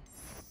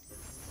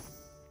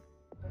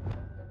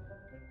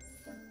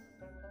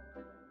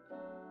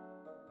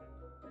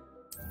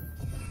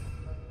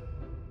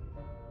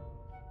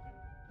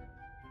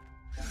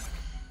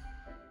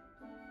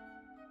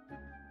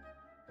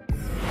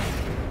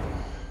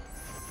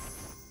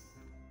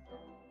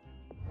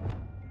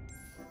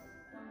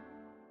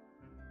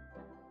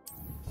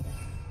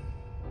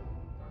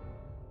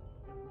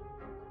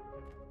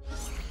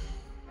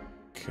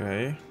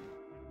 Okay.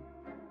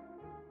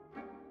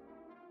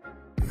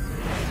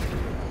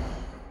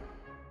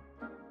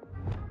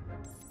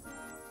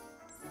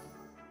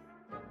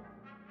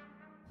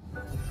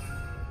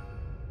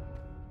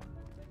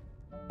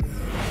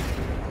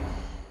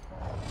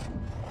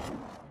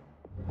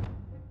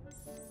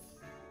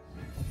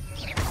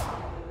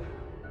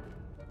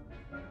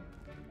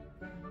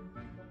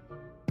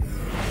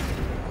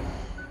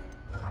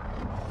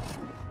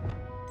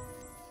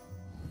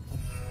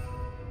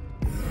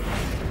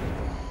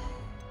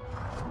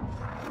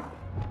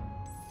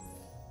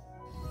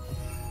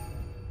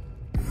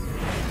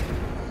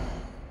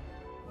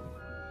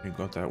 You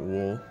got that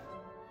wall.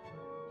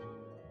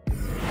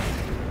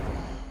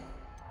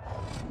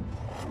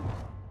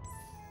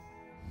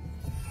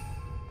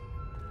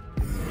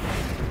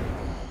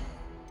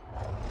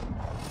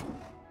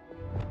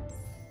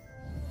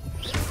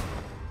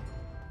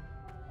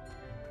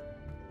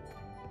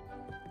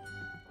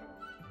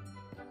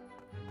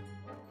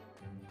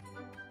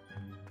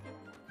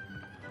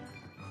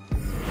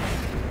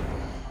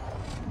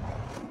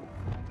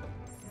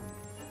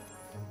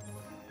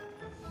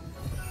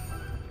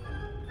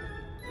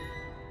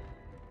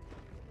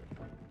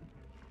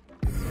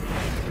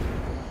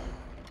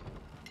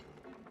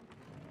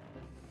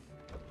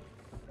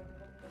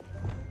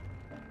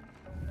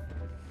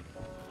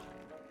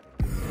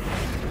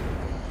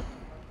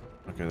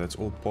 Okay, that's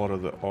all part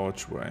of the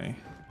archway.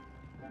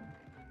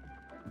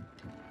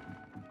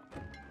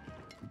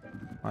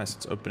 Nice,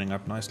 it's opening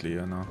up nicely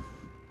here now.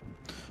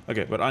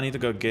 Okay, but I need to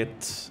go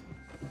get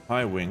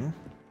High Wing.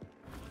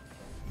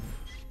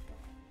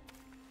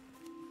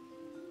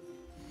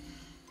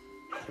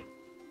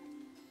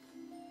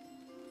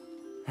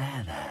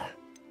 There.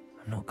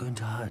 I'm not going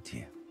to hurt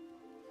you.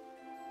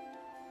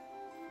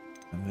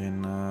 And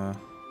then,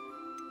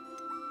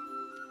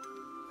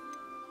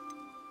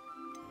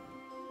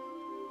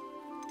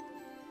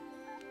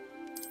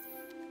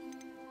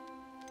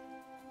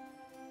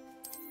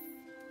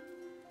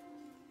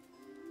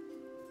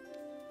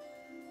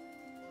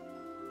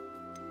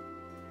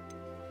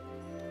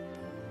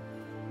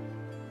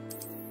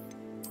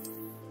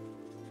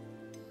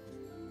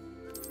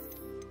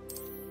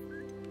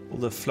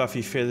 the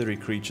fluffy feathery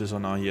creatures are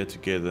now here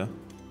together.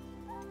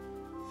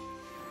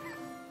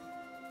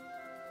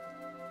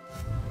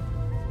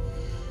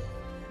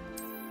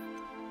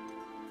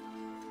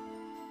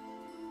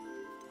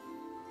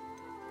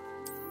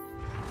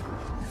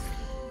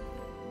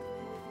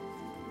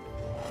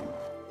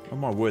 Oh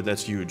my word,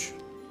 that's huge.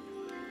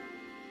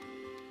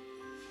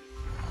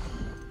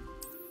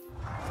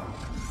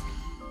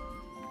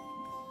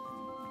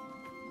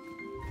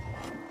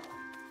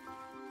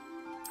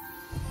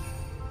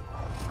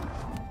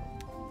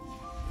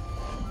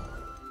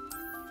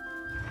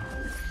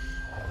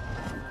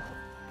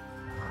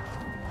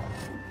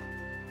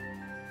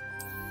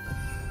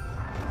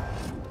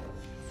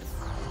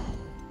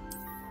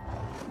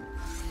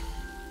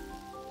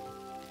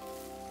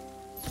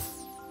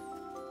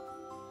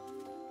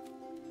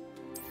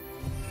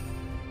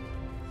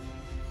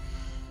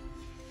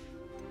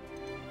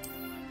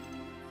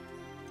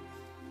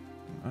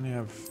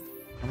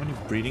 How many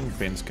breeding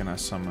pens can I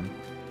summon?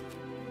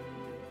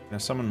 Can I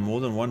summon more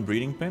than one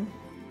breeding pen?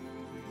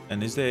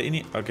 And is there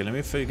any... Okay, let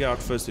me figure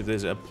out first if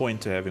there's a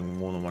point to having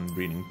more than one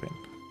breeding pen.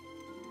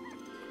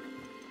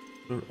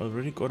 I've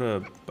already got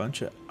a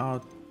bunch of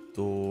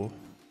outdoor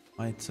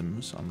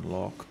items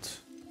unlocked.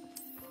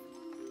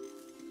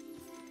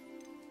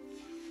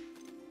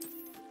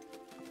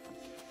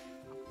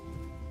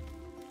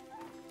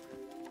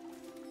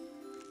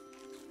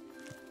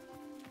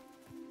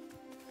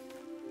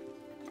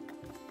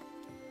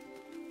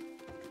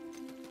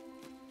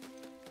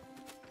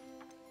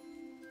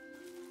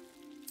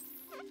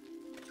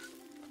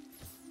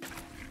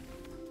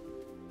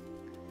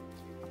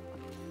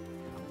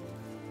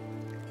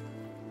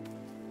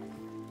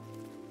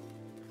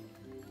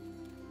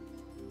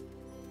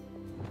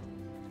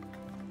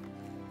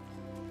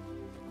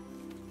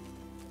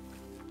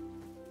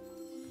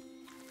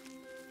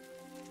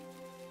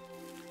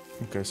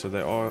 Okay,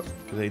 so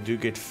they do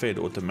get fed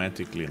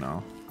automatically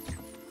now,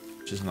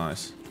 which is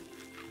nice.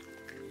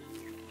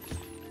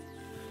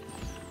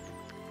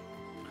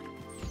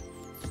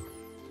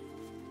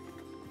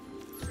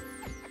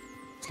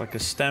 It's like a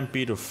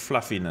stampede of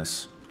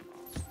fluffiness.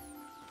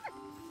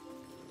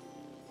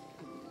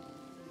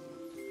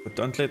 But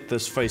don't let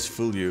this face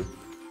fool you.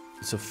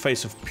 It's a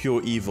face of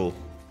pure evil.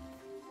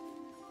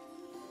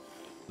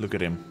 Look at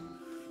him.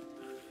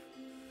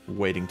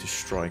 Waiting to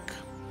strike.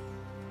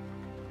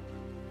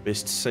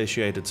 Best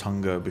satiate its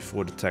hunger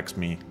before it attacks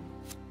me.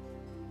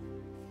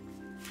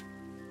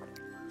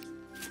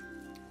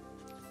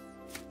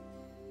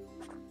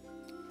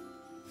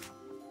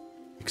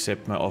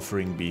 Accept my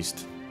offering,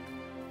 beast.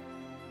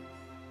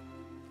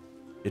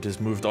 It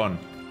has moved on.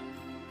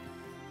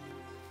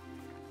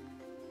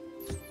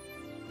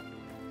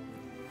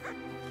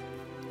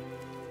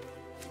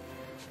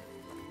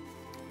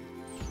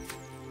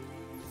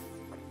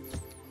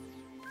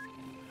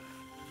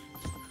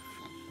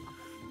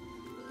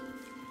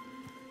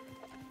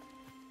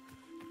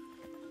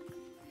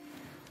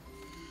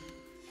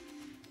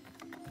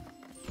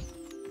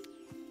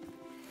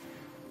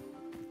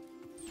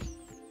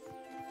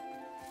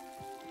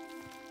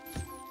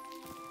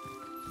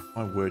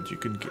 My word, you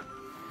can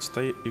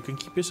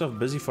keep yourself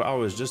busy for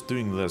hours just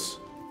doing this.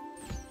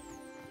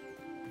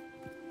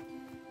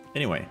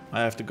 Anyway,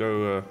 I have to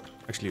go,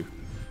 actually,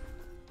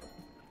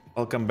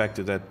 I'll come back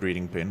to that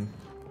breeding pen.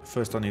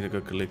 First I need to go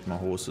collect my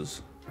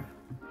horses.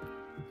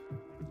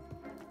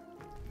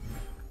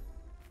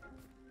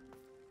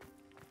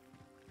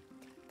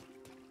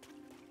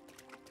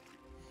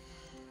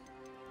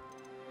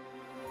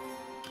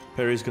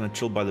 Perry's gonna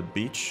chill by the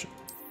beach.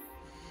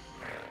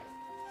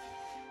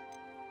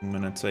 I'm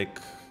gonna take...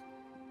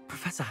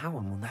 Professor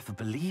Howard will never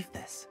believe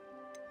this.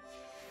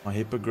 My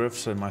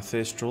hippogriffs and my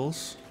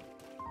thestrals.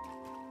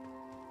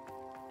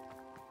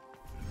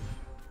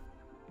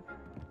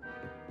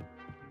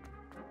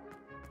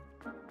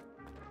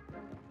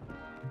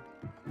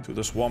 To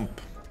the swamp.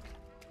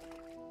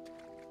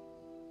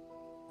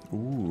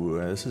 Ooh,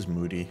 this is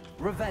moody.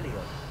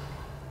 Revelio.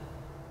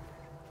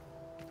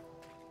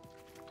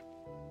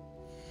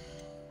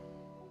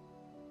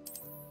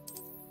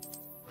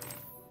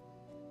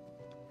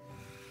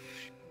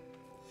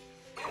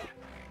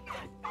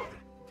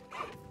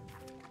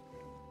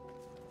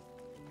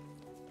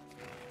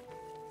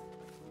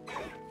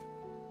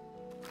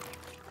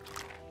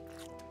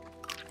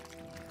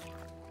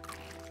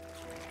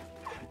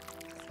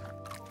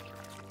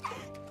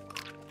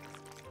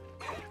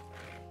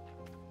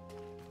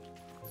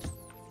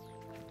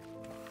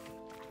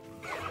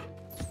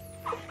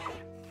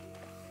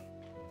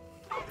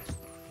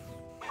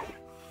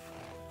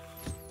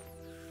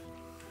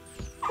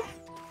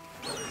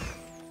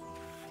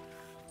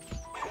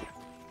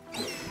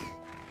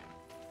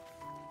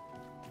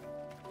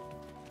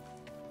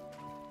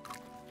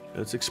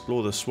 Let's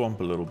explore the swamp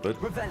a little bit.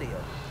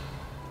 Revelio.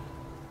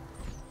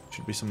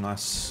 Should be some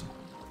nice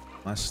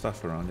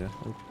stuff around here.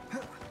 Oh.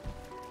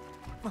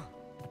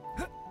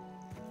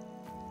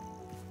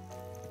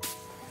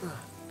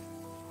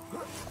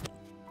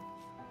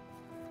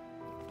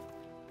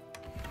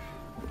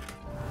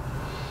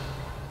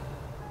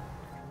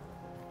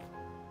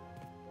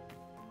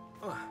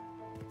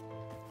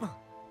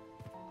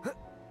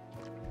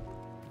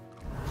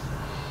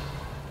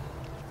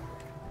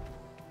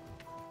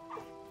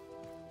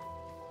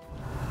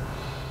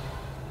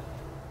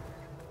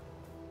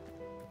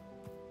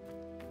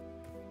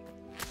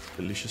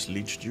 delicious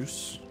leech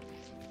juice.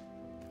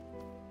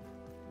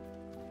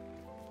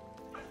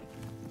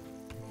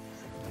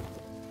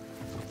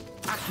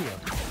 Accio.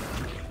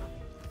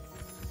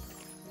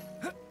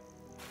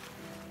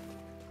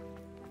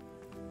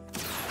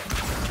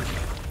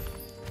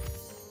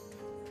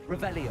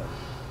 Revelio.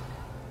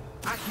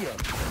 Accio.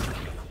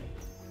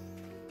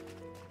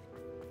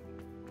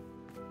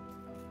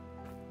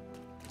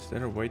 Is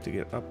there a way to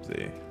get up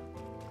there?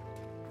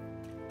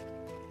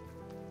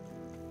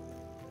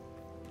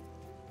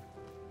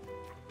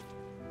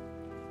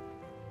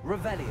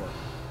 Revelio.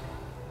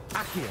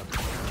 Accio.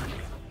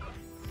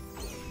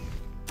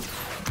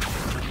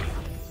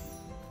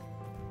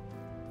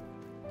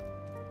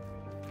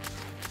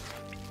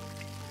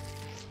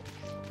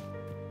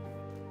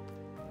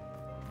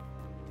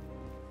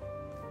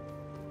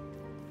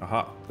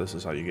 Aha, this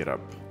is how you get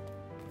up.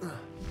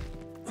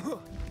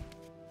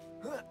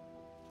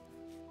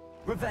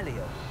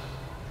 Revelio.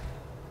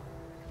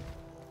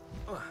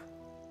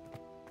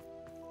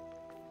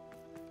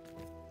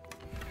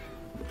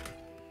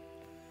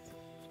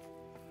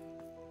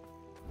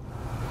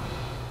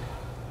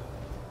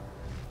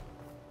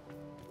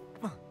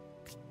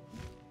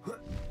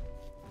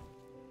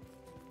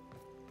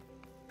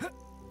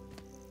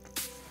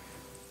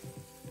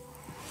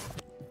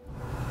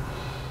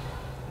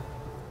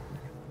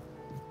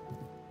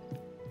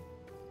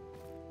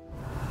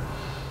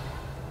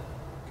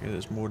 Okay,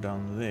 there's more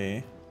down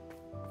there.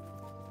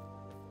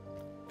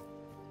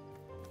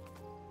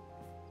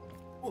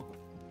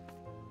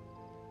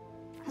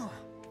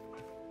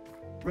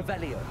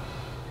 Revelio.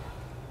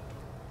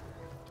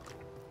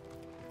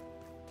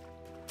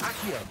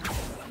 Accio.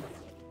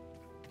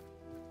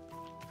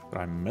 Did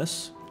I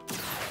miss?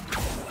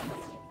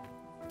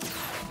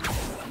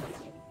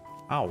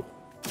 Ow.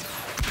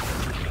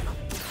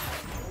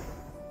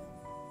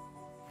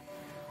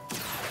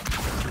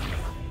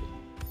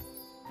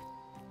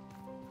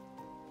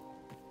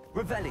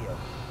 Revelio.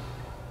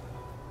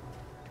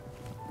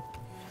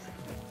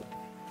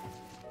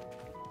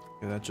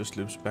 Okay, that just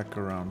loops back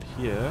around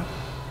here.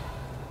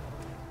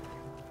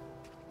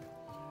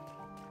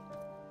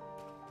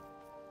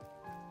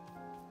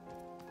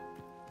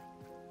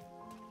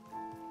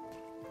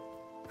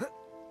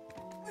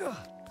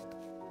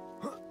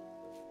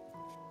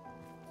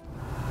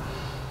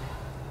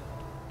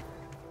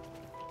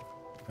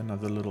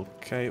 Another little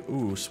cave.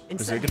 Ooh,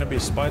 is there gonna be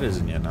spiders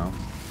in here now?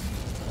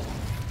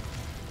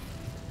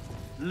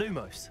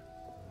 Lumos.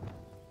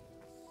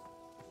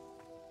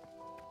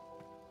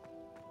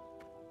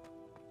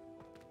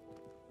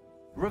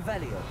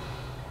 Revelio.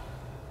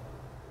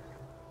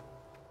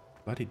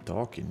 Bloody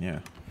dark in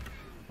here.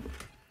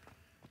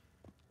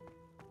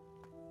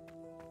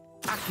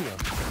 Accio.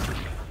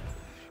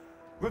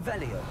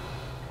 Revelio.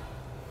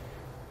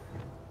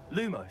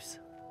 Lumos.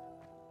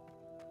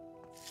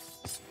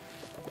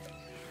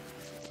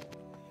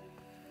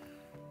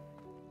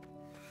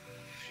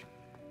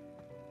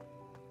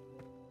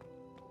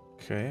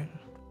 Okay.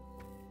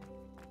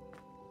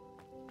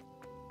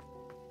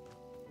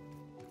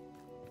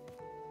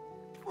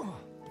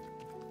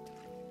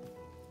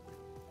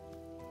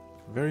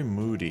 Very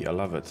moody, I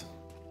love it.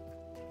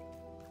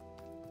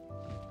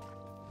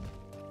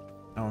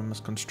 Now I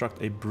must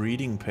construct a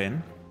breeding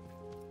pen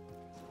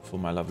for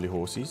my lovely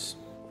horsies.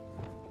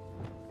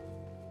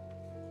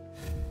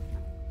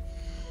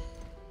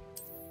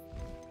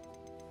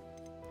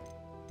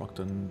 Locked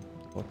in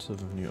lots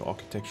of new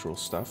architectural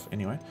stuff.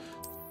 Anyway,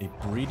 a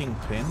breeding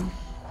pen.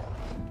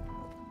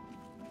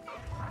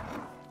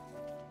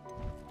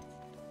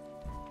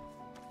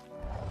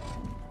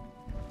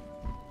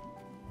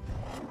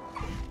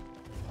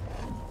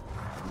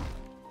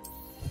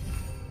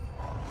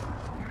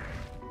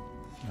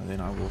 And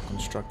then I will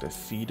construct a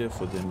feeder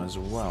for them as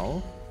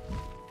well.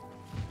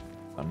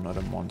 I'm not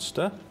a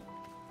monster.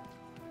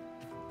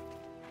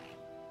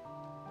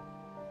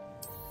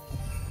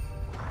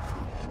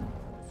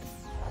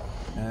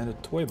 And a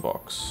toy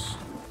box.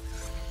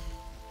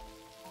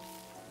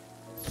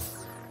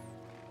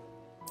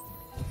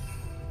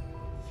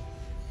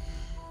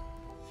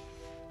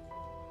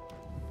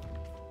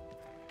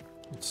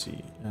 Let's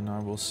see, and I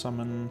will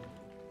summon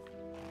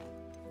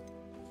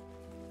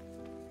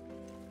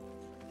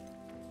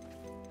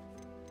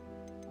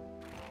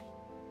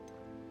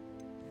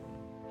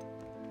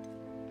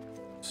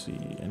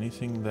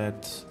anything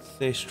that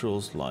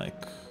Thestrals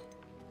like.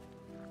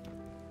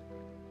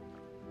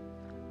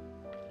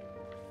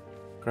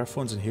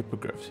 Graphons and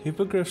hippogriffs.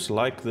 Hippogriffs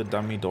like the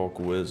dummy dog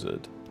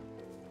wizard.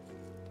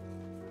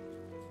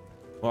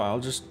 Well, I'll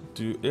just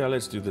do... yeah,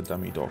 let's do the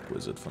dummy dog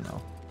wizard for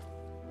now.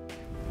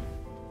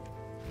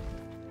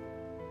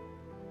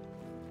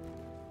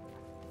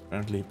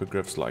 Apparently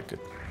hippogriffs like it.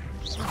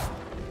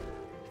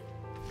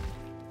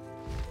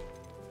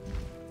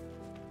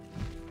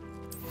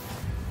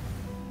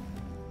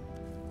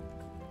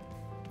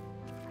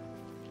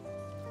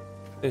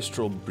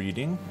 Thestral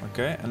breeding,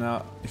 okay, and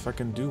now if I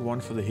can do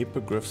one for the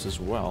hippogriffs as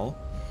well.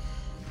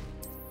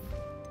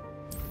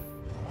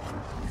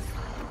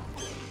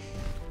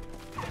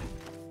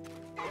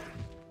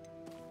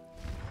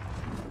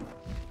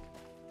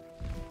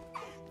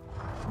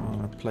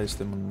 place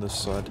them on this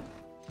side.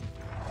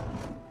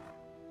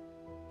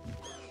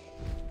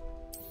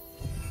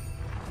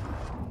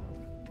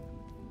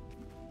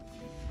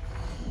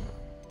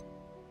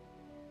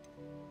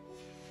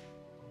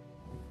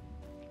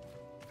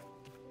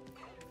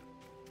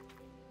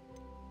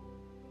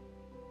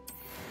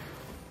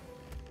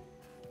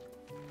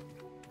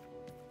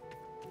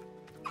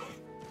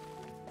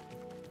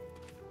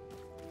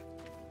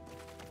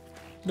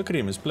 Look at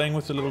him, he's playing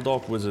with the little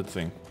dark wizard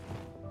thing.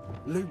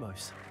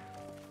 Lumos.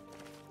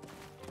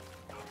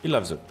 He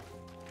loves it.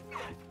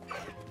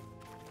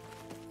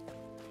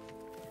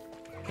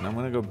 And I'm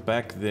gonna go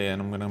back there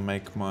and I'm gonna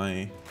make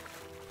my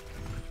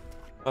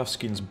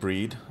puffskins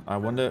breed. I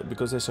wonder,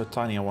 because they're so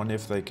tiny, I wonder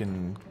if they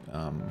can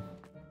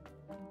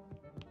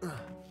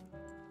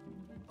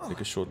take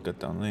a shortcut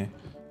down there.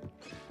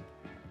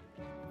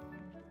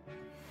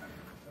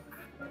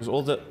 Because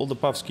all the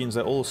puffskins,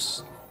 they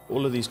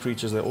all of these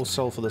creatures, they all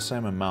sell for the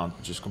same amount,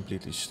 which is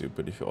completely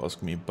stupid if you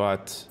ask me,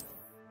 but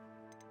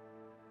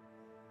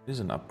it is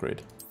an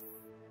upgrade.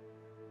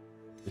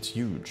 It's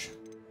huge.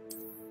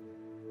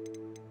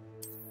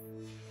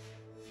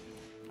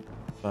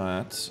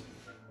 But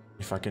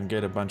if I can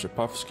get a bunch of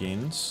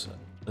puffskins,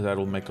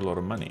 that'll make a lot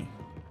of money.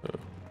 So.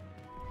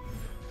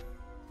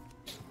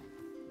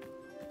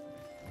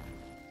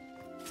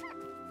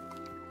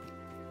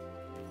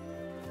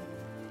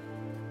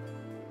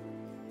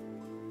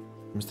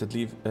 Must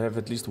have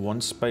at least one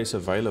space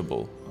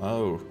available.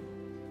 Oh.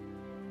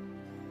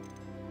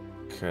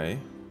 Okay.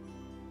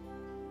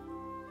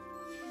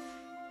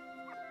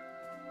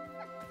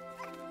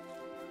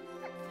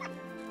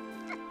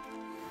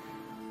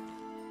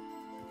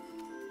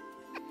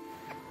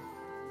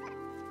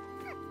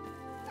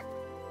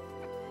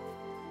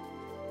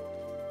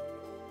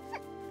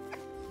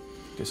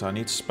 Okay, so I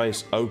need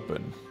space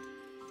open.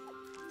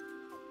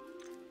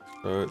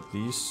 So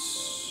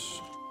these...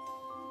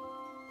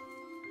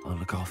 I'll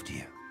look after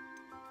you.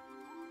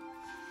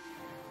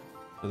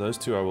 So those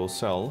two I will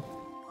sell.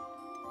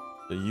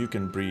 So you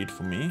can breed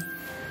for me.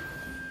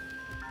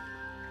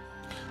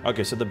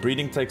 Okay, so the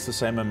breeding takes the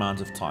same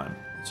amount of time.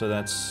 So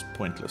that's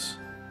pointless.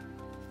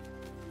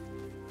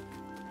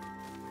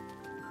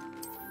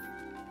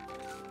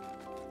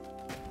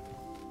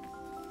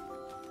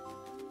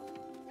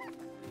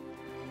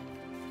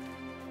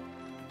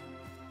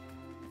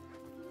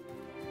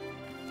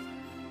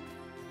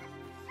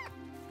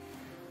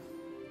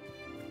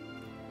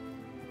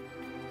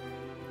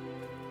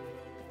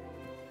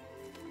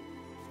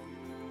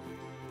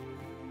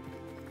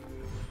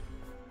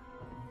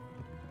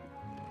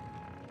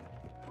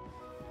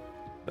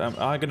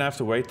 I'm gonna have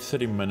to wait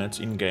 30 minutes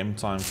in game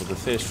time for the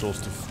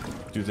Thestrals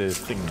to do their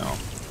thing now.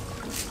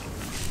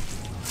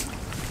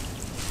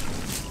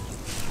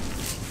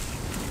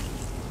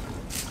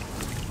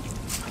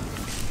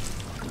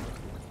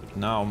 But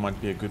now might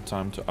be a good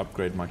time to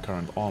upgrade my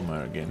current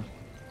armor again.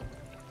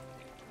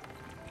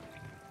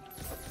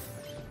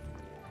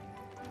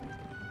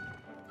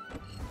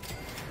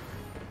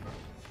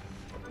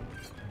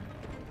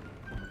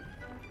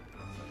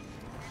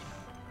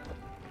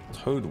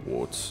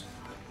 Toadwarts.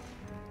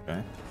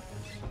 Okay.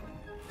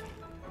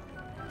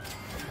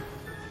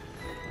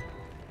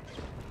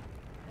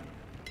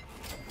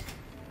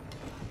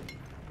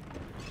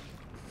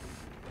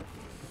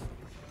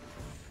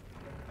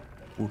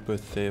 Whooper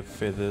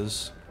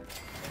feathers.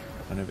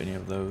 Don't have any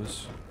of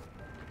those.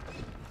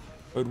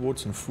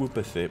 Toadwarts and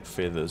whooper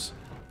feathers.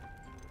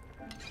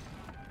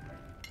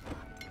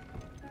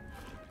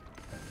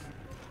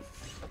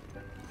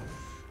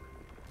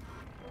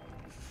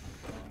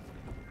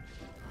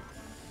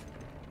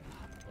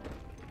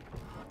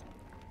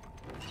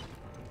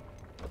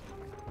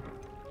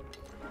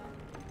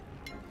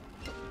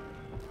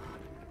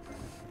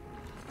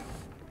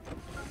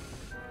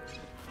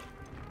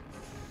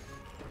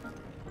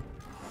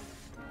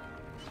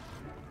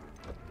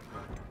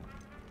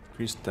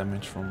 Increased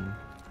damage from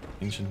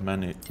ancient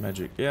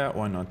magic. Yeah,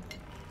 why not?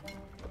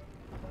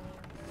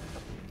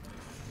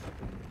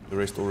 The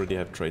rest already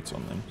have traits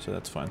on them, so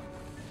that's fine.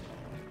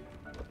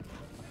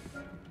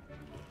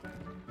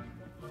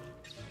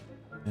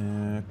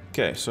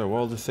 Okay, so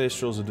while the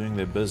Thestrals are doing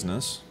their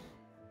business,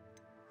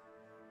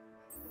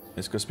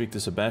 let's go speak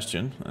to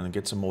Sebastian and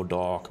get some more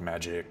dark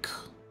magic.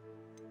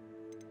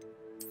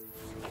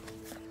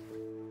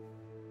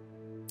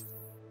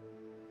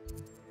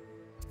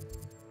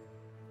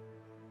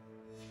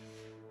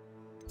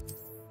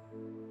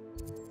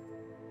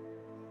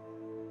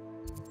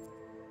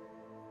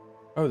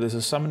 Oh, there's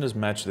a summoner's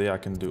match there I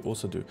can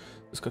also do.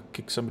 Let's go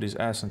kick somebody's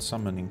ass in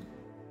summoning.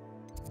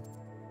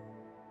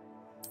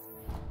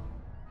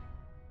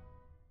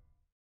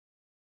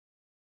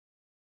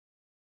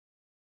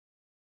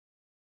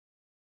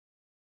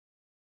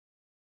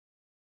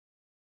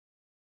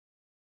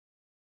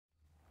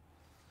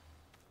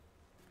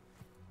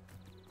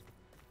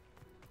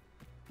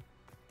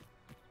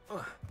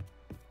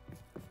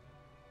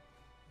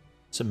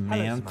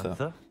 Samantha. Hello,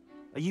 Samantha.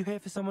 Are you here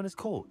for Summoner's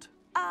Court?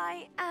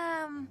 I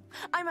am.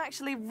 I'm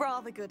actually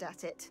rather good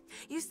at it.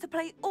 Used to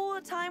play all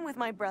the time with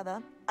my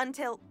brother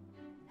until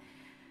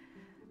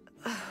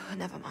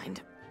never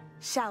mind.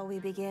 Shall we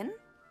begin?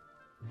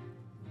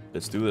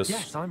 Let's do this.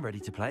 Yes, I'm ready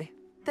to play.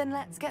 Then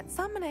let's get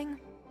summoning.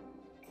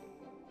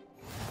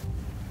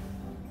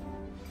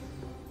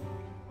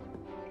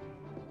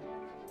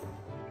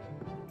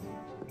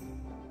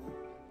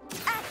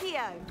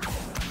 Accio!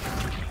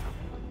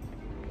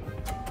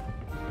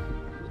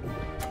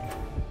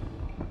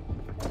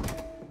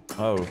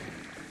 Oh.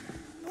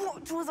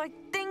 What was I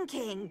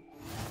thinking?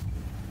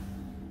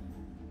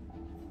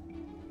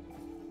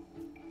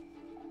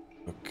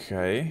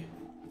 Okay.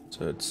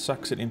 So it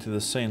sucks it into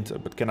the center,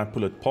 but can I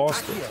pull it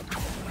past it?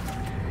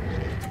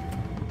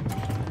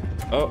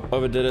 Oh,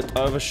 overdid it,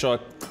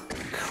 overshot.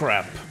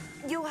 Crap.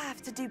 You'll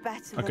have to do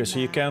better. Okay, so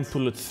you can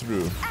pull it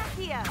through.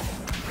 Accio!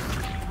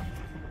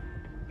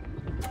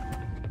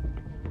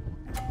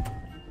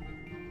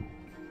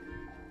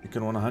 You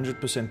can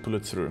 100% pull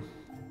it through.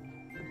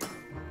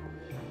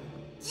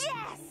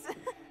 Yes!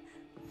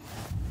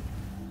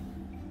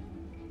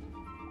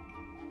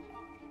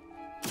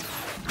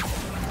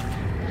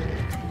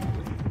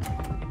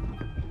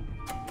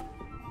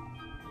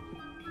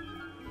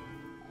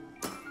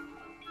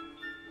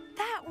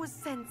 That was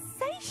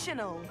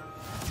sensational!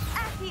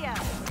 Accio!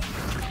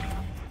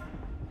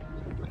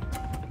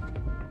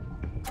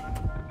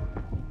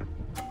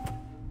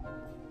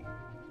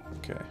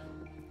 Okay.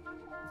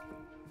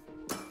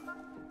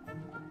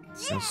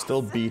 I'll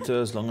still beat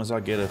her as long as I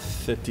get a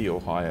 30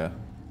 or higher.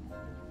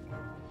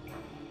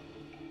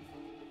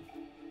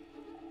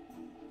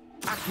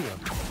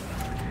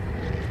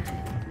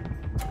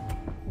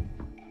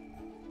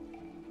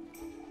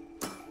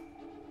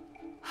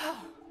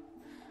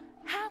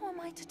 How am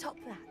I to top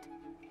that?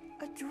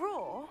 A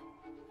draw?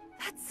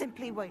 That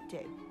simply won't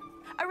do.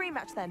 A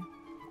rematch then.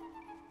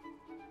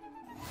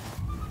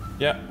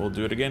 Yeah, we'll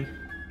do it again.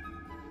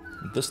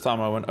 This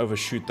time I won't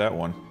overshoot that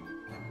one.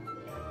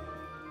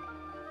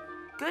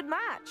 Good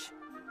match.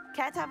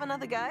 Care to have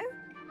another go?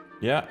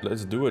 Yeah,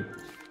 let's do it.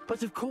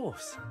 But of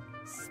course.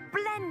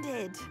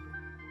 Splendid.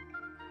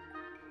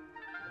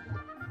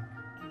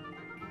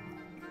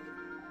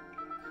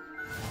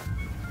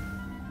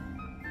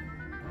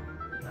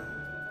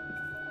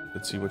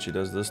 Let's see what she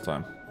does this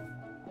time.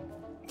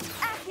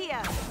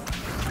 Accio!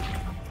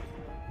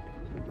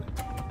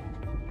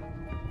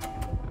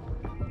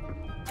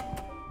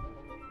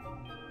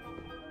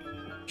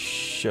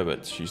 Shove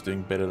it, she's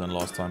doing better than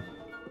last time.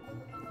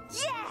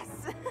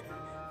 Yes!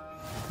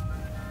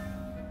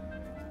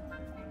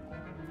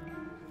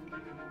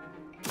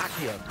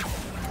 Accio.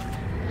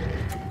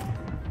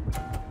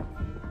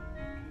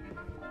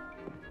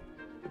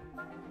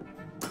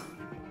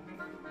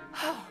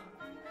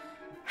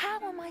 How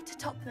am I to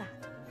top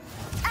that?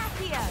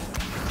 Accio!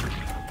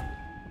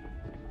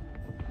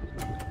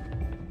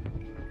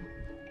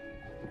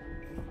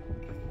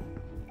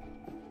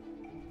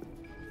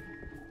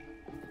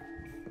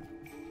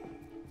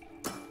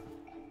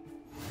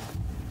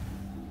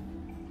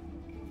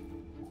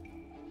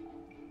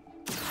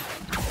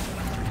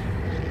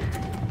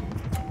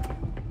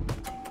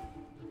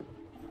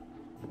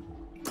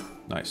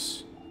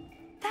 Nice.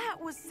 That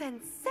was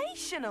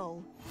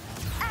sensational!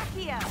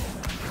 Accio!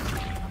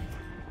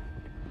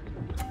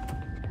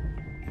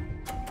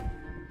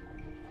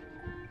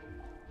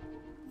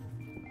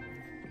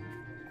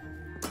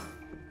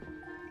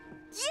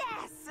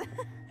 Yes!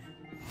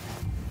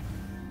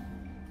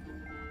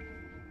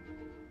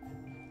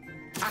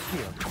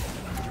 Accio.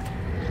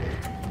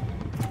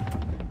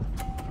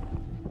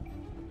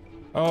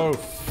 Oh,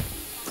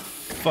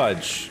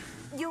 fudge.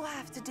 You'll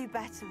have to do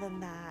better than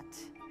that.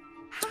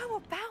 How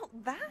about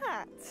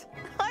that?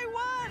 I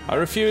won! I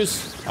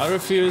refuse. I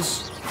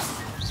refuse.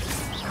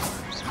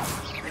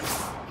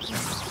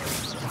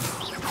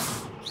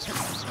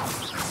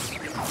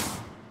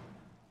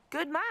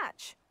 Good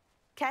match.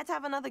 Care to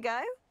have another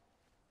go?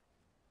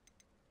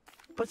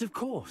 But of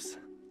course.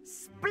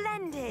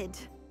 Splendid.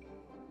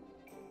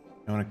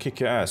 I want to kick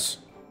your ass.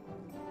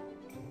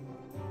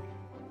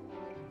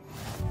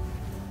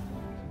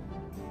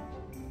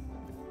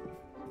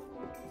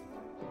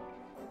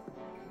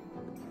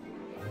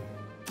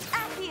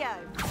 Accio.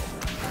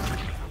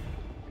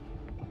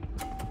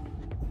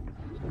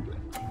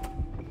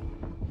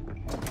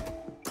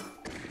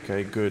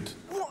 Okay, good.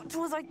 What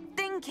was I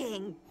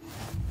thinking?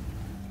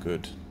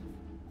 Good.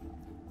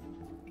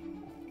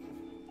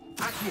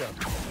 Accio.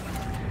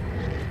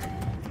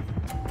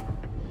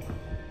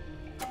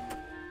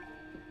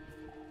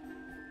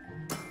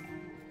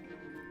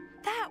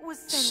 That was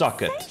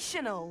Suck it.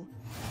 sensational.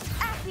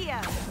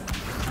 Accio.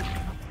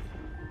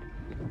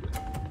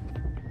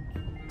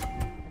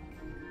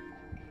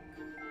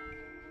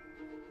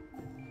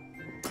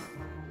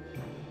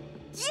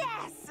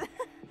 Yes!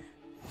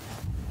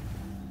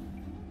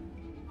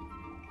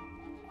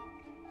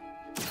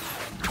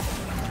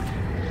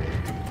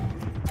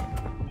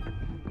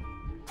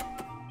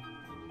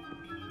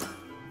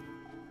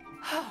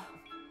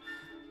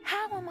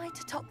 How am I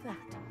to top that?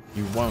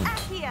 You won't.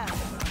 Accio.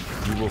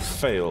 You will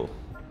fail.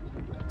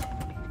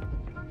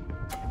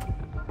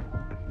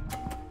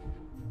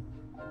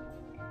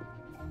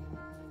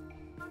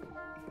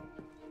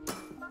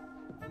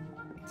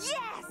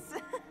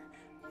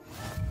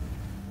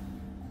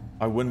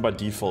 I win by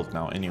default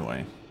now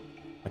anyway.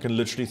 I can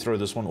literally throw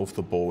this one off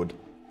the board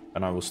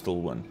and I will still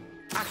win.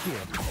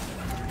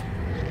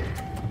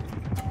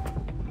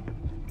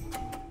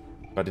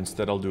 But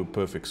instead I'll do a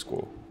perfect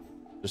score.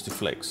 Just to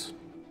flex.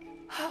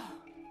 How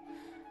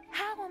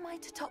am I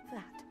to top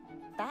that?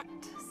 That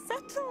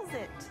settles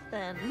it,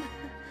 then.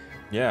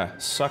 Yeah,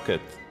 suck it.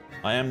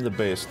 I am the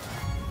best.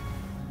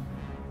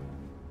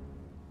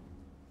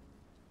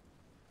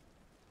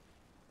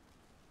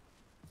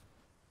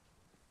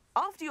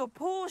 After your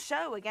poor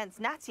show against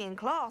Natty in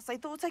class, I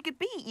thought I could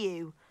beat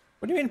you.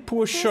 What do you mean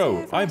poor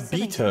show? I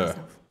beat her.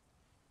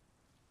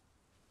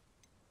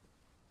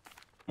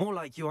 More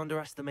like you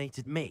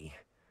underestimated me.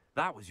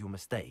 That was your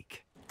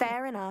mistake.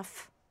 Fair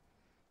enough.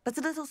 But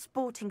a little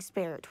sporting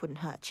spirit wouldn't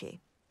hurt you.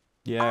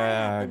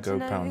 Yeah, go I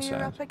know pound who you're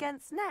sand. up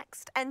against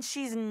next, and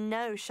she's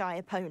no shy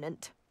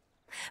opponent.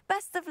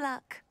 Best of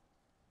luck.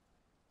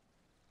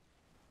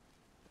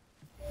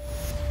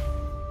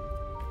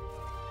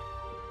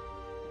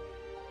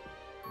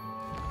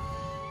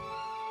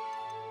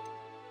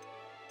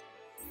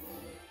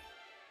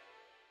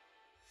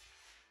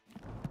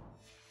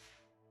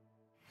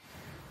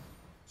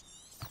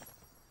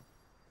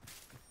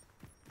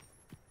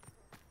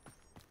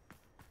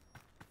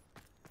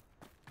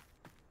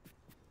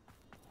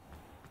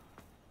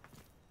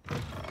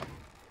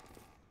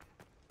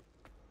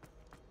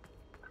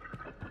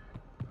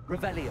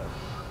 Revelio. I'd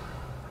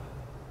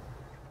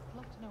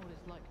love to know what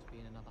it's like to be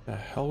in another. The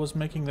hell was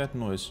making that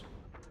noise?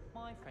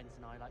 My friends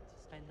and I like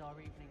to spend our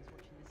evenings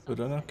watching this.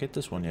 Did I not get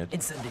this one yet?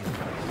 Incendio.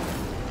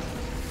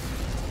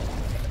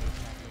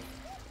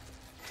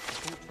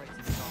 Portraits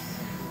of stars are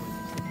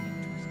always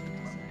interesting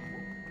to say.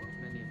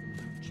 Many of them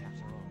do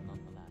chatter on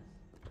nonetheless.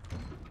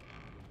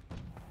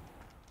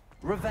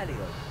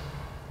 Revelio.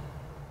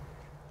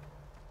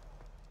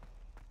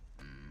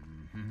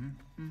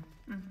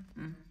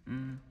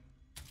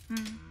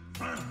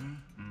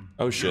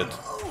 Oh shit.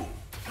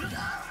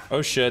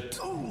 Oh shit.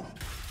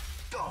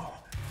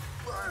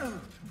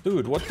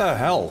 Dude, what the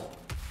hell?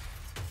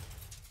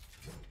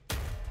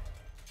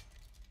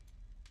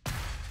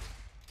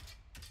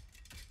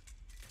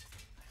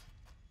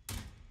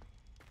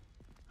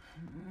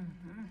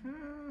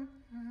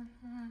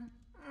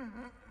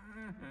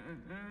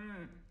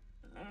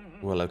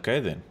 Well,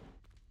 okay then.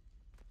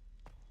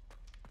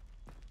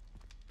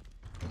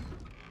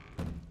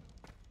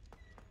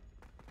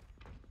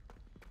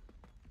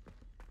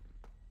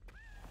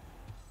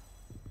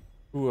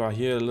 Ooh, I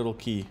hear a little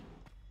key.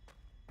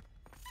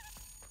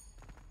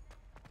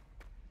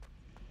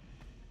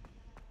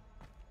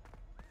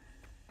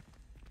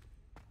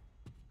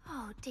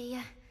 Oh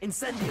dear.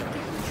 Incendio.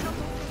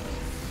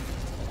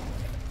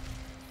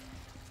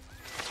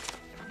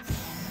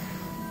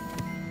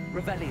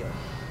 Revelio.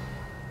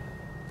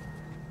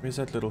 Where's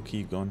that little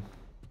key gone?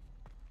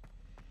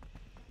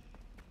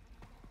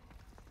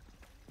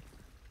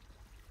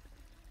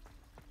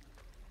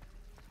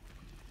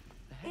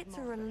 It's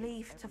a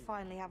relief to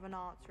finally have an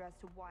answer as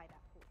to why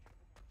that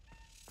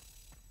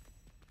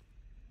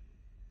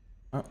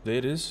portrait. Oh, there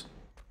it is.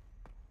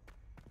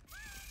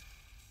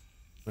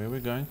 Where are we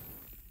going?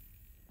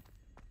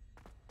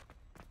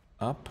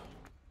 Up.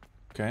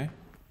 Okay.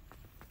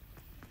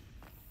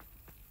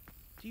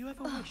 Do you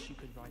ever wish you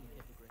could ride a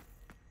hippogriff?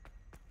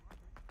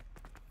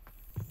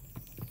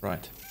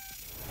 Right.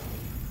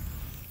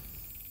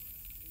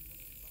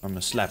 I'm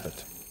gonna slap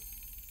it.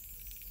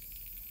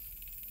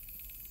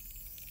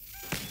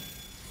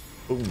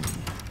 Boom.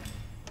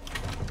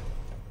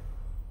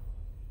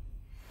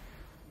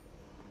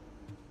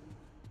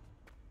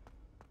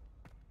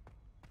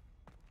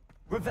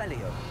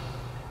 Revelio.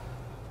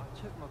 I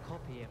took my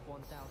copy of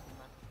 1,000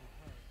 Magical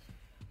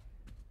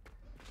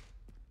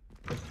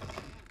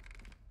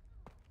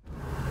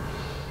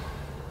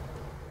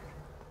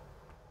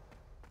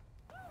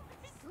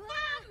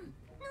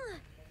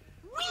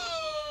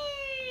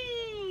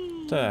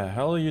What the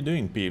hell are you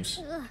doing, Peeves?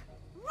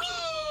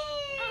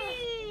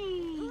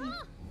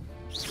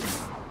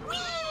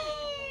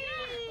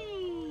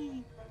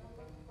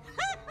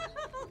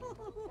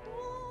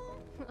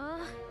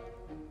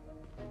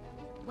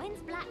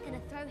 When's Black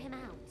gonna throw him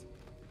out?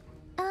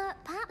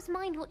 Perhaps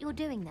mind what you're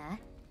doing there.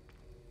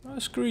 Oh,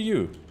 screw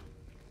you.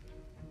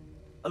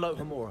 Hello,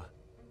 Hamura.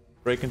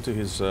 Break into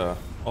his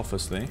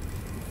office there.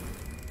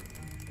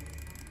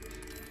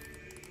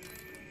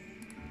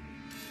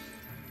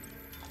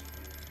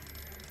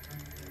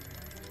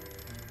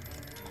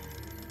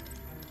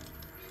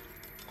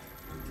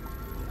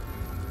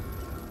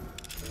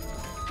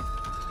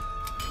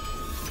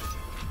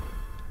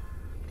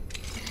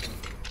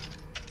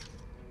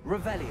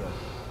 Revelio.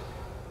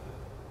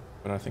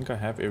 But I think I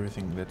have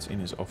everything that's in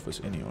his office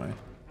anyway.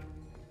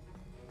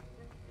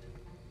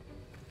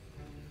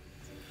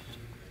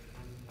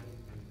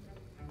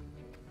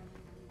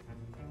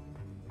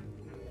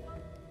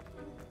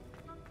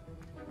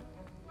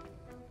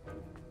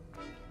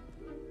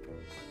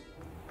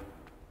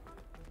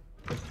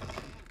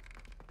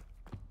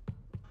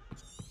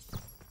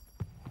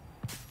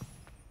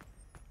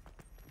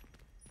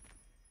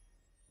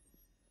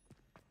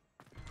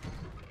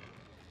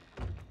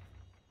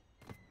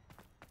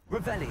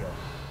 Revelio.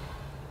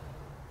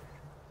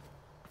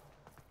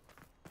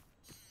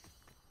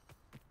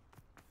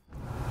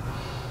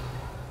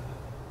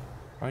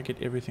 I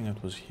get everything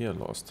that was here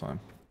last time.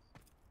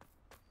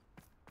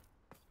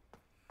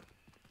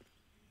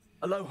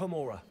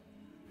 Alohomora.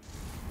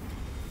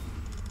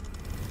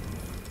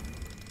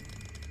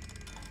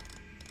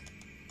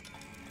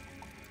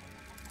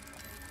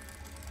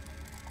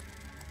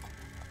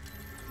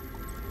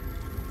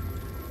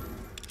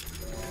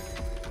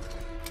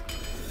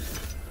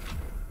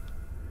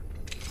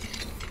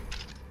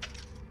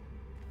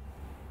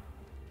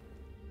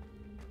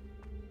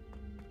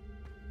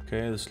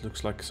 Okay, this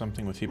looks like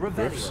something with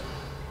hippogriffs.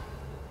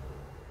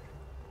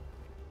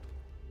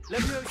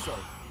 Levioso.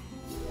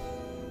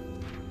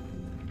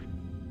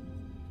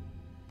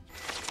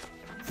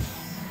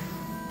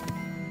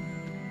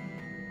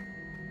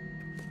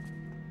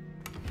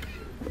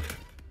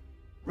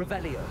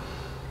 Revelio.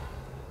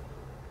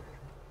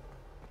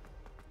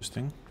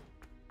 Interesting.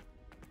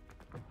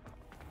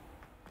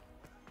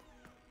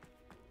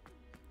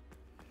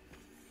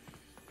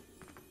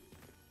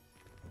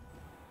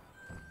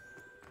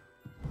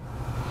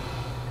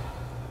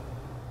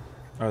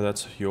 Oh,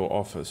 that's your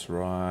office,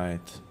 right.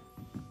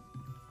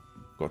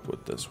 Got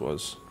what this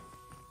was.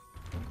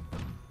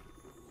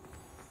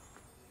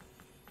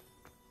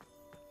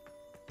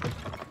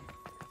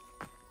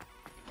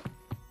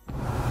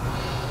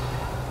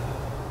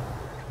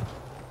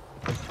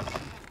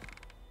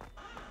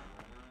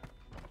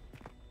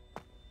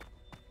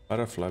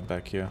 Butterfly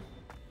back here.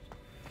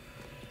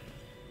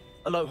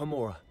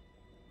 Alohomora.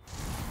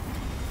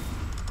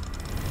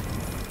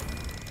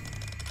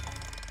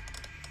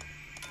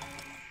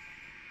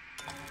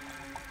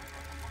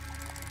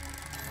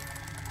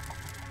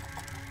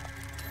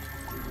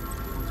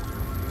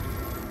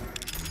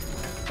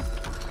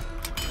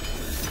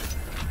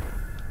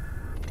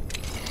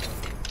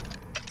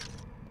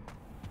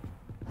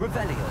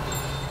 Revelio.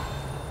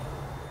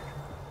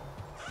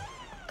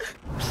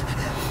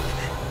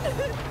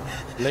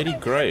 Lady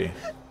Grey.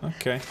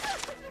 Okay.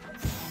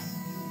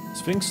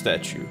 Sphinx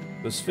statue.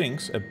 The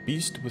Sphinx, a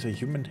beast with a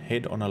human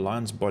head on a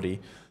lion's body,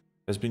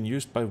 has been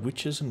used by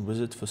witches and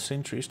wizards for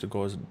centuries to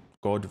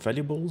guard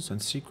valuables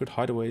and secret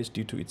hideaways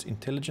due to its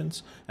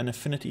intelligence and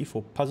affinity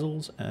for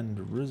puzzles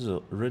and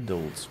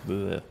riddles.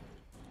 Blech.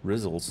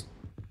 Rizzles.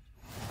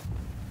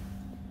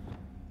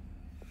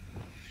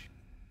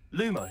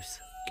 Lumos.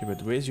 Okay,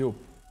 but where's your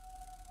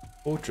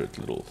portrait,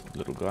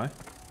 little guy?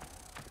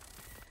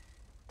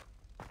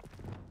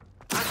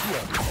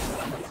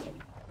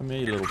 Come here,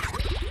 you little...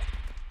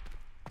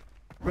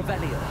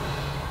 Revelio.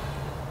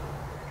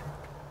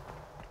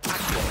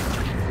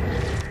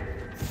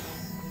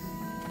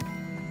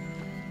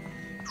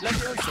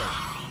 Levioso.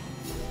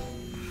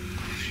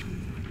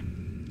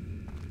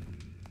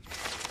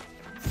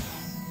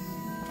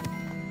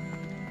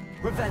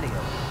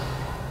 Revelio.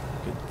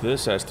 Okay,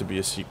 this has to be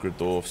a secret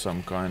door of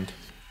some kind.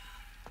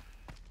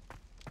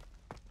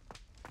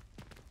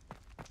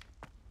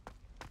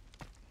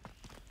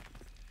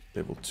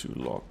 Level 2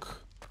 lock.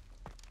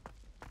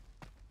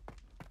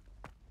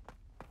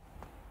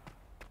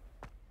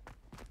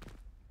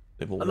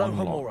 Level 1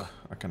 lock.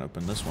 I can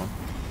open this one.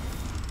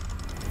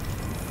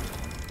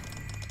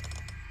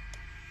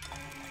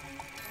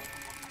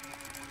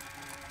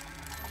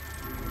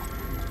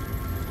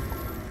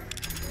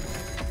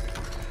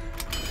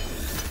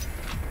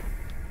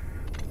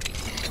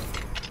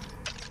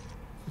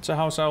 It's a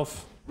house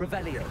elf.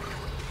 Revelio.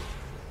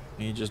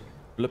 He just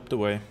blipped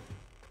away.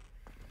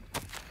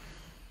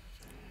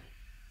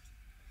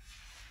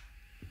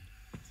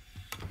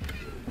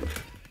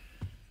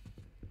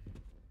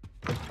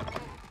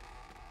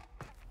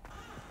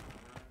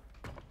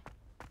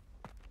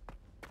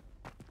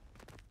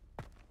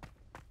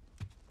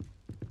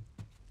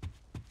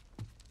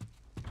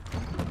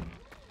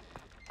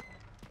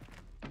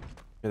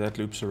 Okay, that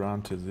loops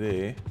around to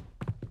there.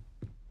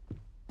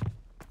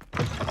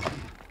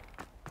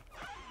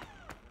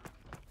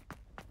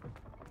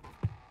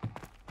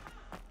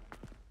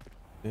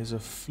 There's a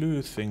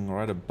flue thing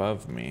right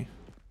above me.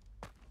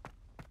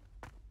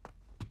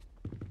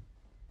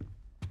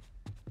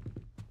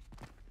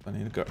 I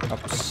need to go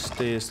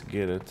upstairs to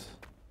get it.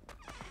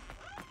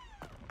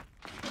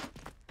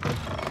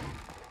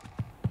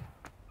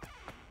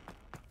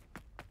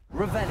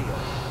 Revelio.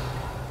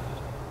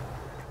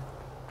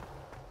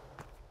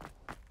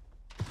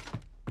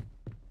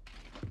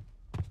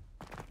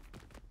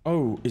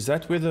 Oh, is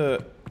that where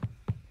the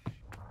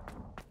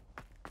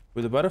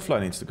butterfly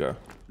needs to go?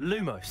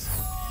 Lumos.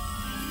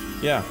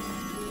 Yeah.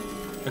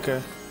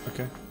 Okay.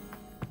 Okay.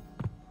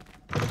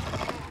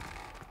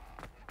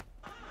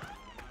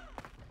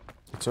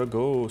 It's a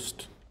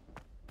ghost.